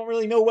wild. I don't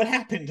really know what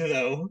happened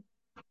though.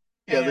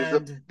 Yeah, there's a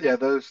And yeah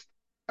those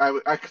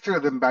I consider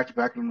them back to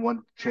back in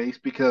one chase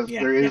because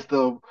yeah, there yeah. is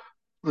the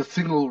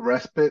single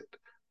respite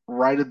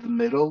right in the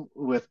middle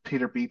with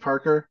Peter B.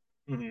 Parker.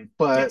 Mm-hmm.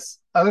 But Yes.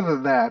 other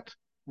than that,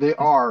 they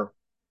are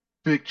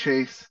big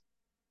chase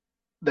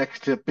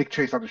next to big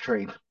chase on the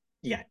train.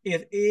 Yeah,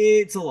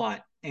 it's a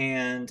lot.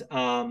 And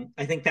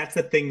I think that's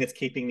the thing that's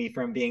keeping me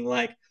from being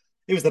like,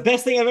 it was the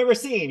best thing I've ever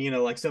seen,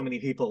 like so many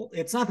people.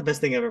 It's not the best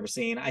thing I've ever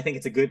seen. I think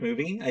it's a good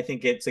movie. I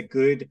think it's a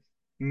good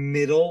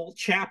middle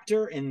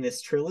chapter in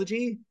this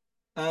trilogy.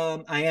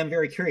 I am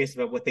very curious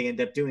about what they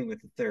end up doing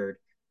with the third.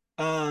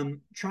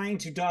 Trying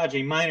to dodge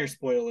a minor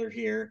spoiler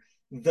here,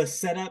 the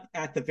setup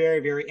at the very,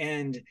 very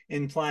end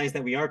implies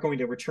that we are going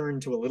to return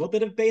to a little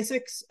bit of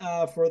basics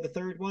for the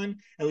third one,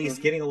 at least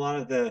Mhm. getting a lot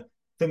of the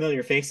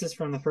familiar faces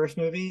from the first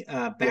movie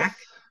Yes. back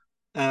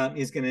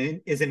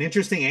is an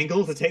interesting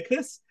angle to take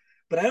this.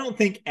 But I don't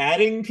think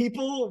adding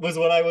people was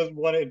what I was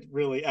wanted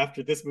really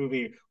after this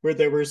movie, where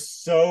there were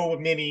so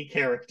many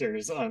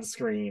characters on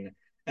screen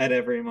at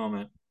every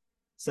moment.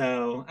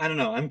 So I don't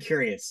know. I'm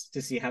curious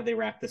to see how they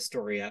wrap this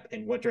story up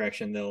and what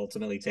direction they'll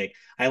ultimately take.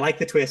 I like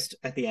the twist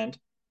at the end.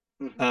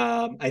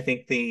 Mhm. I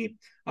think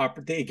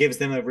it gives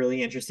them a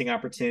really interesting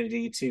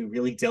opportunity to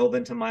really delve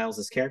into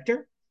Miles's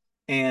character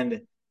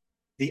and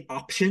the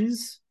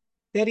options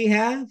that he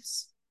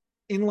has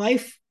in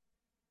life.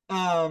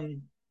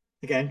 Um,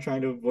 Again,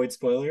 trying to avoid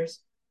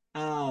spoilers.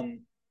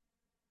 Um,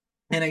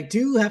 and I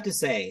do have to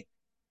say,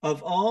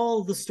 of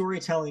all the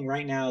storytelling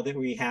right now that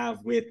we have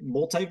with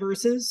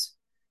multiverses,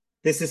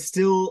 this is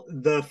still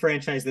the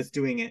franchise that's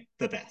doing it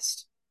the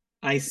best.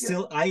 Yes.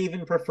 I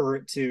even prefer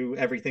it to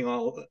everything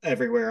all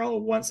everywhere all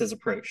at once's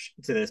approach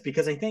to this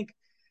because I think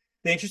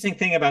the interesting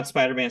thing about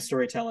Spider-Man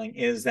storytelling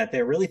is that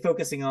they're really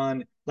focusing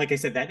on, like I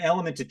said, that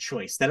element of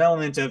choice, that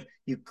element of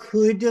you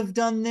could have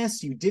done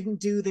this, you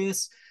didn't do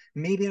this.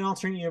 Maybe in an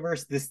alternate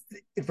universe, this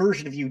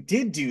version of you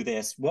did do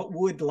this. What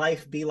would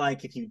life be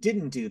like if you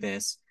didn't do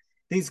this?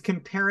 These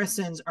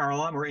comparisons are a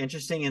lot more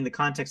interesting in the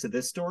context of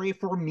this story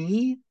for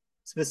me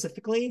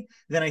specifically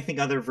than I think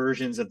other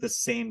versions of the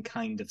same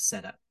kind of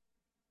setup.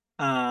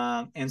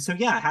 And so,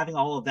 yeah, having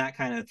all of that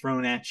kind of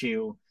thrown at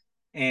you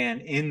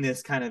and in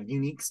this kind of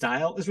unique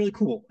style is really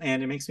cool.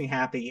 And it makes me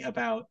happy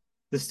about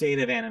the state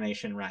of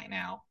animation right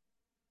now.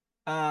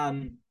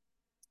 Um,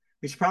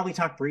 we should probably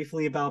talk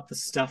briefly about the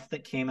stuff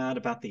that came out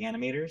about the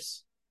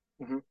animators.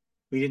 Mhm.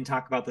 We didn't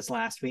talk about this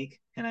last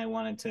week, and I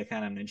wanted to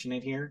kind of mention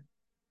it here.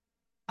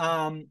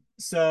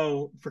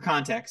 So for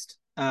context,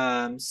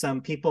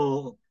 some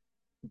people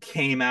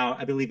came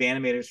out, I believe,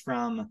 animators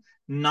from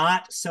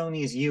not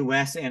Sony's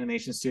US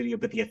animation studio,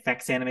 but the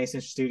Effects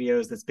Animation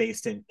Studios that's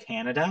based in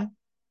Canada,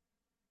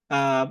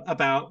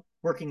 about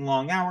working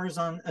long hours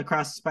on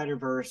Across the Spider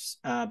Verse,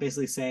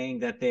 basically saying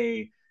that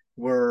they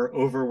were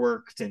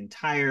overworked and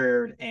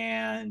tired,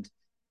 and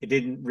it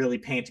didn't really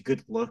paint a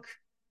good look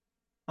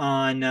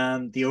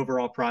on the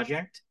overall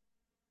project.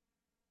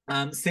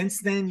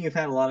 Since then, you've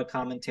had a lot of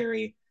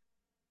commentary,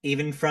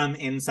 even from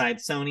inside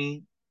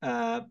Sony.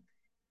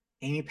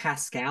 Amy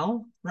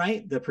Pascal,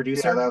 right, the Yeah,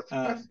 producer,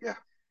 that's yeah.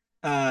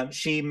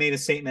 She made a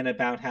statement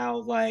about how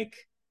like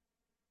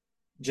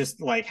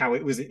just like how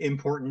it was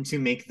important to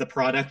make the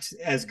product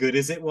as good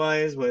as it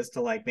was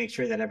to like make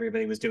sure that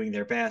everybody was doing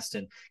their best,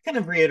 and kind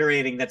of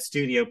reiterating that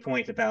studio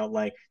point about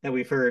like that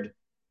we've heard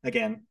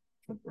again.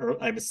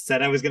 Or I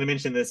said I was going to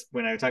mention this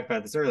when I talked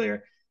about this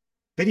earlier.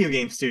 Video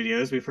game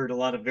studios, we've heard a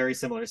lot of very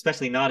similar,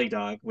 especially Naughty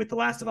Dog with the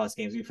Last of Us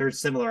games. We've heard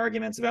similar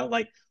arguments about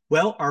like,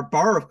 well, our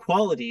bar of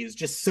quality is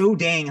just so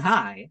dang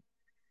high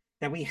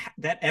that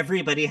that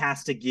everybody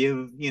has to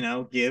give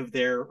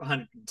their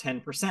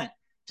 110%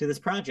 to this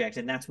project,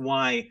 and that's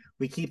why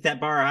we keep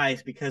that bar high,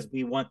 because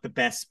we want the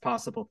best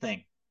possible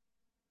thing.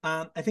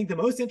 I think the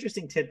most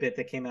interesting tidbit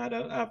that came out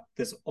of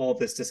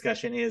this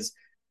discussion is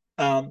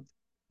um,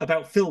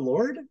 about Phil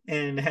Lord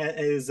and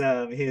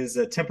his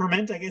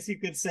temperament, I guess you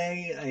could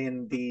say,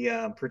 in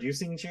the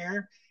producing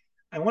chair.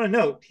 I want to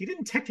note he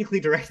didn't technically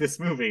direct this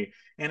movie.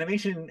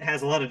 Animation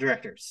has a lot of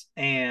directors,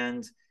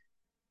 and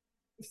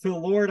Phil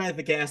Lord, I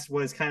guess,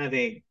 was kind of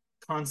a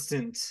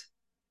constant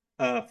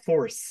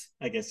force,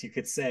 I guess you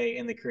could say,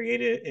 in the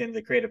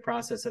creative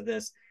process of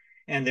this.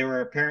 And there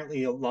were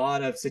apparently a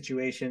lot of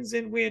situations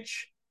in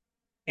which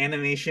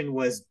animation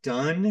was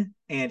done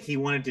and he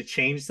wanted to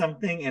change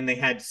something and they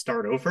had to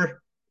start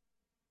over,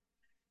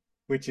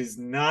 which is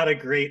not a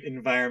great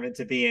environment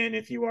to be in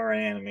if you are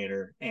an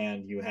animator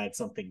and you had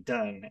something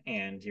done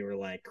and you were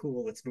like,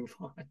 cool, let's move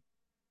on.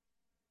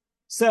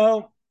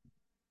 So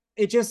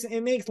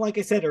it makes, like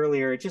I said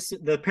earlier, just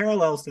the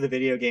parallels to the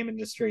video game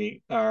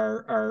industry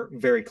are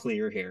very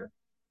clear here.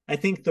 I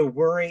think the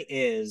worry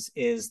is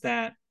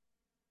that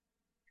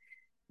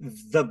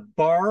the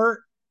bar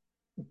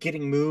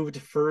getting moved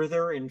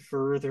further and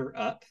further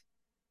up,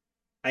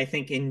 I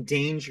think,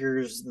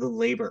 endangers the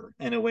labor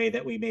in a way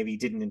that we maybe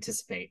didn't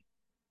anticipate.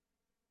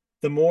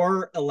 The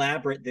more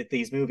elaborate that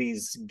these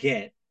movies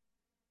get,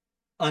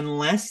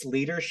 unless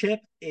leadership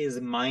is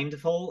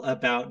mindful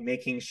about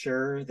making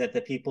sure that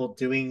the people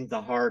doing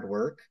the hard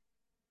work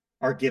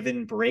are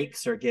given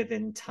breaks or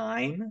given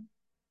time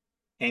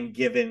and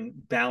given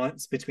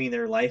balance between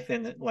their life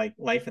and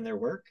their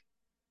work,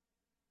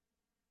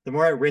 the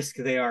more at risk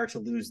they are to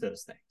lose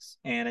those things.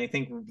 And I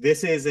think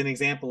this is an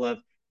example of,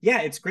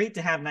 yeah, it's great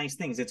to have nice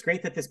things. It's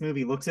great that this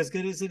movie looks as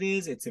good as it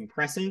is. It's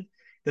impressive.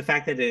 The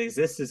fact that it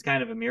exists is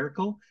kind of a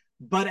miracle.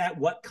 But at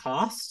what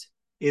cost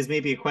is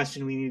maybe a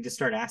question we need to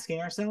start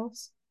asking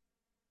ourselves.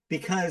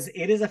 Because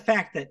it is a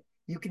fact that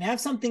you can have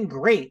something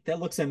great that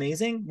looks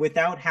amazing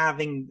without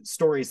having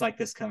stories like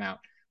this come out,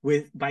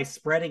 by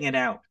spreading it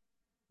out.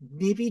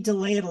 Maybe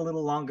delay it a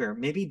little longer.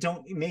 Maybe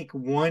don't make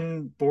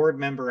one board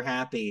member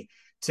happy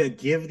to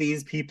give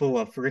these people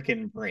a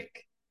freaking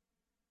break.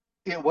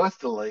 It was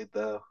delayed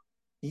though.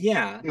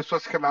 Yeah, It was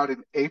supposed to come out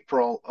in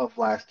April of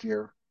last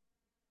year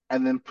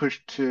and then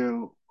pushed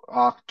to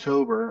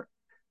October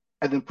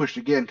and then pushed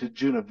again to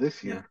June of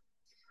this yeah. year.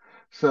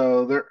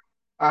 So there,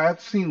 I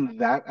have seen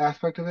that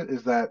aspect of it,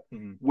 is that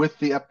Mhm. with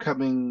the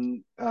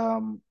upcoming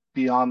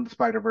Beyond the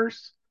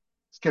Spider-Verse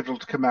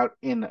scheduled to come out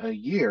in a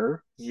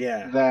year,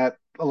 Yeah. that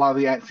a lot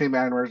of the same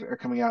animators are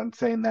coming out and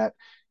saying that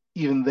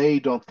even they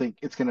don't think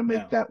it's going to make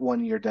No. that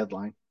 1 year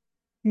deadline.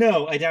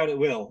 No, I doubt it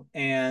will.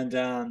 And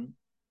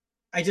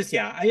I just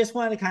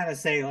wanted to kind of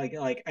say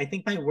like I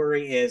think my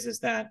worry is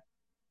that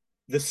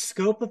the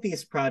scope of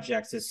these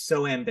projects is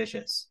so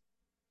ambitious.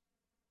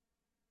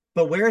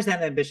 But where is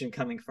that ambition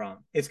coming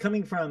from? It's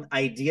coming from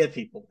idea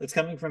people. It's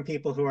coming from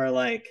people who are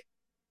like,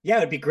 yeah,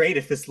 it'd be great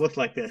if this looked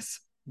like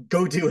this.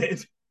 Go do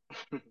it.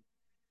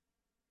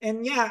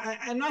 And yeah,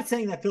 I'm not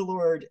saying that Phil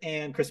Lord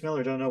and Chris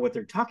Miller don't know what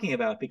they're talking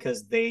about,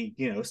 because they,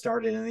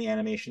 started in the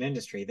animation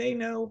industry. They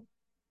know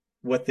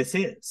what this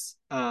is.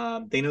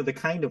 They know the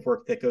kind of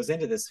work that goes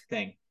into this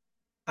thing.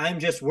 I'm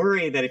just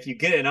worried that if you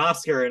get an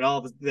Oscar and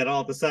all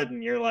of a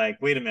sudden you're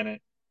like, wait a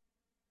minute,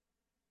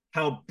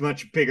 how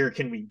much bigger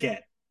can we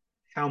get?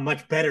 How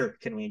much better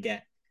can we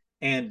get?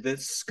 And the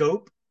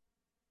scope,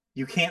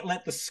 you can't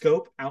let the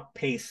scope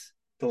outpace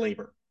the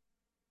labor.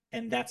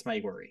 And that's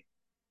my worry.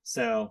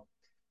 So,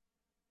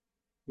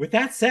 with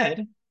that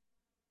said,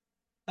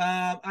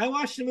 I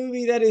watched a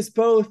movie that is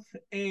both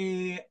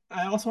a.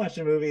 I also watched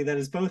a movie that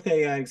is both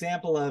a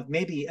example of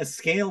maybe a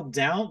scaled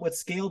down, what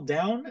scaled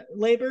down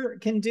labor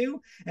can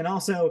do, and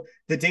also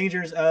the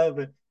dangers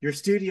of your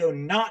studio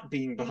not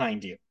being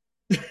behind you.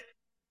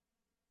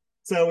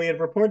 So we had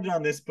reported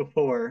on this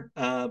before,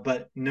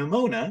 but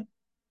Nimona,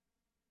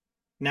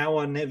 now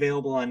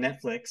available on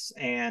Netflix,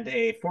 and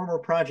a former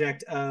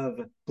project of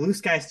Blue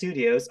Sky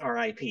Studios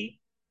 (RIP),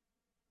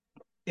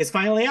 is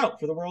finally out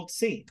for the world to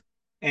see.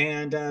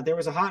 And there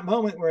was a hot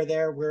moment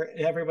where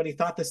everybody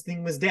thought this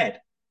thing was dead.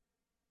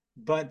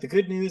 But the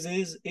good news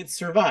is it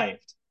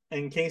survived.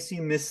 In case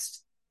you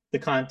missed the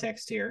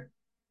context here,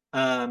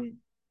 um,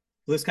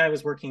 Blue Sky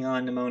was working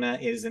on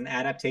Nimona is an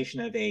adaptation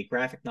of a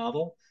graphic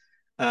novel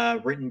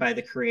written by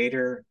the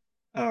creator,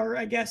 or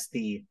I guess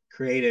the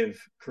creative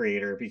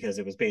creator, because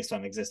it was based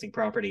on existing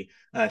property,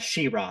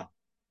 She-Ra,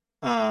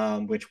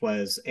 which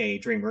was a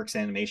DreamWorks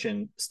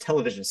animation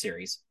television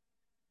series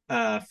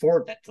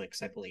for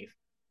Netflix, I believe.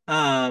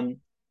 Um,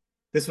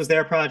 This was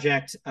their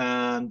project,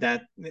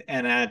 that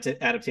an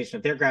adaptation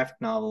of their graphic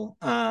novel.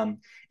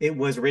 It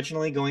was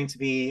originally going to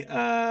be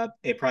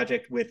a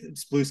project with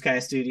Blue Sky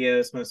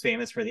Studios, most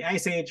famous for the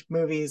Ice Age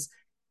movies.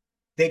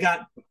 They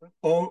got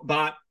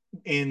bought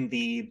in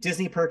the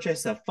Disney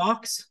purchase of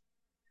Fox.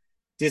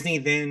 Disney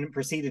then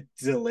proceeded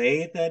to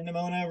delay the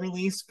Nimona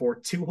release for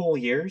 2 whole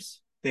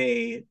years.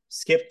 They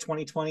skipped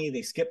 2020,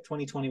 they skipped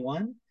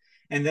 2021.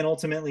 And then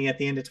ultimately, at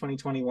the end of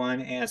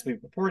 2021, as we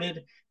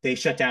reported, they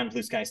shut down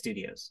Blue Sky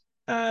Studios.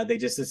 They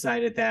just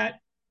decided that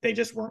they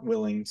just weren't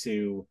willing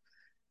to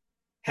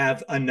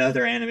have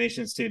another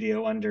animation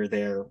studio under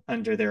their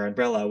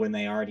umbrella when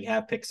they already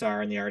have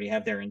Pixar and they already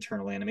have their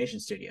internal animation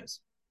studios.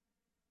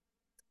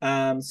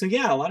 So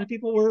yeah, a lot of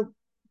people were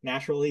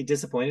naturally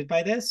disappointed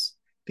by this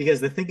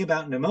because the thing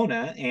about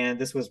Nimona, and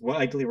this was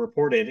widely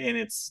reported in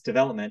its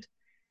development,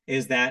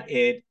 is that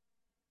it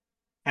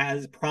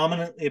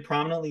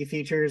prominently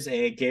features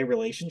a gay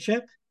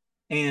relationship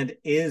and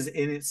is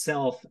in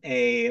itself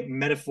a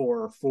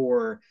metaphor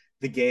for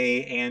the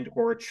gay and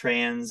or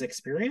trans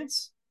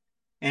experience.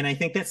 And I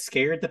think that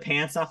scared the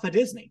pants off of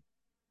Disney.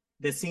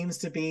 This seems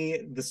to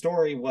be the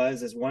story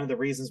was as one of the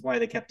reasons why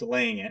they kept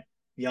delaying it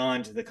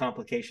beyond the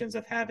complications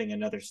of having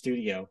another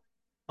studio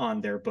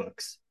on their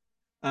books.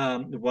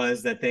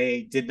 Was that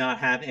they did not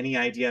have any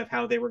idea of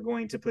how they were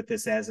going to put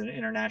this as an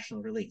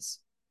international release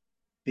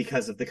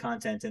because of the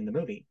content in the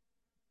movie.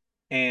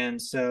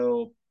 And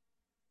so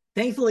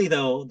thankfully,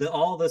 though,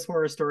 all this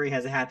horror story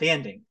has a happy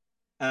ending.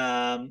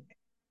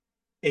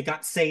 It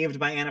got saved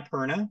by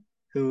Annapurna,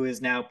 who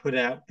is now put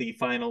out the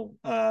final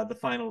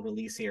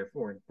release here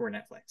for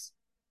Netflix.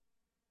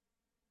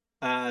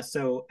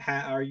 So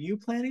are you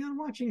planning on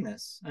watching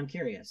this? I'm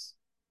curious.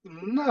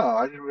 No,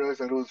 I didn't realize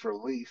that it was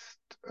released.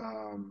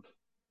 No,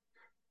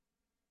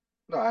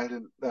 I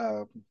didn't.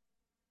 I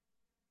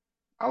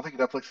don't think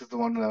Netflix is the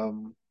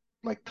one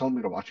like telling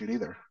me to watch it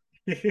either.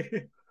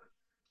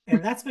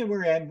 And that's my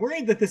worry. I'm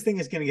worried that this thing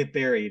is going to get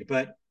buried,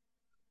 but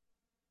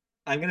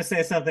I'm going to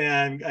say something.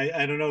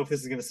 I don't know if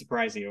this is going to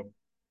surprise you.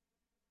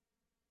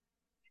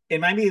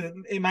 It might be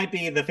my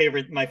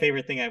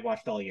favorite thing I've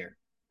watched all year.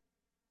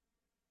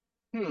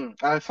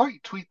 I saw you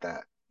tweet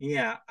that.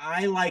 Yeah,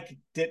 I liked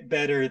it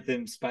better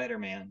than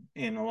Spider-Man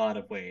in a lot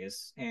of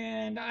ways,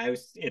 and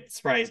it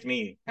surprised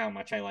me how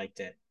much I liked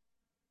it.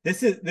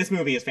 This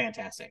movie is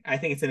fantastic. I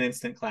think it's an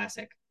instant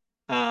classic.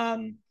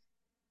 Um,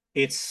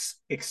 it's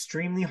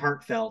extremely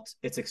heartfelt,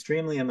 it's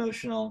extremely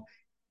emotional,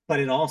 but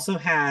it also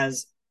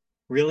has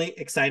really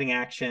exciting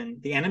action.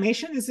 The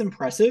animation is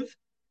impressive.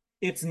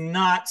 It's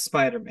not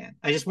Spider-Man.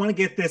 I just want to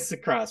get this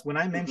across. When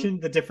I Hmm.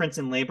 mentioned the difference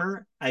in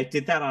labor, I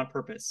did that on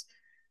purpose.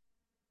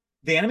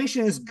 The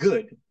animation is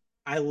good.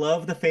 I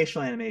love the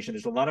facial animation.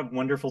 There's a lot of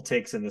wonderful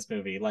takes in this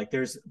movie. Like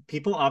there's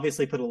people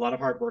obviously put a lot of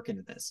hard work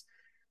into this,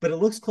 but it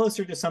looks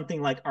closer to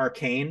something like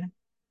Arcane,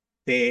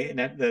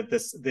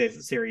 the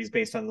series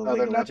based on the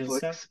Other League of Legends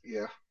stuff. Netflix,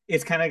 yeah.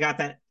 It's kind of got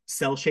that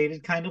cell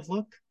shaded kind of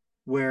look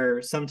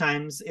where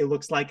sometimes it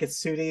looks like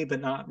it's 2D,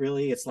 but not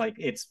really. It's like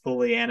it's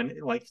fully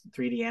like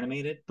 3D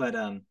animated. But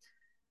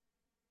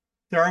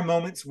there are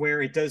moments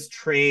where it does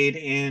trade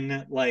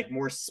in like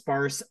more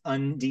sparse,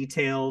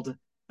 undetailed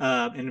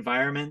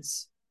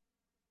environments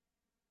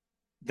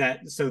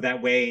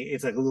that way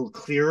it's like a little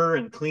clearer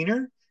and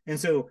cleaner. And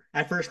so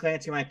at first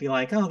glance you might be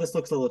like, oh, this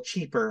looks a little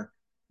cheaper,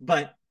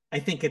 but I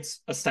think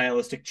it's a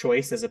stylistic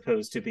choice as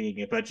opposed to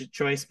being a budget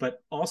choice. But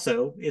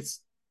also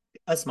it's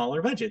a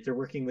smaller budget. They're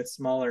working with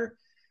smaller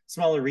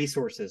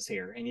resources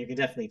here, and you can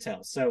definitely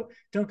tell. So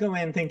don't go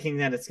in thinking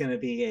that it's going to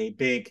be a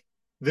big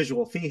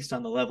visual feast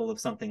on the level of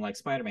something like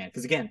Spider-Man,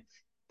 because again,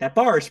 that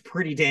bar is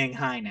pretty dang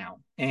high now.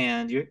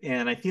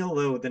 And I feel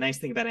though the nice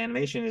thing about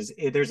animation is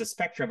there's a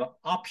spectrum of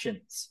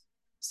options,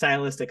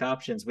 stylistic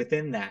options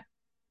within that.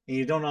 And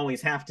you don't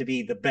always have to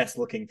be the best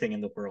looking thing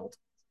in the world.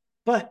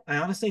 But I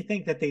honestly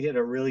think that they did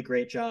a really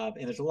great job,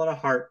 and there's a lot of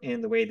heart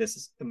in the way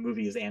this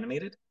movie is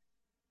animated.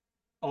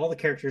 All the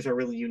characters are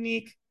really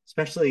unique,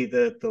 especially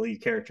the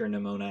lead character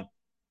Nimona.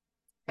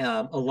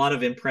 A lot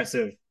of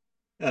impressive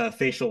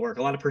facial work,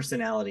 a lot of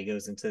personality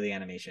goes into the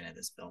animation in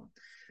this film.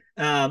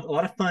 A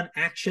lot of fun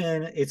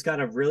action. It's got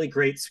a really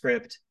great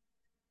script,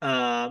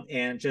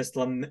 and just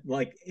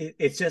like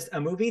it's just a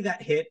movie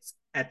that hits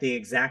at the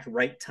exact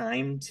right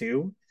time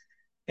too.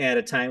 At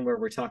a time where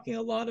we're talking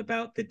a lot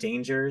about the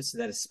dangers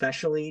that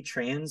especially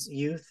trans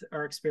youth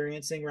are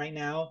experiencing right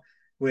now,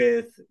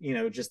 with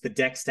just the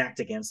deck stacked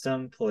against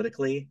them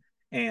politically,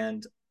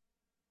 and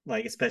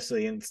like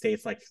especially in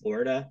states like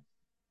Florida,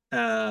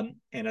 and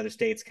other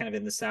states kind of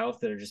in the South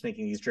that are just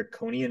making these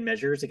draconian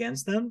measures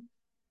against them.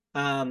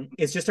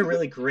 It's just a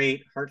really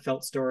great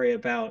heartfelt story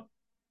about.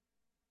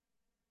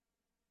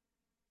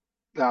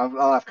 No,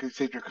 I'll have to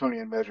say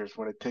draconian measures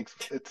when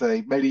it's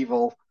a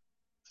medieval story.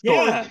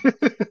 Yeah,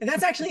 and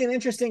that's actually an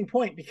interesting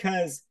point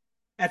because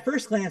at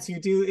first glance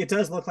it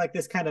does look like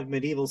this kind of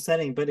medieval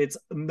setting, but it's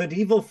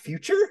medieval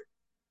future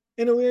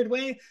in a weird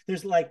way.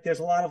 There's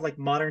a lot of like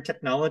modern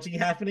technology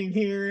happening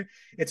here.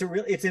 It's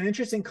an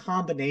interesting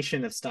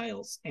combination of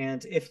styles.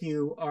 And if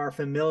you are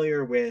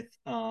familiar with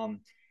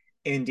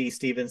N.D.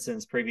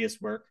 Stevenson's previous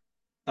work,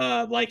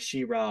 like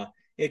She-Ra,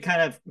 it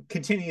kind of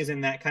continues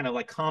in that kind of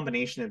like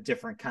combination of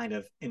different kind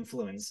of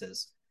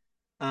influences.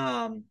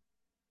 Um,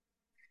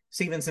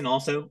 Stevenson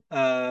also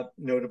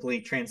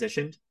notably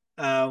transitioned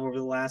over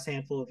the last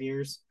handful of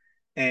years,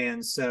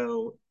 and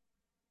so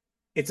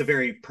it's a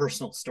very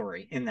personal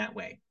story in that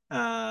way.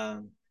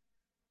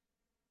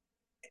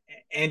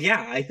 And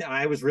yeah,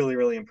 I was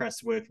really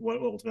impressed with what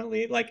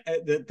ultimately like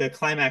the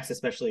climax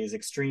especially is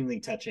extremely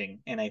touching,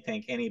 and I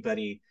think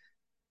anybody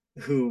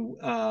who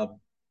I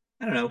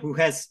don't know who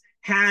has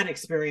had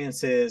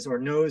experiences or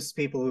knows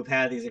people who've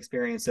had these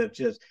experiences of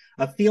just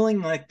a feeling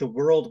like the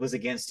world was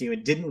against you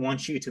and didn't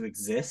want you to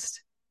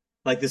exist,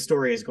 like this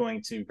story is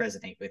going to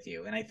resonate with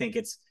you. And I think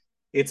it's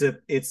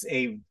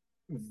a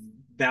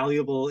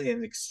valuable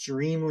and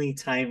extremely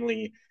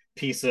timely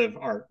piece of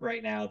art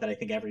right now that I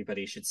think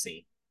everybody should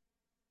see.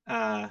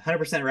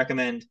 100%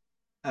 recommend.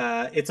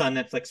 It's on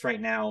Netflix right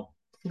now.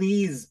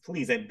 Please,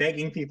 I'm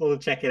begging people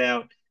to check it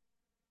out.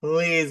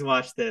 Please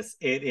watch this.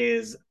 It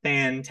is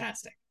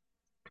fantastic.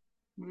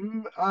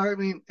 I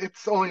mean,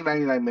 it's only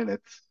 99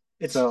 minutes,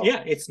 It's so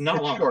yeah, it's not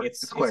it's long. short,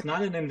 it's It's quick.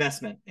 not an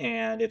investment,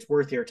 and it's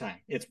worth your time.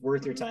 It's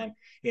worth your time.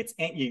 It's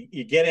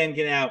you get in,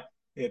 get out.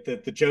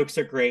 The jokes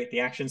are great. The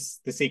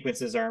actions, the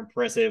sequences are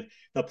impressive.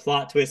 The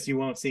plot twists you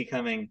won't see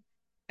coming.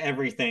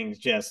 Everything's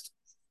just.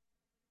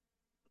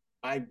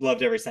 I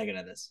loved every second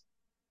of this.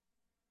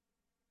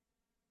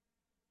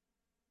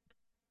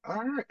 All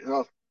right.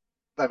 Well,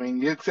 I mean,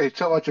 you didn't say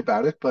so much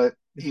about it, but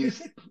you,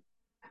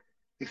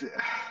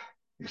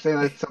 you're saying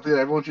that's something that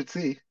everyone should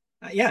see.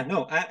 Yeah,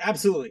 no,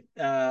 absolutely.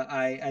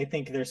 I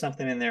think there's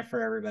something in there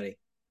for everybody.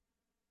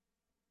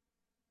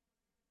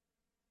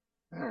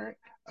 All right.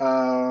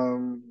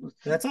 Let's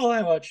see. That's all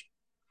I watched.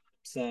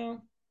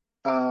 So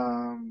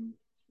Um,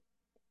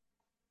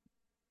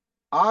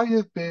 I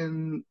have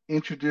been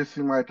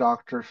introducing my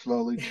doctor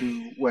slowly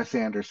to Wes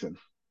Anderson.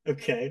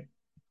 okay.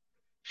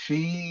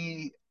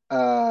 She,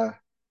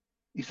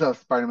 you saw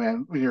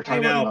Spider-Man when you were I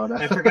talking about know.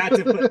 Nimona. I forgot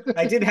to put.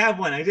 I did have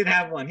one. I did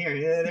have one here.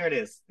 Yeah, there it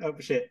is. Oh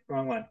shit,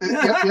 wrong one.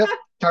 Yep.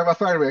 Talking about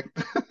Spider-Man.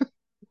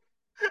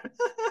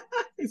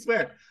 I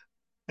swear,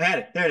 I had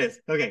it. There it is.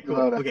 Okay, cool.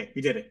 Nimona. Okay,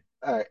 we did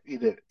All right, you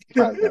did it.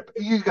 You finally got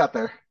there. You got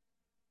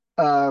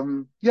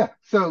there. Yeah.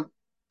 So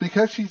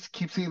because she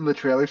keeps seeing the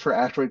trailers for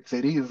Asteroid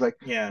City, is like,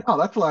 yeah. wow,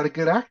 that's a lot of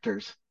good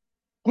actors.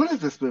 What is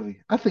this movie?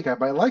 I think I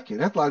might like it.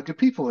 It has a lot of good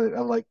people in it.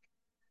 I'm like,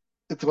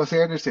 it's Wes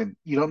Anderson.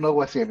 You don't know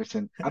Wes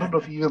Anderson. I don't know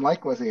if you even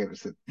like Wes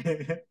Anderson.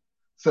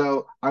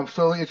 So I'm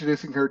slowly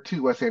introducing her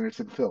to Wes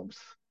Anderson films.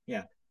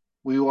 yeah.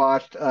 We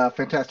watched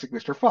Fantastic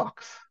Mr.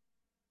 Fox.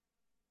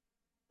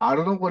 I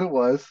don't know what it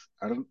was.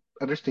 I don't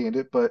understand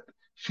it, but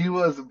she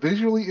was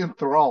visually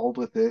enthralled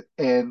with it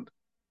and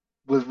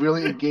was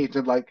really engaged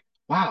and like,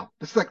 wow,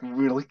 this is like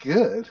really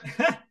good.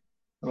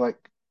 I'm like,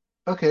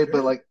 okay, but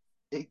sure. like,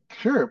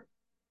 sure,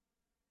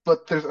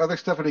 but there's other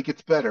stuff and it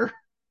gets better.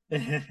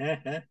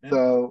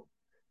 So,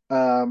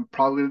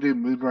 probably gonna do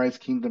Moonrise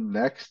Kingdom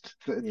next.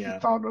 yeah.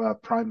 It's on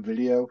Prime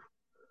Video.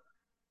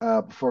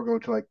 Before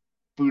going to like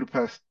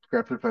Budapest,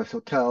 Grand Budapest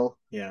Hotel,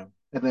 Yeah.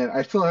 and then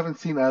I still haven't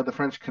seen the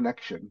French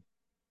Connection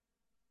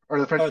or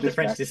the French Oh, the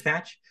French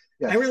Dispatch. Dispatch.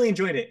 I Yes, really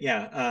enjoyed it.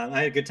 Yeah, I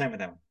had a good time with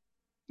that one.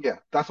 yeah,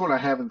 that's one I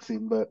haven't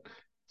seen, but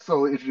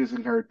slowly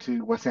introducing her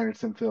to Wes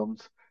Anderson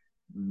films.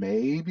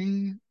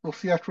 Maybe we'll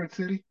see Asteroid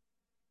City,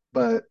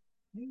 but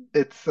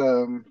it's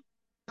 'cause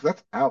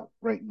that's out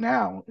right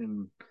now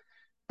in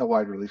a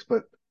wide release,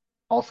 but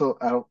also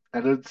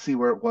I didn't see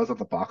where it was on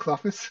the box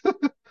office.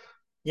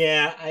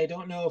 Yeah, I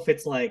don't know if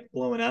it's like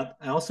blowing up.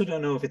 I also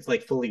don't know if it's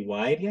like fully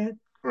wide yet.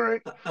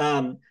 Right.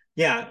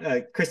 Yeah,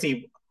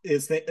 Christy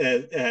said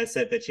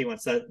that she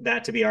wants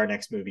that to be our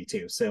next movie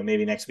too. So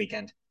maybe next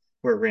weekend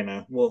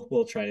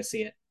we'll try to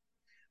see it.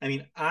 I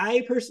mean,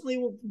 I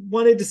personally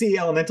wanted to see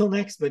Elemental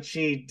next, but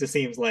she just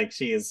seems like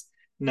she is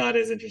not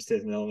as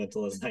interested in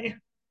Elemental as I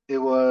am. It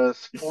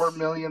was 4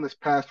 million this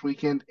past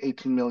weekend,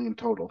 18 million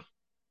total.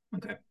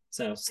 Okay,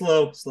 so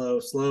slow,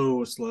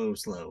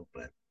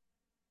 but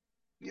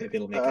Yeah. maybe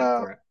it'll make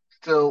up for it.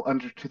 Still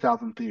under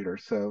 2,000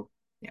 theaters, so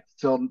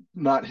still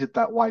not hit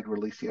that wide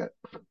release yet.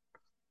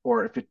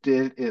 Or if it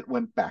did, it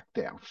went back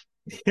down.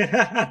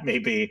 Yeah,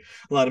 maybe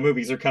a lot of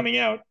movies are coming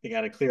out. They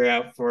got to clear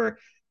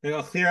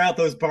out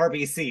those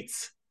Barbie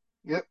seats.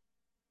 Yep.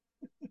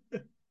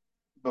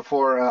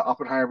 Before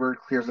Oppenheimer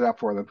clears it out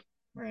for them.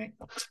 Right.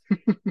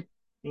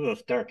 Ugh,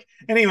 dark.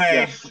 Anyway,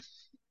 Yes.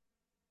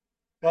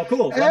 well,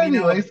 cool. Let me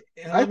know. Anyways,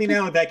 I Let me think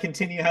know that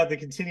continue how the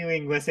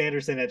continuing Wes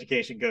Anderson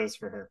education goes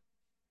for her.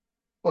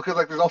 well, because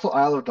like there's also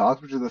Isle of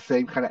Dogs, which is the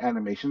same kind of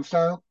animation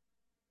style.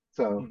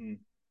 So Mm-hmm.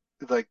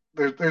 it's like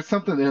there's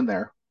something in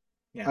there.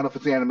 I Yeah. don't know if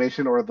it's the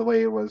animation or the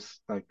way it was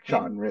like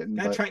shot Maybe and written,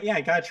 gotta but try. Yeah,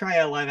 gotta try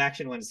a live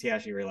action one to see how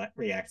she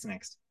reacts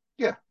next.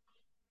 yeah.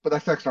 But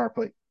that's next on our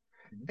plate.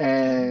 Mm-hmm.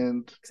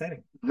 And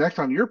Exciting. next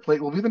on your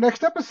plate will be the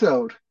next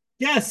episode.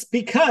 Yes,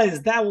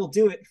 because that will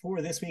do it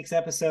for this week's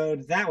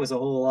episode. That was a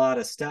whole lot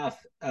of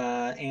stuff,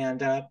 and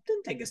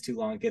didn't take us too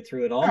long to get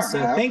through it all. I don't So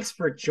have. thanks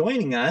for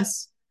joining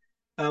us.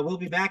 We'll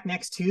be back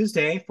next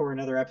Tuesday for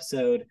another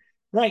episode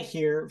right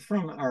here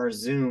from our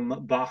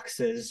Zoom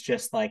boxes,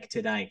 just like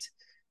tonight.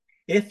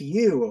 If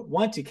you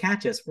want to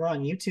catch us, we're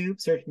on YouTube.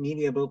 Search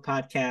Media Boat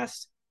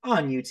Podcast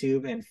on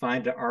YouTube and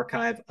find an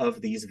archive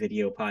of these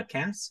video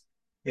podcasts.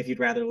 If you'd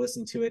rather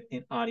listen to it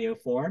in audio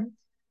form,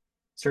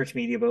 search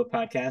Media Boat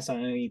Podcast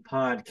on any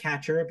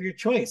podcatcher of your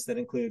choice. That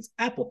includes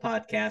Apple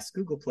Podcasts,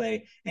 Google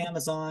Play,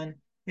 Amazon,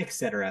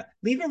 etc.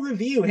 Leave a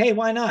review. Hey,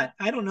 why not?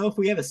 I don't know if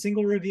we have a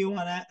single review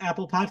on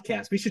Apple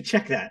Podcasts. We should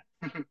check that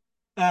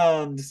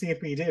to see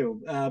if we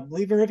do.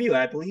 Leave a review.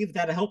 I believe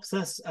that helps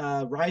us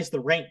rise the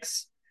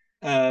ranks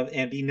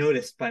and be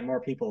noticed by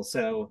more people.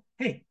 So,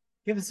 hey,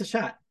 give us a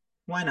shot.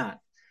 Why not?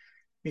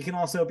 We can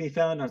also be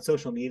found on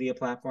social media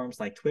platforms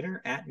like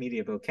Twitter at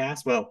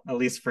MediaBoatCast. Well, at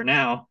least for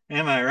now.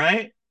 Am I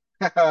right?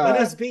 Let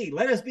us be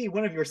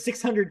one of your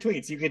 600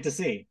 tweets you get to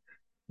see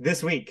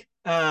this week.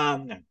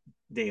 No,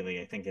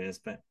 daily, I think it is.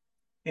 But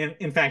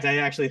in fact, I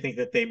actually think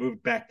that they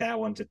moved back that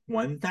one to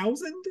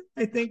 1,000.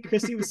 I think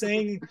Christy was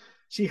saying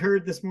she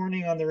heard this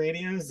morning on the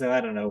radio. So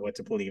I don't know what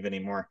to believe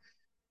anymore.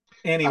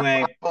 I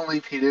Anyway,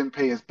 believe he didn't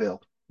pay his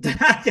bill.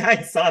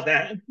 I saw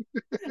that.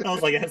 I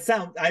was like,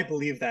 I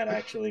believe that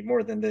actually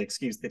more than the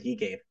excuse that he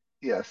gave.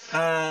 Yes.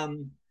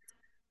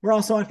 We're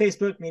also on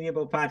Facebook,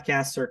 MediaBoat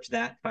Podcast. Search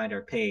that, find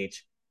our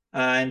page.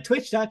 And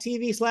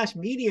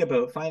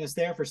twitch.tv/MediaBoat. Find us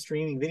there for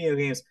streaming video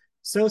games.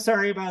 So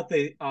sorry about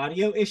the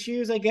audio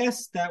issues, I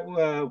guess, that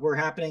were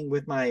happening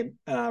with my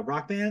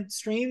Rock Band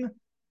stream.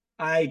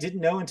 I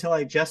didn't know until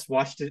I just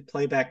watched it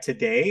play back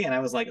today, and I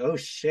was like, oh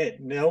shit,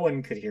 no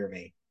one could hear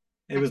me.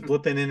 It was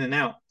blipping in and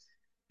out.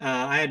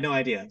 I had no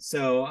idea.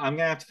 So I'm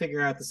going to have to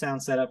figure out the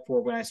sound setup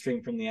for when I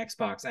stream from the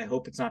Xbox. I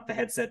hope it's not the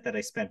headset that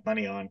I spent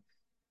money on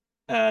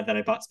that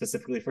I bought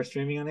specifically for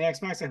streaming on the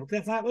Xbox. I hope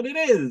that's not what it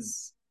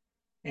is.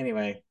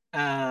 Anyway,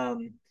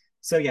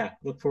 so yeah,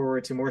 look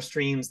forward to more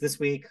streams this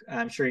week.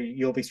 I'm sure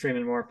you'll be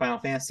streaming more Final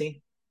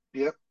Fantasy.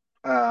 Yep.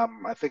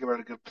 I think I'm at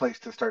a good place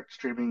to start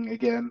streaming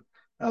again.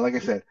 Like I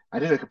said, I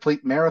did a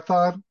complete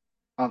marathon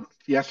on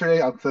yesterday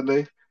on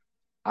Sunday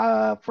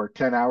for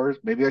 10 hours.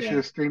 Maybe I should Yeah.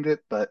 have streamed it,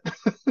 but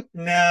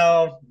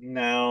No,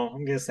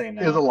 I'm gonna say it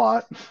was a no.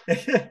 lot.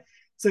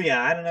 So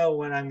yeah, I don't know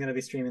what I'm gonna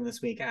be streaming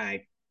this week.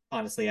 I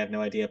honestly have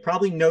no idea.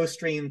 Probably no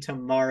stream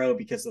tomorrow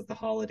because of the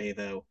holiday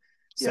though.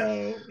 Yes.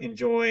 So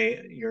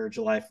enjoy your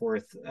July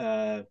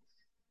 4th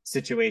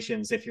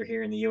situations if you're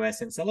here in the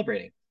US and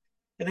celebrating.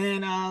 And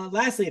then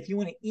lastly, if you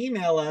want to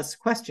email us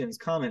questions,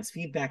 comments,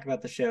 feedback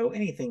about the show,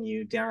 anything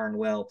you darn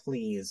well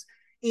please,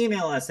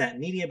 email us at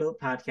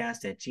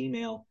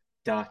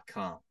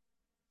mediaboatpodcast@gmail.com.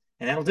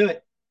 And that'll do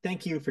it.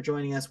 Thank you for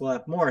joining us. We'll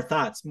have more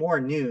thoughts, more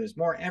news,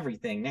 more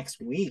everything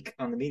next week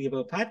on the Media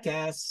Boat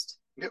Podcast.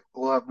 Yep.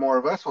 We'll have more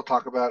of us. We'll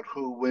talk about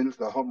who wins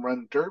the home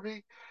run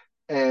derby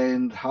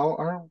and how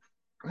our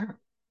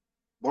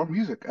more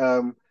music.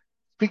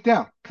 Speak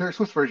Now, Taylor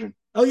Swift version.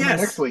 Oh, Coming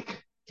next yes.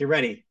 week. Get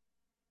ready.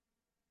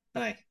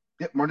 Bye.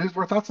 Yep. More news,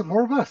 more thoughts, and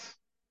more of us.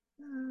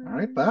 All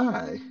right.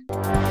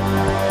 Bye.